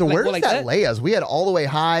 joystick, you had to So like, where go does like that lay us? We had all the way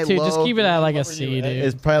high, Dude, low. just keep it at like a C, dude.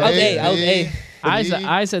 It's probably. I was A.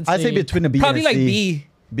 I said C. I'd say between a B Probably and a like C. B.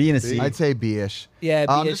 B and a C. I'd say B-ish. Yeah,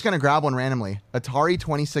 I'm B-ish. just going to grab one randomly. Atari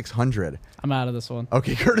 2600. I'm out of this one.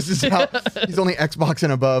 Okay, Curtis is out. He's only Xbox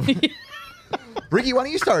and above. Ricky, why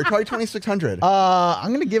don't you start? Atari 2600.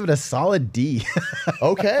 I'm gonna give it a solid D.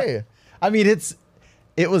 Okay. I mean,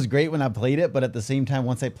 it was great when I played it, but at the same time,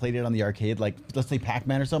 once I played it on the arcade, like let's say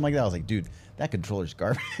Pac-Man or something like that, I was like, dude, that controller's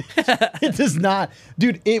garbage. It does not,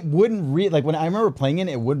 dude. It wouldn't read like when I remember playing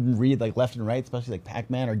it wouldn't read like left and right, especially like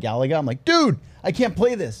Pac-Man or Galaga. I'm like, dude, I can't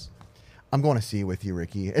play this. I'm going to C with you,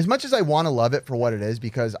 Ricky. As much as I want to love it for what it is,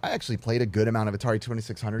 because I actually played a good amount of Atari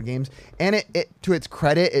 2600 games, and it to its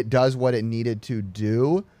credit, it does what it needed to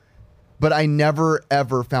do. But I never,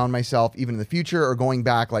 ever found myself, even in the future or going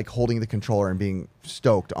back, like holding the controller and being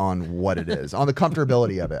stoked on what it is, on the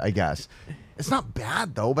comfortability of it, I guess. It's not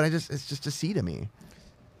bad, though, but it's just a C to me.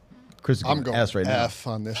 Chris is I'm going going S right now. F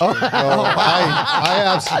on this. Thing. I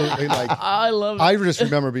absolutely like. I love it. I just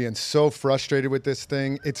remember being so frustrated with this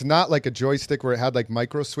thing. It's not like a joystick where it had like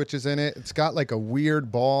micro switches in it. It's got like a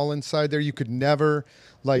weird ball inside there. You could never,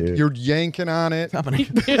 like, you're yanking on it. The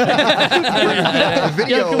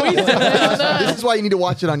video. Yo, can we zoom in on that? This is why you need to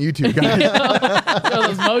watch it on YouTube, guys. Show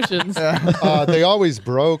those motions. They always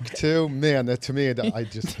broke too. Man, that to me, I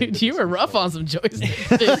just. hated Dude, you this were thing rough so on some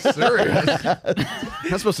joysticks. Dude. Serious.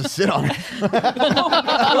 Not supposed to sit on it.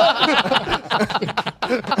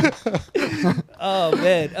 Oh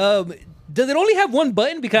man. Does it only have one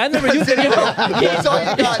button? Because I've never used it. That's all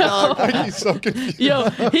you got, dog. much. He's so confused. Yo,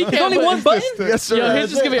 he can't only put- one button? Yes, sir. Yo,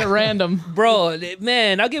 he's just gonna be at random. Bro,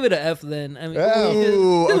 man, I'll give it an F then. I mean,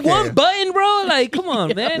 Ooh, just okay. one button, bro. Like, come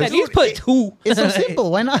on, man. At least put two. It's so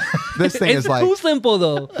simple. Why not? This thing It's is like too simple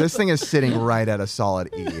though. this thing is sitting right at a solid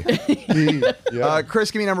E. Yeah. Chris,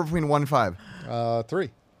 give me a number between 1 and 5. 3.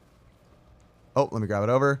 Oh, let me grab it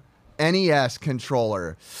over. NES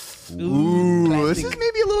controller. Ooh, this is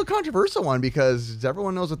maybe a little controversial one because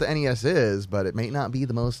everyone knows what the NES is, but it may not be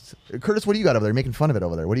the most. Curtis, what do you got over there? You're making fun of it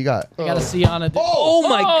over there. What do you got? I got a C on it. Oh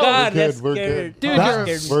my God, We're that's good, we're scared. good. Dude, That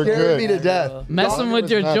you're scared good. me to death. messing with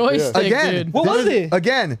your not good. joystick, Again, dude. What was it?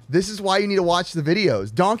 Again, this is why you need to watch the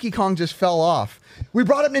videos. Donkey Kong just fell off. We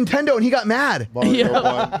brought up Nintendo and he got mad. Mario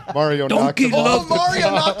won. Mario knocked Donkey him off. Oh,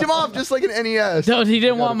 Mario knocked him off just like an NES. No, he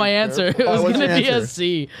didn't gotta want my be answer. It Oh, was what's gonna your be a answer?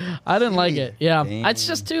 C. I didn't like it. Yeah, Dang. it's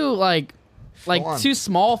just too like on. too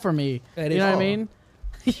small for me. That You is- know what I Oh. mean?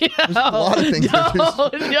 Yeah, a lot of things that are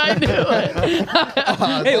too yeah, I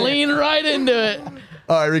knew it. Hey, lean right into it.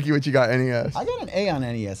 All right, Ricky, what you got? NES. I got an A on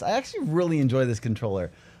NES. I actually really enjoy this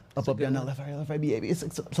controller. Up, down, down, left, right, B, A, B.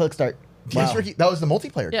 Select start. Yes, Wow. Ricky. That was the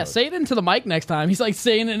multiplayer. Yeah, code. say it into the mic next time. He's like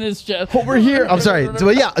saying it in his chest. Over here. I'm sorry. So,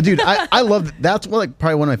 but yeah, dude, I love that's probably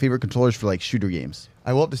one of my favorite controllers for like shooter games.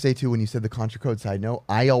 I will have to say too, when you said the Contra Code side note,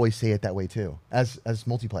 I always say it that way too, as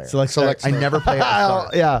multiplayer. Select Select I start. never play it. at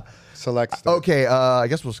start. Yeah. Select. Start. Okay, I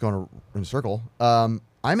guess we'll just go in a circle.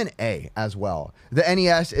 I'm an A as well. The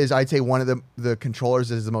NES is, I'd say, one of the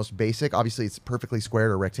controllers is the most basic. Obviously, it's perfectly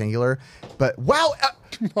squared or rectangular. But wow,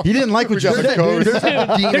 He didn't like what you got said, the code. dude.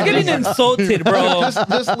 They're getting insulted, bro.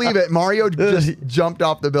 just leave it. Mario just jumped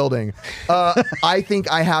off the building. I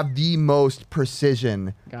think I have the most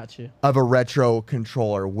precision Got you. of a retro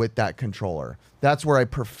controller with that controller. That's where I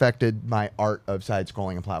perfected my art of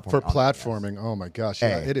side-scrolling and platforming. For on the platforming, oh my gosh,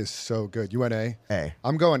 yeah, A. it is so good. You went A? A.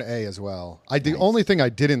 I'm going A as well. The only thing I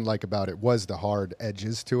didn't like about it was the hard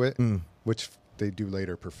edges to it, which they do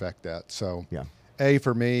later perfect that. So Yeah. A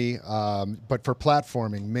for me. But for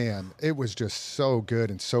platforming, man, it was just so good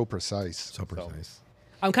and so precise. So precise.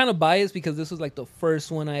 I'm kind of biased because this was like the first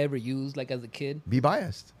one I ever used, like as a kid. Be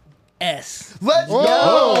biased. S. Let's Whoa.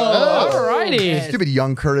 go. Alrighty. Stupid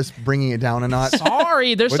young Curtis bringing it down a notch.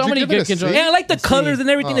 Sorry, there's What'd so you many give it, good a C? controllers. Yeah, I like the colors and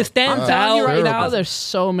everything that stands I'm telling you out. right now, Terrible. there's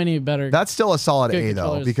so many better. That's still a solid Good A though,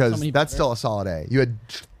 controllers, because so many that's better. still a solid A. You had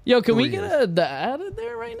Yo, can we 3 get years. the ad in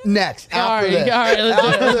there right now? Next All after right, this. all right,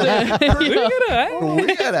 let's do it.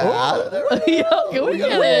 We gotta add it. Yo, can we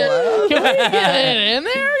get it? Can we get it in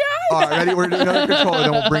there, guys? All right, ready? We're doing another controller.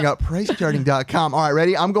 Then we'll bring up pricecharting.com. All right,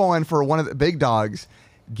 ready? I'm going for one of the big dogs,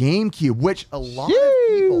 GameCube, which a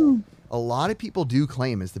lot of people do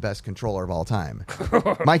claim is the best controller of all time.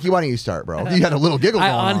 Mikey, why don't you start, bro? You had a little giggle I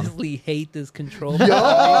going honestly hate this controller. on.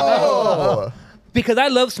 Yo! Because I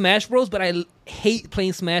love Smash Bros, but I hate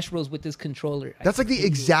playing Smash Bros with this controller. That's like the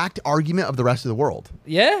exact argument of the rest of the world.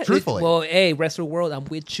 Yeah. Truthfully. Well, hey, rest of the world, I'm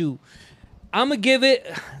with you. I'm gonna give it.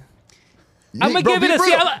 I'm gonna Bro, give it be a C.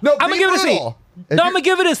 brutal. No, I'm gonna be give it a C. brutal. If No, I'm you're- gonna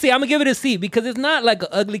give it a C. I'm gonna give it a C because it's not like an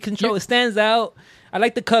ugly controller. It stands out. I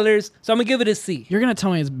like the colors, so I'm gonna give it a C. You're gonna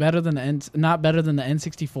tell me it's better than not better than the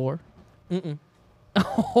N64?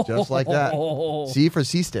 Just like that. C for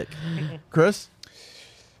C-stick. Chris?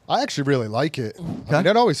 I actually really like it. I Okay. mean,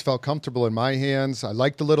 it always felt comfortable in my hands. I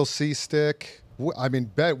like the little C stick. I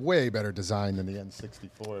mean, way better design than the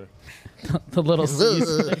N64. The little C.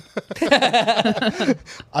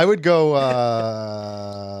 I would go.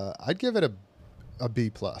 I'd give it a B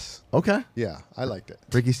plus. Okay. Yeah, I liked it.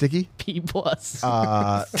 Ricky Sticky? P plus.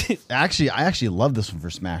 Actually, I actually love this one for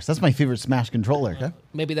Smash. That's my favorite Smash controller. Okay.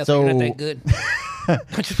 Maybe that's So- why you're not that good.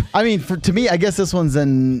 I mean, to me, I guess this one's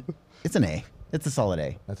it's an A. It's a solid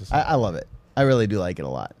A. That's a solid I love it. I really do like it a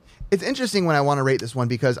lot. It's interesting when I want to rate this one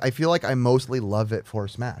because I feel like I mostly love it for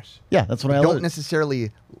Smash. Yeah, that's what I don't love.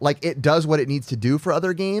 necessarily like it does what it needs to do for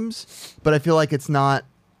other games, but I feel like it's not.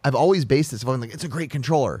 I've always based this on like it's a great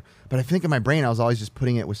controller, but I think in my brain I was always just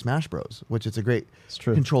putting it with Smash Bros, which it's a great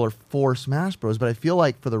true. controller for Smash Bros. But I feel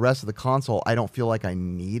like for the rest of the console, I don't feel like I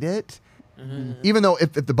need it. Even though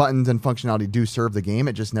if the buttons and functionality do serve the game,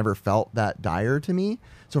 it just never felt that dire to me.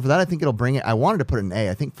 So for that, I think it'll bring it. I wanted to put it an A.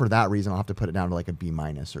 I think for that reason, I'll have to put it down to like a B-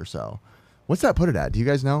 or so. What's that put it at? Do you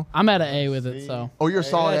guys know? I'm at an A with it, so. Oh, you're a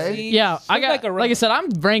solid A? Yeah, I got, like I said, I'm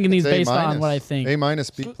ranking these It's based A-. on what I think. A-,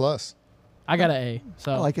 B+. I got an A,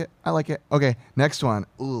 so. I like it. I like it. Okay, next one.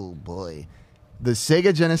 Ooh, boy. The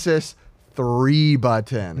Sega Genesis 3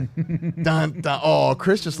 button. Dun, dun. Oh,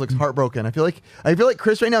 Chris just looks heartbroken. I feel like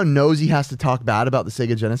Chris right now knows he has to talk bad about the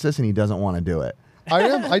Sega Genesis and he doesn't want to do it.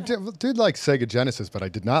 I did like Sega Genesis, but I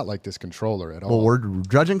did not like this controller at all. Well, we're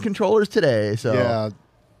judging controllers today, so Yeah,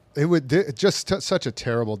 such a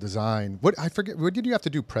terrible design. What I forget. What did you have to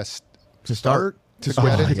do? Press to start to oh,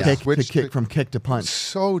 get it? to Yeah. kick, to Switch kick from kick to punch.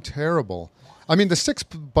 So terrible. I mean, the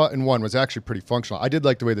 6-button one was actually pretty functional. I did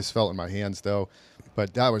like the way this felt in my hands, though,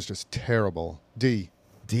 but that was just terrible. D.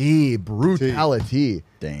 Brutality.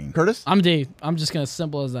 Dang. Curtis, I'm D. I'm just going to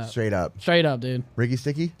simple as that. straight up. Straight up, dude. Ricky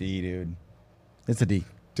Sticky, D, dude. It's a D.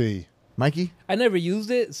 D. Mikey. I never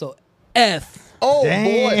used it, so F. Oh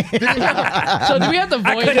Dang. boy! So do we have to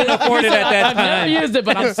void it? afford it at that I've never time. used it,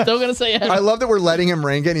 but I'm still going to say F. I love that we're letting him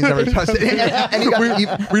rank it. And he's never touched it. And he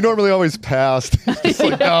got, We normally always passed. Just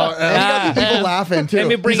like, no, and he got the people laughing too. Let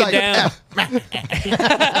me bring He's it like, down.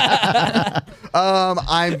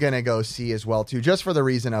 I'm gonna go C as well too, just for the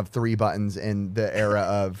reason of 3 buttons in the era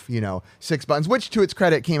of 6 buttons, which to its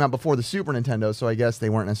credit came out before the Super Nintendo. So I guess they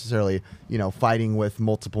weren't necessarily fighting with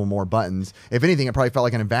multiple more buttons. If anything, it probably felt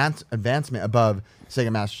like an advancement above Sega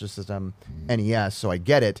Master System NES. So I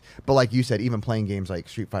get it, but like you said, even playing games like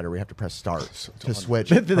Street Fighter, we have to press start to switch.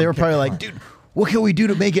 They were probably like, dude, what can we do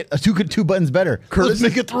to make it two buttons better? Curtis,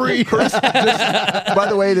 Let's make it 3. Curtis by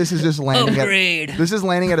the way, this is just landing Upgrade. this is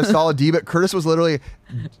landing at a solid D, but Curtis was literally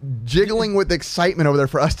jiggling with excitement over there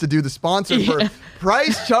for us to do the sponsor for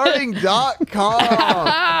PriceCharting.com.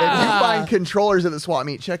 If you find controllers at the swap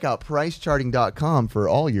meet, check out PriceCharting.com for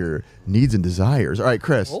all your needs and desires. All right,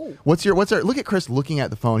 Chris, what's our look at Chris looking at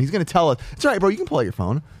the phone. He's going to tell us. It's all right, bro. You can pull out your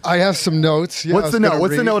phone. I have some notes. Yeah, What's the note?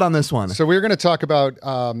 What's the note on this one? So we're going to talk about,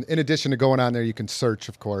 in addition to going on there, you can search,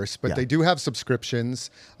 of course, but Yeah. they do have subscriptions.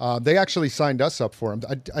 They actually signed us up for them.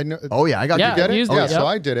 I know. Oh yeah, I got Yeah, you. Get it? used Yeah, it, so yep.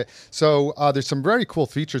 I did it. So there's some very cool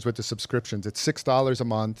features with the subscriptions. It's $6 a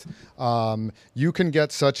month. You can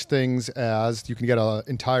get such things as you can get an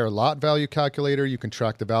entire lot value calculator. You can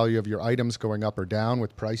track the value of your items going up or down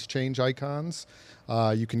with price change icons.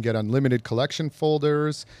 You can get unlimited collection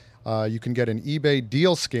folders. You can get an eBay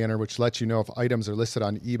deal scanner, which lets you know if items are listed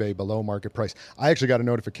on eBay below market price. I actually got a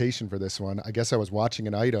notification for this one. I guess I was watching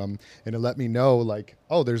an item, and it let me know, like,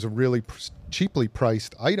 oh, there's a really cheaply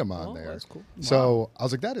priced item on there. That's cool. So I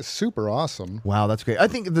was like, that is super awesome. Wow, that's great. I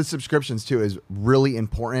think the subscriptions too is really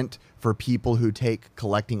important for people who take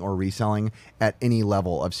collecting or reselling at any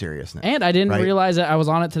level of seriousness. And I didn't right? realize that I was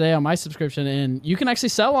on it today on my subscription, and you can actually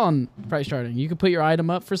sell on Price Charting. You can put your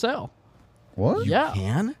item up for sale. What? Yeah.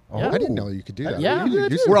 Can? Yeah. I didn't know you could do that. Yeah. You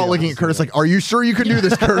used to We're be all able looking to at do Curtis that. like, are you sure you can do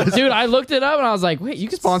this, Curtis? Dude, I looked it up and I was like, wait, you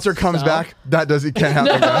can Sponsor comes sell. back. That can't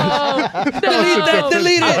happen. guys. No,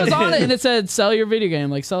 Delete I it. was on it and it said sell your video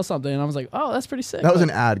game, like sell something, and I was like, oh, that's pretty sick. That was an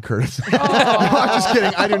ad, Curtis. No, I'm just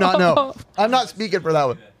kidding. I do not know. I'm not speaking for that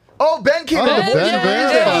one. Oh, Ben came Oh, in. Ben, Ben yeah.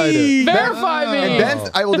 verified it. Verify me. And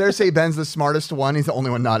Ben's, I will dare say Ben's the smartest one. He's the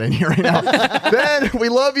only one not in here right now. Ben, we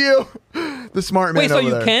love you. The smart man Wait, so over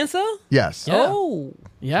you there. can sell? Yes. Yeah. Oh.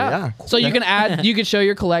 Yeah. Yeah. So you can add, you can show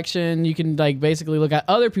your collection. You can like basically look at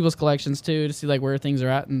other people's collections too to see like where things are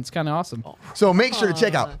at, and it's kind of awesome. So make sure to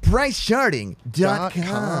check out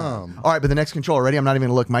PriceCharting.com. All right, but the next controller, ready? I'm not even going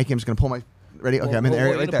to look. Mikey, I'm just going to pull my... Ready? Okay, I'm in the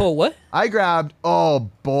area right there. Pull what? I grabbed,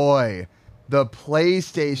 oh boy, the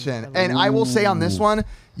PlayStation. And I will say on this one,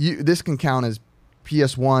 this can count as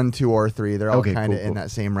PS1, 2, or 3. They're all Okay, kind of cool, in cool.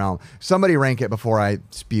 that same realm. Somebody rank it before I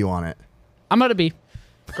spew on it. I'm at a B.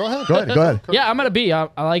 Go ahead. Go ahead. Yeah, I'm at a B. I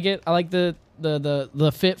like it. I like the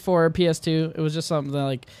fit for PS2. It was just something that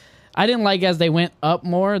like I didn't like as they went up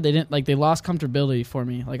more. They didn't like they lost comfortability for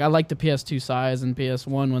me. Like I like the PS2 size and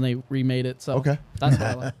PS1 when they remade it. So Okay. that's what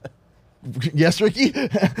I like. Yes, Ricky?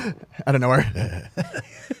 I don't know where.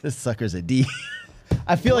 This sucker's a D.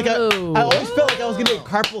 I feel like I Whoa. always felt like I was gonna get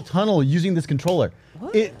carpal tunnel using this controller.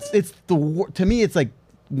 It's to me it's like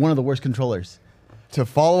one of the worst controllers. To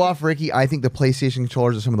follow off Ricky, I think the PlayStation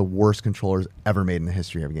controllers are some of the worst controllers ever made in the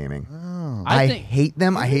history of gaming. I think- hate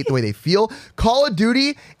them. I hate the way they feel. Call of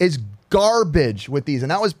Duty is garbage with these,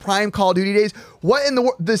 and that was prime Call of Duty days. What in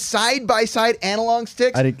the side by side analog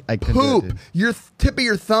sticks? I couldn't do it, poop. dude. Your tip of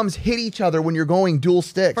your thumbs hit each other when you're going dual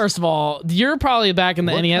sticks. First of all, you're probably back in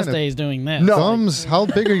the What NES kind of- days doing this. No. Thumbs? How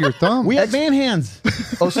big are your thumbs? We have man hands.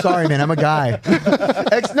 Oh, sorry, man. I'm a guy.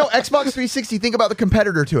 Xbox 360. Think about the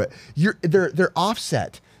competitor to it. They're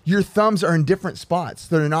offset. Your thumbs are in different spots.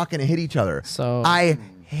 They're not going to hit each other. So- I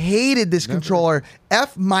hated this controller.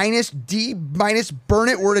 F minus D minus burn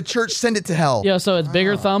it. We're at a church. Send it to hell. Yeah, so it's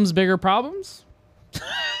bigger thumbs, bigger problems.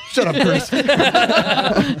 Shut up, Chris.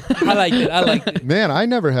 I liked it. I liked it. Man, I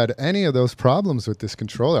never had any of those problems with this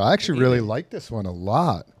controller. I actually really like this one a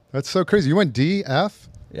lot. That's so crazy. You went D, F?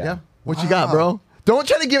 Yeah. What you got, bro? Don't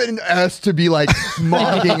try to give it an S to be like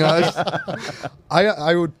mocking us.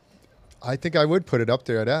 I think I would put it up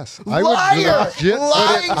there at S. I Liar! would legit put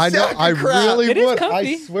Lying it. I know. sack of I crap. really It is would. comfy.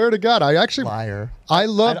 I swear to God. I actually. Liar. I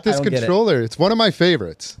love I this don't get it. controller. It's one of my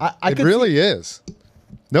favorites. I it could really is.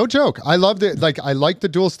 No joke. I loved it. Like I like the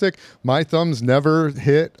dual stick. My thumbs never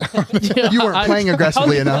hit. You weren't playing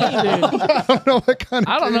aggressively enough. I don't know what kind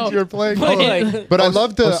of I don't games know. you're playing. Like, But I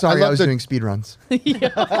love the. Oh, sorry, I love was the, doing speed runs.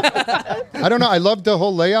 I don't know. I love the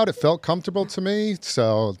whole layout. It felt comfortable to me.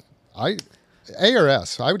 So A or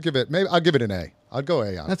S. I would give it. Maybe I'll give it an A. I'd go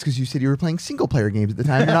A on it. That's because you said you were playing single player games at the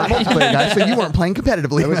time. You're not a multiplayer guy, so you weren't playing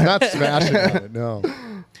competitively. I was not smashing on it. No.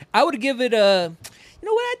 I would give it a. You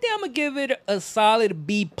know what? I think I'm gonna give it a solid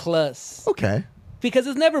B plus Okay. because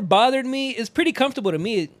it's never bothered me. It's pretty comfortable to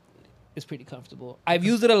me. It's pretty comfortable. I've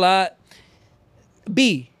used it a lot.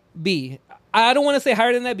 B. I don't want to say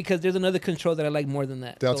higher than that because there's another control that I like more than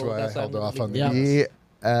that. That's So why I why held I'm off gonna on leave the it.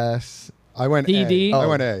 B. B-S. I went DD. A. I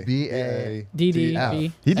went A. B-A. DD, F.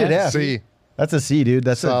 B. He did F. C. That's a C, dude.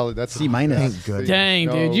 That's Solid. a That's C minus. Thank goodness. Dang,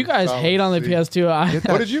 No, dude, you guys solid hate on the C. PS2.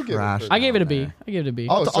 What did you give Trash. it? I gave it a B. I gave it a B.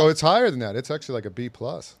 Oh, so it's higher than that. It's actually like a B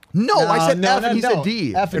plus. No, I said F and he said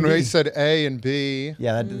D. F and And D. he said A and B.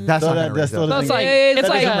 Yeah, That's not gonna raise still it. That's doesn't- like It's it's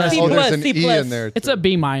like like a C Oh, plus, there's an C E plus. in there. it's a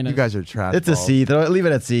B minus. You guys are trash. it's a balls. C. Leave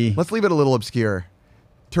it at C. Let's leave it a little obscure.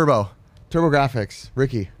 Turbo graphics.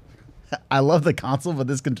 Ricky. I love the console, but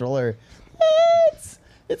this controller,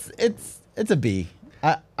 it's a B.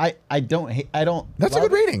 I don't hate. I don't. That's a love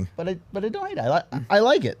good it, rating. But I don't hate it. I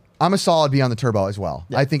like it. I'm a solid B on the Turbo as well.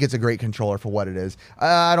 Yeah. I think it's a great controller for what it is.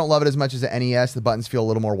 I don't love it as much as the NES. The buttons feel a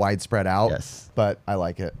little more widespread out. Yes. But I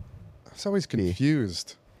like it. I was always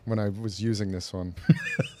confused when I was using this one.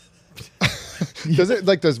 Does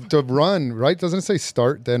the run, right? Doesn't it say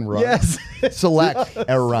start then run? Yes. Select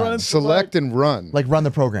or run. Run. Select and run. Like run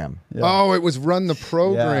the program. Yeah. Oh, it was run the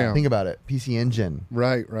program. Think about it. PC Engine.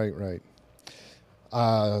 Right.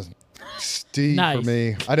 D for Nice.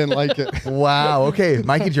 me. I didn't like it. Wow. Okay.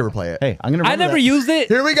 Mikey, did you ever play it? Hey, I'm gonna. I remember never that. used it.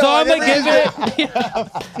 Here we go. So I I'm gonna never give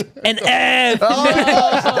it an F. Oh,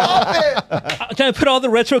 stop it. I'm trying to put all the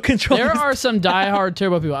retro controllers. There are some diehard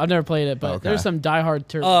Turbo people. I've never played it, but Okay. there's some diehard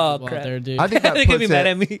Turbo Oh, people crap. out there, dude. I think that They're gonna be puts mad it-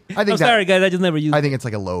 at me. I think I'm that- sorry, guys. I just never used I it. think it's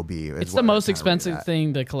like a low B. is it's what the most I'm kinda rating expensive that.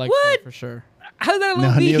 thing to collect What? for sure. How's that a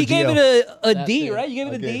little No, B? Neo He gave Geo. it a That D, too. right? You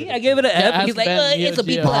gave it a D. gave it I gave it an F. Yeah, and he's like, ask Ben, it's a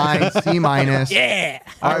B Neo plus. Fine. C minus. Yeah.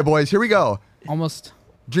 All right, boys. Here we go. Almost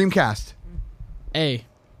Dreamcast. A.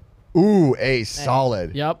 Ooh, A.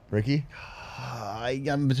 Solid. Yep. Ricky?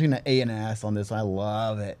 I'm between an A and an S on this one. I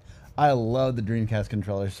love it. I love the Dreamcast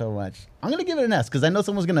controller so much. I'm gonna give it an S because I know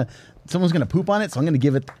someone's gonna poop on it, so I'm gonna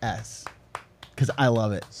give it S because I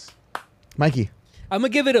love it. Mikey? I'm gonna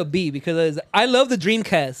give it a B because I love the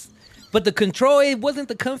Dreamcast, but the control it wasn't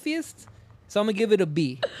the comfiest, so I'm gonna give it a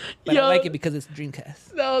B. But Yo. I like it because it's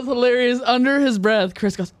Dreamcast. That was hilarious. Under his breath,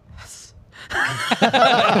 Chris goes, yes.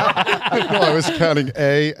 Well, I was counting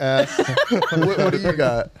A, S. What do you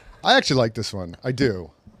got? I actually like this one. I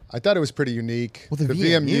do. I thought it was pretty unique. Well, the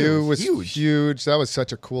VMU VMU was is huge. That was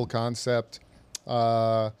such a cool concept.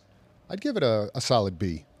 I'd give it a solid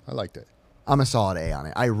B. I liked it. I'm a solid A on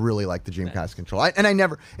it. I really like the Dreamcast control.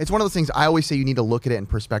 It's one of those things I always say you need to look at it in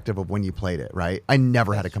perspective of when you played it, right? I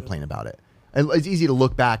never had a complaint about it. It's easy to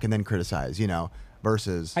look back and then criticize,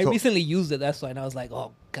 versus. I so recently used it, that's why, and I was like,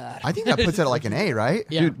 oh god. I think that puts it at like an A, right?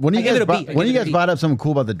 Yeah. Dude, when I you give guys it a B. brought, I when give you it a guys B. brought up something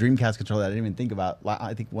cool about the Dreamcast controller that I didn't even think about,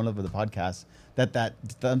 I think one of the podcasts that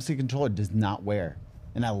thumbstick controller does not wear,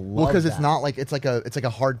 and I love Well, because it's that. not like it's like a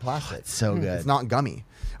hard plastic. It's so good. It's not gummy.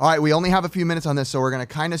 All right, we only have a few minutes on this, so we're gonna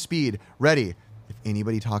kind of speed. Ready? If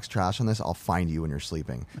anybody talks trash on this, I'll find you when you're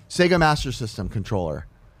sleeping. Sega Master System controller.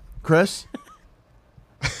 Chris.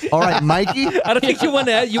 All right, Mikey. I don't think you want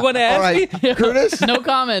to ask All me. right, Curtis. No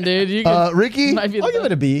comment, dude. You can, Ricky. might be I'll the give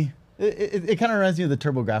it a B. It kind of reminds me of the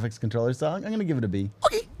Turbo Graphics controller, so I'm gonna give it a B.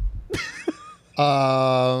 Okay.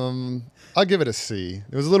 I'll give it a C.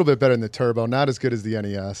 It was a little bit better than the Turbo, not as good as the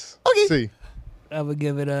NES. Okay. C. I would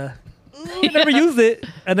give it a. I never used it.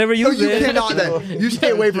 I never No, used you it. cannot. You stay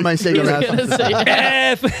away from my Sega Master.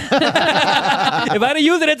 F. If I didn't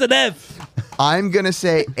use it, it's an F. I'm gonna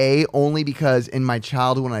say A only because in my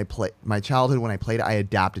childhood when I played it, I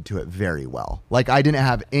adapted to it very well. Like I didn't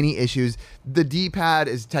have any issues. The D-pad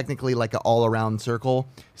is technically like an all-around circle,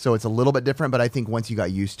 so it's a little bit different. But I think once you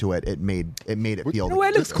got used to it, it made it feel. No,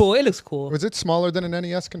 it looks cool. It looks cool. Was it smaller than an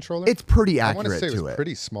NES controller? It's pretty I want to accurate say it to was it.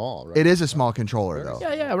 pretty small, right? It is a small controller though.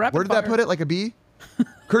 Yeah. Rapid Where did that fire. put it? Like a B?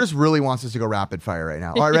 Curtis really wants us to go rapid fire right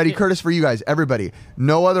now. All right, ready? Curtis, for you guys, everybody.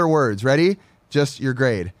 No other words. Ready? Just your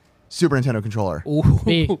grade. Super Nintendo controller. Ooh.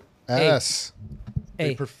 B. S.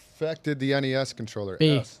 They A. perfected the NES controller.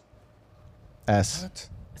 B. S. S. What?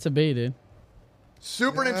 It's a B, dude.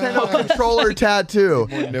 Super Nintendo controller tattoo.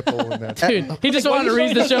 More nipple in that. Dude, he just wanted to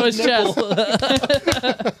read to show his chest.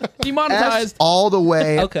 Demonetized. S all the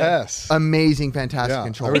way. Okay. S. Amazing, fantastic Yeah,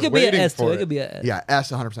 controller. It could be an waiting S too. for It it. could be an S. Yeah,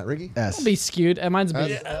 S 100%. Ricky? S. Don't be skewed. And mine's B.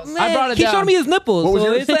 S. I brought it He down. showed me his nipples, What was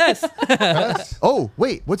so yours? it's S. S. Oh,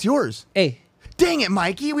 wait. What's yours? A. Dang it,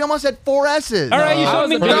 Mikey. We almost had 4 S's. All right, you I showed was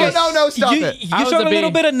me. a B. No, stop you, it. You I was showed a a little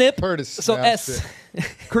B. bit of nip. Curtis So smashed S.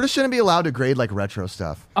 it. Curtis shouldn't be allowed to grade like retro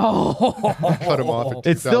stuff. Cut him off at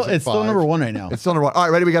It's still 2005. number 1 right now. It's still number 1. All right,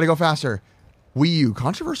 ready? We got to go faster. Wii U.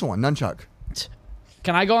 Controversial one. Nunchuck.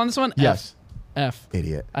 Can I go on this one? Yes. F.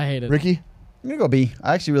 Idiot. I hate it. Ricky? I'm gonna go B.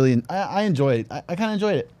 I actually really, I enjoyed it. I kind of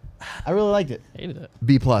enjoyed it. I really liked it. Hated it.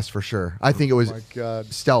 B plus for sure. I think it was Oh my God.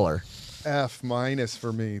 stellar. F minus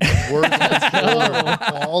for me. The worst controller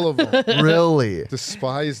of all of them. Really?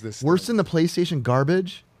 Despise this. Worse thing. than the PlayStation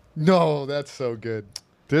garbage? No, that's so good.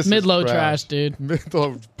 This Mid-low is trash, dude.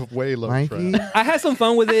 Mid-low, way low Mikey? trash. I had some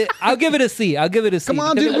fun with it. I'll give it a C. Come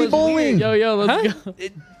on, because dude, it we was bowling. weird. Yo, let's Huh? go.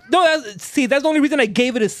 No, see, that's the only reason I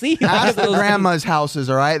gave it a C. Ask the grandma's houses,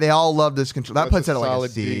 all right? They all love this control. That That's puts it at like a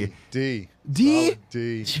solid C. D. D? Solid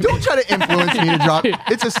D. Don't try to influence me to drop.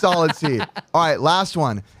 It's a solid C. All right, last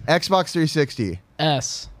one. Xbox 360.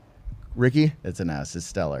 S. Ricky? It's an S. It's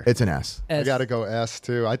stellar. It's an S. I gotta go S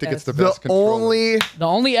too. I think it's the The best controller. only The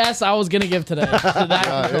only S I was gonna give today. To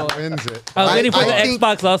that It controller. wins it. I was waiting for I the think-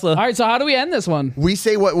 Xbox also. All right, so how do we end this one? we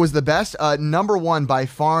say what was the best. Number one by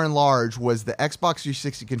far and large was the Xbox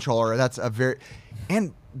 360 controller. That's a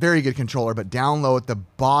very good controller, but down low at the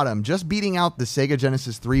bottom, just beating out the Sega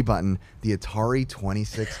Genesis 3 button, the Atari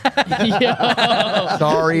 2600. Yo,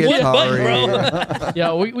 Sorry, What button, Atari.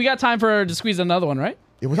 yo, we got time to squeeze another one, right?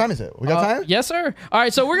 Yeah, what time is it? We got time? Yes, sir. All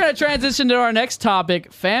right, so we're gonna transition to our next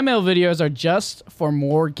topic. Fan mail videos are just for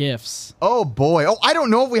more gifts. Oh boy. Oh, I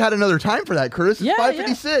don't know if we had another time for that, Curtis. It's Yeah,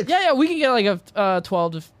 5:56. Yeah, we can get like a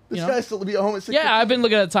 12 to This you know. guy's still be at home at 6. Yeah, I've been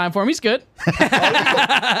looking at the time for him. He's good.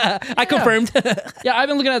 I confirmed. Yeah, I've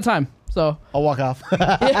been looking at the time. So I'll walk off.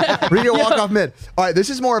 Read your walk off mid. All right,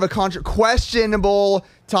 this is more of a questionable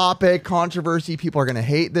topic, controversy. People are going to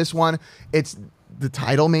hate this one. It's the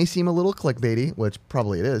title may seem a little clickbaity, which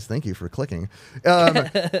probably it is. Thank you for clicking.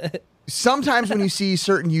 Sometimes when you see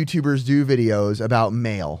certain YouTubers do videos about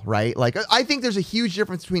mail, right? Like I think there's a huge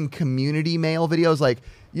difference between community mail videos, like,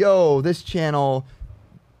 yo, this channel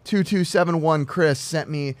 2271 Chris sent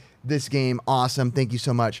me this game. Awesome. Thank you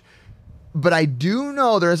so much. But I do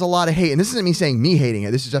know there's a lot of hate, and this isn't me saying me hating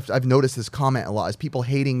it. This is just, I've noticed this comment a lot, is people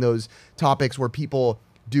hating those topics where people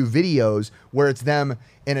do videos where it's them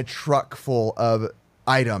in a truck full of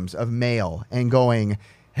items of mail and going,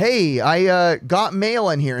 hey, I got mail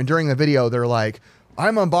in here. And during the video, they're like,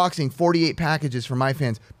 I'm unboxing 48 packages for my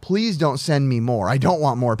fans. Please don't send me more. I don't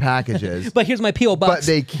want more packages. But here's my P.O. box.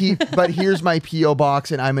 But here's my P.O. box,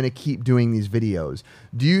 and I'm going to keep doing these videos.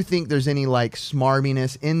 Do you think there's any like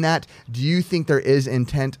smarminess in that? Do you think there is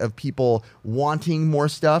intent of people wanting more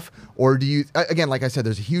stuff? Or do you, again, like I said,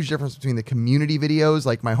 there's a huge difference between the community videos,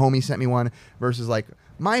 like my homie sent me one, versus like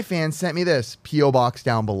my fans sent me this P.O. box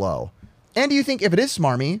down below. And do you think if it is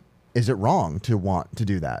smarmy, is it wrong to want to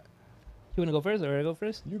do that? You want to go first or I go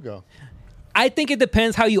first? You go. I think it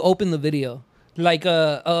depends how you open the video. Like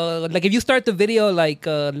if you start the video like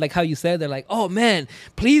how you said, they're like, oh man,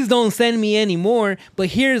 please don't send me any more. But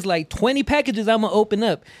here's like 20 packages I'm gonna open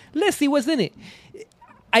up. Let's see what's in it.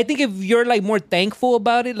 I think if you're like more thankful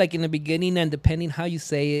about it, like in the beginning, and depending how you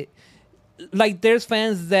say it, like there's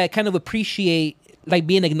fans that kind of appreciate like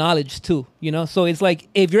being acknowledged too, you know. So it's like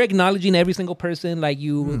if you're acknowledging every single person, like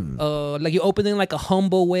you open it in like a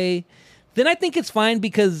humble way, then I think it's fine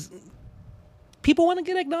because people want to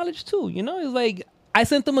get acknowledged too, you know? It's like, I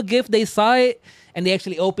sent them a gift, they saw it, and they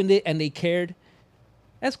actually opened it, and they cared.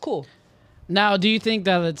 That's cool. now, do you think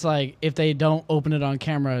that it's like if they don't open it on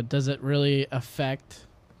camera, does it really affect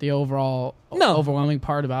the overall No. overwhelming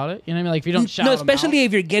part about it. You know what I mean? Like if you don't shout No, them especially out,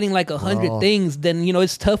 if you're getting like 100 things, then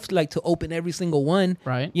it's tough like to open every single one.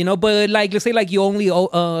 Right. But like let's say like you only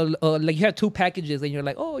like you have 2 packages and you're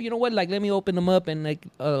like, oh, you know what? Like let me open them up and like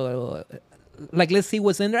let's see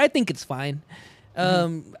what's in there. I think it's fine.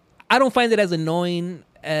 I don't find it as annoying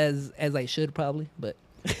as I should probably, but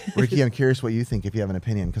Ricky, I'm curious what you think if you have an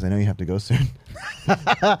opinion because I know you have to go soon.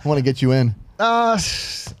 I want to get you in. I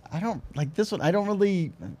don't like this one. I don't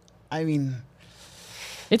really. I mean,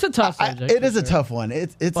 it's a tough subject. it for is a sure. tough one.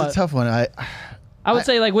 It's a But- tough one. I would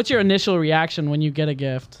say like, what's your initial reaction when you get a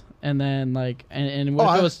gift, and then like, and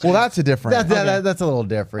what if it was? Well, that's a different. That's a little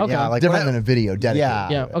different. Okay. Yeah, like different when than a video dedicated. Yeah.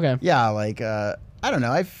 Yeah. Okay. Yeah, like I don't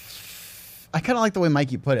know. I kind of like the way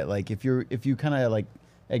Mikey put it. Like if you kind of like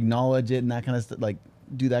acknowledge it and that kind of stuff, like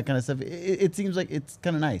do that kind of stuff, it seems like it's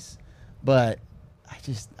kind of nice. But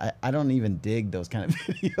I don't even dig those kind of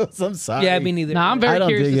videos. I'm sorry. yeah, me neither. Now I'm I very don't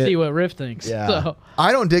curious dig to it. see what Riff thinks. Yeah. So,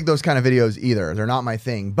 I don't dig those kind of videos either. They're not my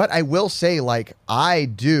thing. But I will say, like, I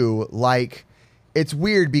do like. It's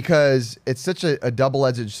weird because it's such a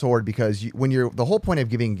double-edged sword because when you're the whole point of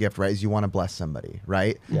giving a gift, right, is you want to bless somebody,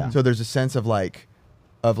 right? Yeah. So there's a sense of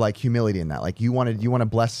humility in that. Like you want to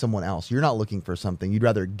bless someone else. You're not looking for something. You'd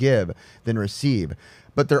rather give than receive.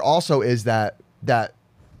 But there also is that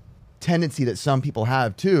tendency that some people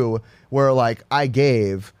have too, where like I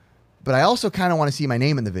gave, but I also kind of want to see my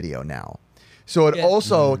name in the video now. So it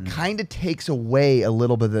also kind of takes away a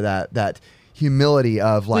little bit of that humility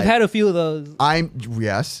of like We've had a few of those. I'm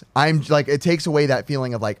like, it takes away that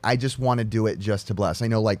feeling of like, I just want to do it just to bless. I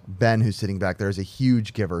know like Ben, who's sitting back there, is a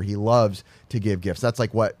huge giver. He loves to give gifts. That's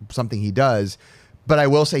like something he does. But I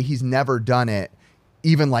will say he's never done it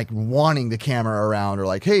even like wanting the camera around or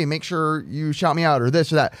like, hey, make sure you shout me out or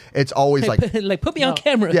this or that. It's always like, like put me on No.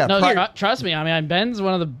 camera. Yeah. no, pri- trust me. I mean, Ben's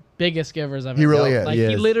one of the biggest givers I've He ever really known. is. Like He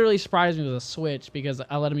he is. literally surprised me with a Switch because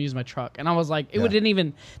I let him use my truck, and I was like, Yeah. didn't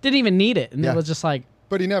even need it, and Yeah. it was just like,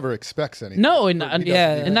 But he never expects anything. no, and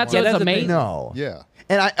Yeah. and that's Yeah, what's that's the thing. amazing. no. Yeah.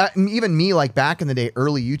 And I even me, like back in the day,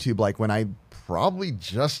 early YouTube, like when I probably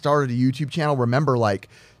just started a YouTube channel, remember like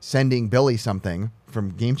sending Billy something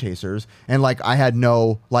from Game Chasers, and like I had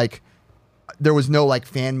no like, there was no like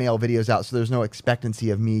fan mail videos out, so there's no expectancy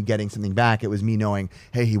of me getting something back. It was me knowing,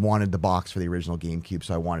 hey, he wanted the box for the original GameCube,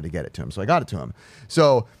 so I wanted to get it to him, so I got it to him.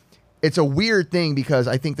 So it's a weird thing because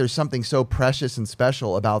I think there's something so precious and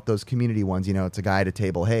special about those community ones. You know, it's a guy at a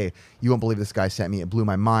table. Hey, you won't believe this guy sent me. It blew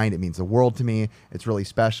my mind. It means the world to me. It's really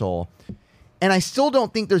special. And I still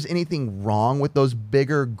don't think there's anything wrong with those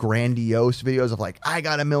bigger, grandiose videos of like, I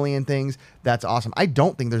got a million things. That's awesome. I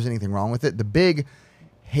don't think there's anything wrong with it. The big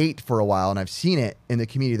hate for a while, and I've seen it in the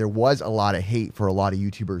community, there was a lot of hate for a lot of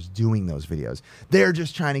YouTubers doing those videos. They're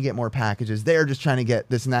just trying to get more packages. They're just trying to get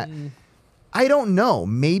this and that. I don't know.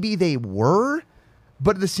 Maybe they were,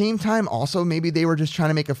 but at the same time, also, maybe they were just trying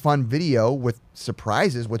to make a fun video with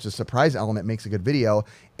surprises, which a surprise element makes a good video,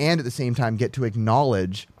 and at the same time get to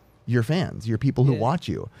acknowledge your fans, your people who watch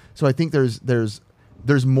you. So I think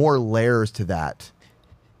there's more layers to that.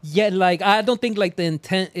 Yeah, like I don't think like the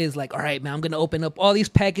intent is like, all right, man, I'm gonna open up all these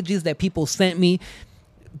packages that people sent me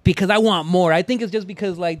because I want more. I think it's just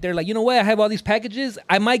because like they're like, you know what, I have all these packages,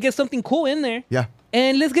 I might get something cool in there. Yeah.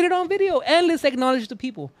 And let's get it on video and let's acknowledge the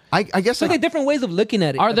people. I guess So like different ways of looking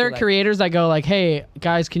at it. Are I there feel like. creators that go like, hey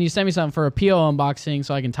guys, can you send me something for a PO unboxing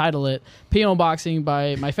so I can title it PO unboxing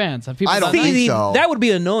by my fans? Have people I don't done that? think See, so. that would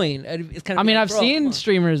be annoying. It's kind of I mean, like, I've bro, come seen on.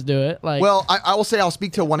 streamers do it. Like, Well, I will say I'll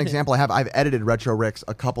speak to one example I have. I've edited Retro Rick's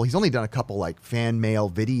a couple. He's only done a couple like fan mail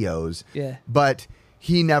videos. Yeah. But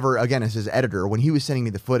he never, again, as his editor, when he was sending me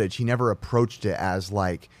the footage, he never approached it as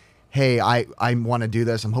like, hey, I want to do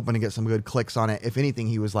this. I'm hoping to get some good clicks on it. If anything,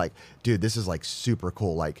 he was like, dude, this is like super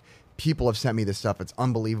cool. Like, people have sent me this stuff. It's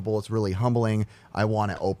unbelievable. It's really humbling. I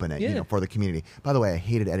want to open it, Yeah. for the community. By the way, I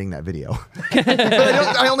hated editing that video. But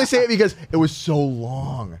I only say it because it was so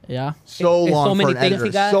long. yeah. So It's long so many for an things editor.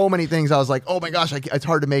 he got. So many things. I was like, oh my gosh, it's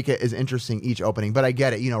hard to make it as interesting each opening. But I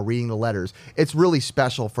get it. Reading the letters. It's really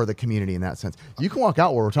special for the community in that sense. You can walk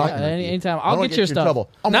out while we're talking. Yeah, Ricky. anytime. I I'll don't get your in stuff. trouble.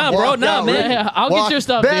 I'm Nah, gonna bro, walk nah, out, man. Ricky. Yeah, I'll get your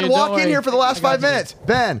stuff, Ben, dude, walk don't in worry. here for the last 5 minutes.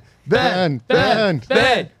 Ben. Ben. Ben.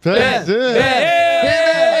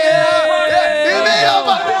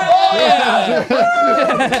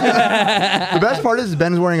 The best part is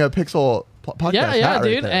Ben's wearing a Pixel podcast Yeah, hat right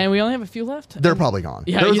dude. there. And we only have a few left. They're probably gone.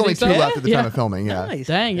 Yeah, there was you only think two so? left at the time Yeah. of filming. Yeah. Nice.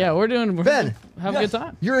 Dang, yeah, we're Ben, have a good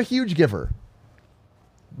time. You're a huge giver.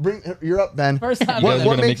 You're up, Ben. First time. You guys are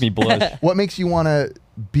what gonna makes- make me blush. What makes you want to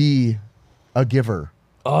be a giver?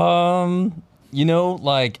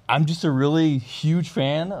 Like I'm just a really huge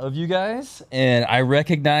fan of you guys, and I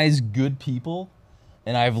recognize good people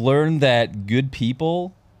And I've learned that good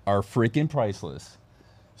people are freaking priceless.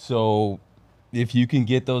 So if you can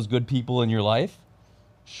get those good people in your life,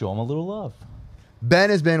 show them a little love. Ben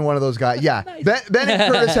has been one of those guys. Yeah. Ben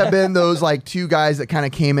and Curtis have been those like two guys that kind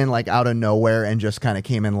of came in like out of nowhere and just kind of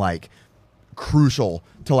came in like crucial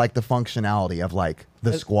to like the functionality of like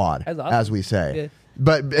the squad, that's awesome. as we say. Yeah.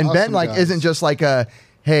 But Ben Awesome like guys. isn't just like a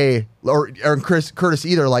hey or Curtis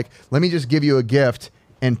either. Like, let me just give you a gift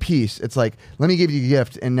and peace. It's like, let me give you a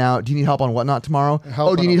gift and now do you need help on whatnot tomorrow?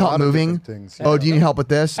 Help Do you on need a help lot of moving? different things. Oh, do you need help with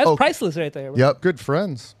this? That's Oh, priceless right there. Bro. yep. Good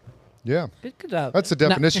friends. Yeah. Good job. That's the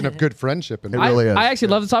definition of good friendship. It really is. I actually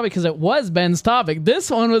love the topic because it was Ben's topic. This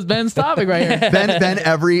one was Ben's topic right here. Ben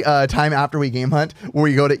every time after we game hunt where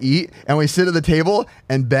we go to eat and we sit at the table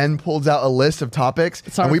and Ben pulls out a list of topics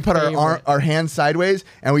It's and our we put favorite. our hands sideways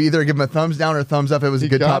and we either give him a thumbs down or thumbs up if it was a He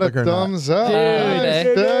good got topic a or not. thumbs up.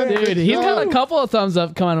 Dude, he's got a couple of thumbs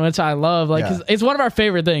up coming, which I love. Like, 'cause it's one of our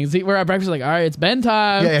favorite things. We're at breakfast, like, all right, it's Ben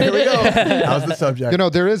time. Yeah, here we go. That was the subject. You know,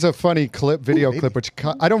 there is a funny video clip, which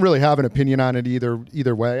I don't really have an opinion on it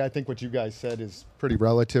either way. I think what you guys said is pretty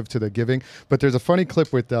relative to the giving. But there's a funny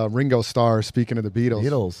clip with Ringo Starr speaking of the Beatles.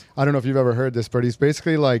 Beatles. I don't know if you've ever heard this, but he's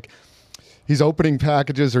basically like, he's opening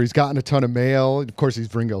packages or he's gotten a ton of mail. Of course,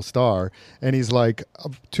 he's Ringo Starr. And he's like,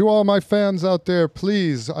 to all my fans out there,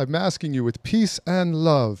 please, I'm asking you with peace and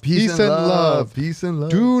love. Peace and love. Peace and love.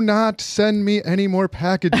 Do not send me any more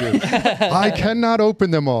packages. I cannot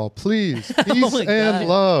open them all. Please. Peace my and God.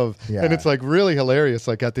 love. Yeah. And it's like really hilarious.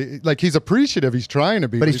 Like he's appreciative. He's trying to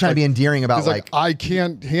be. But he's trying to be endearing about He's like, I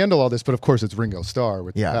can't handle all this. But of course, it's Ringo Starr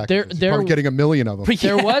with Yeah. the packages. There- He's probably getting a million of them.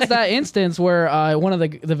 There was that instance where one of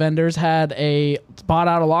the vendors had bought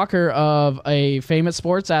out a locker of a famous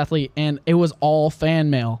sports athlete, and it was all fan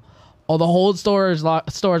mail. Oh, the whole storage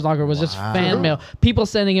locker was just fan mail. People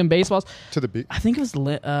sending him baseballs. To the beat. I think it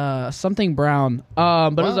was something Brown.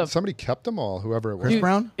 But it was a Somebody kept them all, whoever it was. Chris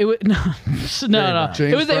Brown? It was no, no.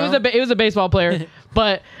 James It was a baseball player,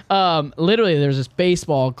 but literally there's this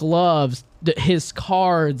baseball gloves, his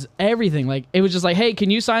cards, everything. Like it was just like, hey, can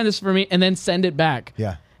you sign this for me and then send it back?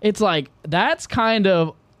 Yeah. It's like that's kind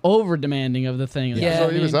of over demanding of the thing. Yeah. So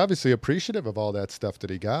I he was mean- obviously appreciative of all that stuff that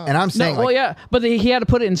he got. And I'm no, saying, well, like, yeah, but he had to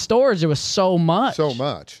put it in storage. There was so much. so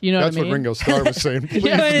much. You know what I That's mean? what Ringo Starr was saying. Please,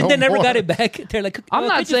 Yeah, and no they never more. got it back. They're like, I'm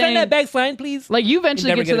not could you saying- send that back signed, please. Like you eventually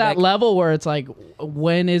Never get get to it that back. level where it's like,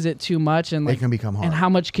 when is it too much? And like, It can become hard. And how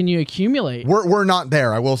much can you accumulate? we're not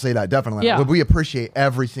there. I will say that definitely. Yeah. But we appreciate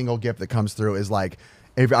every single gift that comes through. Is like,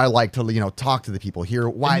 if I like to talk to the people, hear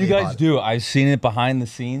why And you they guys bought it. do. I've seen it behind the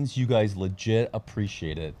scenes. You guys legit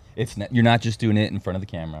appreciate it. You're not just doing it in front of the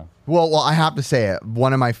camera. Well, I have to say it.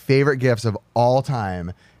 One of my favorite gifts of all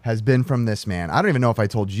time has been from this man. I don't even know if I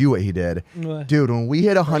told you what he did. What? Dude, when we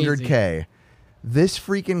hit 100K, this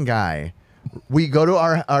freaking guy, we go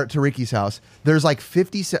to to Ricky's house. There's like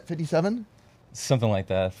 57? Something like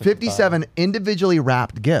that. 57 individually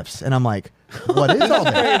wrapped gifts. And I'm like, what is all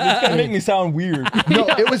this? It's gonna make me sound weird. No,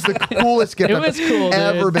 it was the coolest gift It I've was cool, dude.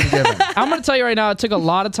 ever been given. I'm gonna tell you right now, it took a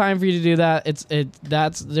lot of time for you to do that.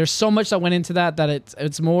 There's so much that went into that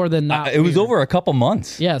it's more than not. It was weird. over a couple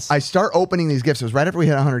months. Yes. I start opening these gifts. It was right after we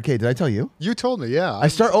hit 100K. Did I tell you? You told me, yeah. I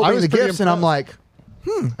start opening was the pretty gifts and I'm impressed.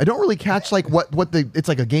 like, I don't really catch like what it's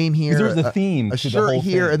like a game here. There's a theme a to the shirt whole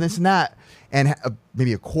here, thing. and this and that. And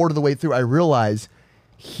maybe a quarter of the way through, I realize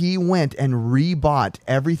he went and rebought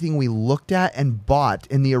everything we looked at and bought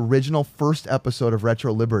in the original first episode of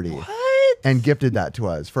Retro Liberty. What? And gifted that to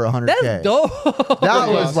us for 100K. That's dope. That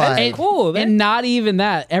was like, and, cool, man. and not even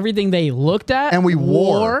that. Everything they looked at and we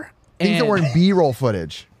wore things that and- were in B-roll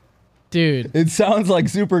footage. dude. It sounds like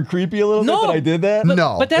super creepy a little No. bit that I did that.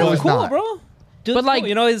 No, But that it was was cool, not. bro. Dude, But, like,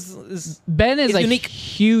 cool. Is Ben is It's like unique.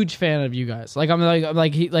 huge fan of you guys. Like I'm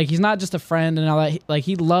like he's not just a friend and all that.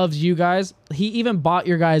 He loves you guys. He even bought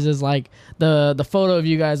your guys' as like the photo of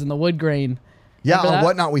you guys in the wood grain. Yeah, Remember on that?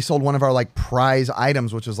 Whatnot, we sold one of our like prize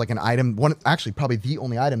items, which was like an item, actually probably the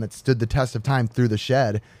only item that stood the test of time through the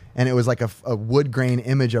shed. And it was like a wood grain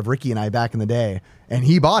image of Ricky and I back in the day. And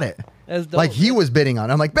he bought it. That's dope. Like he was bidding on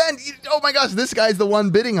it. I'm like, Ben, oh my gosh, this guy's the one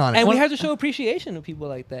bidding on it. and we have to show appreciation to people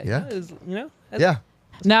like that. Yeah. You know? That's- Yeah.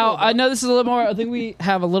 Now I know this is a little more. I think we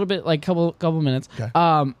have a little bit like couple minutes.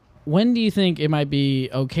 Okay. When do you think it might be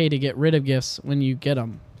okay to get rid of gifts when you get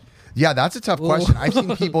them? Yeah, that's a tough question. I've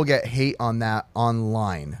seen people get hate on that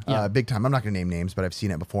online, Yeah. big time. I'm not going to name names, but I've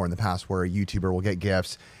seen it before in the past where a YouTuber will get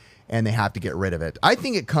gifts and they have to get rid of it. I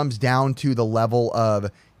think it comes down to the level of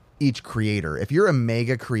each creator. If you're a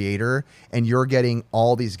mega creator and you're getting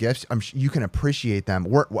all these gifts, you can appreciate them.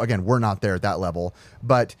 We're not there at that level,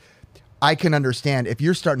 but I can understand if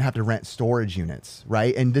you're starting to have to rent storage units,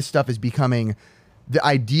 right? And this stuff is becoming the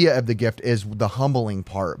idea of the gift is the humbling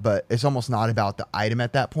part, but it's almost not about the item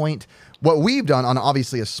at that point. What we've done on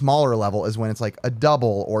obviously a smaller level is when it's like a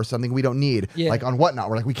double or something we don't need, like on Whatnot,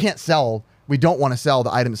 we're like, we don't want to sell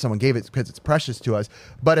the item that someone gave it because it's precious to us.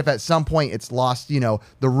 But if at some point it's lost, the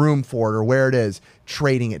room for it or where it is,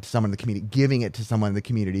 trading it to someone in the community, giving it to someone in the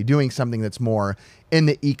community, doing something that's more in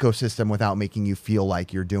the ecosystem without making you feel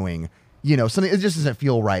like you're doing something. It just doesn't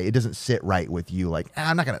feel right. It doesn't sit right with you. Like,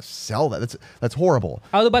 I'm not gonna sell that. That's horrible.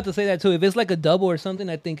 I was about to say that too. If it's like a double or something,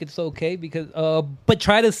 I think it's okay because but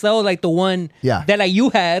try to sell like the one that like you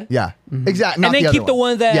had. Yeah. Exactly. And then keep the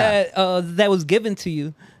one that that was given to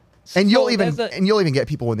you. And you'll even get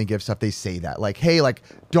people when they give stuff, they say that. Like, hey, like,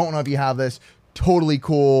 don't know if you have this. Totally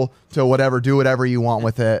cool. So whatever, do whatever you want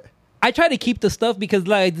with it. I try to keep the stuff because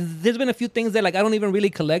like there's been a few things that like I don't even really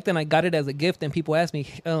collect and I got it as a gift and people ask me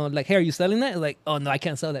like, hey, are you selling that? Like, oh no, I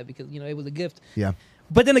can't sell that because it was a gift. Yeah.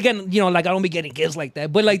 But then again, like I don't be getting gifts like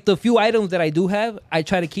that. But like the few items that I do have, I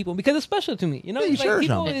try to keep them because it's special to me. Yeah, like sure,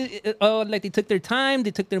 people, like they took their time,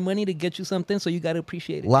 they took their money to get you something, so you got to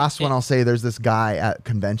appreciate it. Last one I'll say, there's this guy at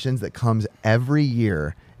conventions that comes every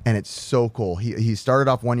year, and it's so cool. He started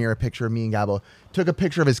off one year a picture of me and Gabo, took a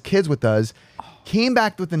picture of his kids with us, came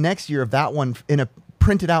back with the next year of that one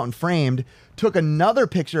printed out and framed, took another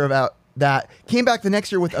picture of that, came back the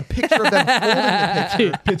next year with a picture of them holding the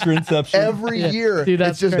picture. Picture inception. Every year, Dude,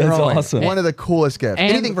 it's just great. That's growing. awesome. One of the coolest gifts.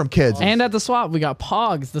 Anything from kids. And at the swap, we got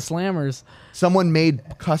Pogs, the Slammers. Someone made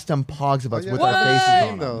custom Pogs of us with our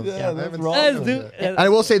faces on them. Yeah, that's that's wrong. And I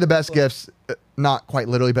will say the best gifts, not quite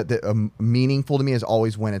literally, but meaningful to me is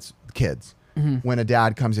always when it's kids. When a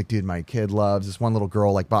dad comes like, dude, my kid loves this one little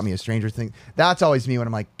girl, like bought me a Stranger Thing. That's always me when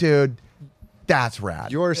I'm like, dude, that's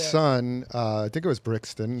rad. Your son, I think it was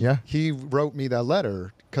Brixton. Yeah. He wrote me that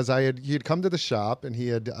letter because he had come to the shop and he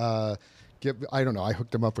had I don't know. I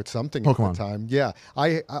hooked him up with something Pokemon. at the time. Yeah.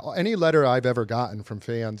 I any letter I've ever gotten from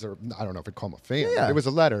fans, or I don't know if I'd call him a fan. Yeah. But it was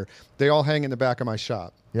a letter. They all hang in the back of my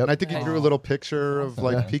shop. Yep. And I think he drew a little picture of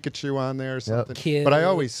like Pikachu on there or something. Kid. But I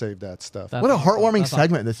always save that stuff. What a heartwarming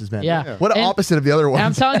segment this has been. Yeah. What an And- opposite of the other And I'm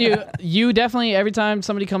ones. telling you, you definitely, every time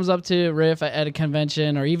somebody comes up to Riff at a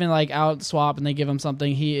convention or even like out swap and they give him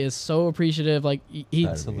something, he is so appreciative. Like he's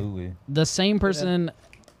Absolutely. the same person.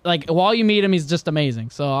 Like while you meet him, he's just amazing.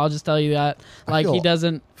 So I'll just tell you that. Like feel he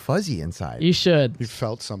doesn't. Fuzzy inside. You should. You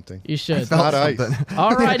felt something. You should. Felt Not ice. something.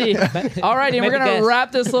 Alrighty, alrighty. We're Make a gonna guess.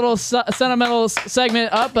 wrap this little sentimental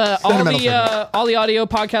segment up. All the audio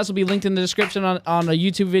podcasts will be linked in the description on the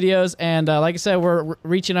YouTube videos. And like I said, we're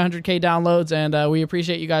reaching 100K downloads, and we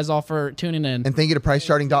appreciate you guys all for tuning in. And thank you to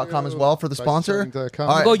PriceCharting.com as well for the sponsor. PriceCharting.com.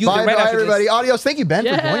 All right, Go use it bye, right bye after everybody. this. Adios. Thank you, Ben, for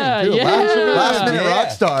Yeah, joining too. yeah. Last minute rock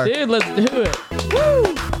star. Dude, let's do it.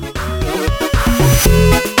 Woo!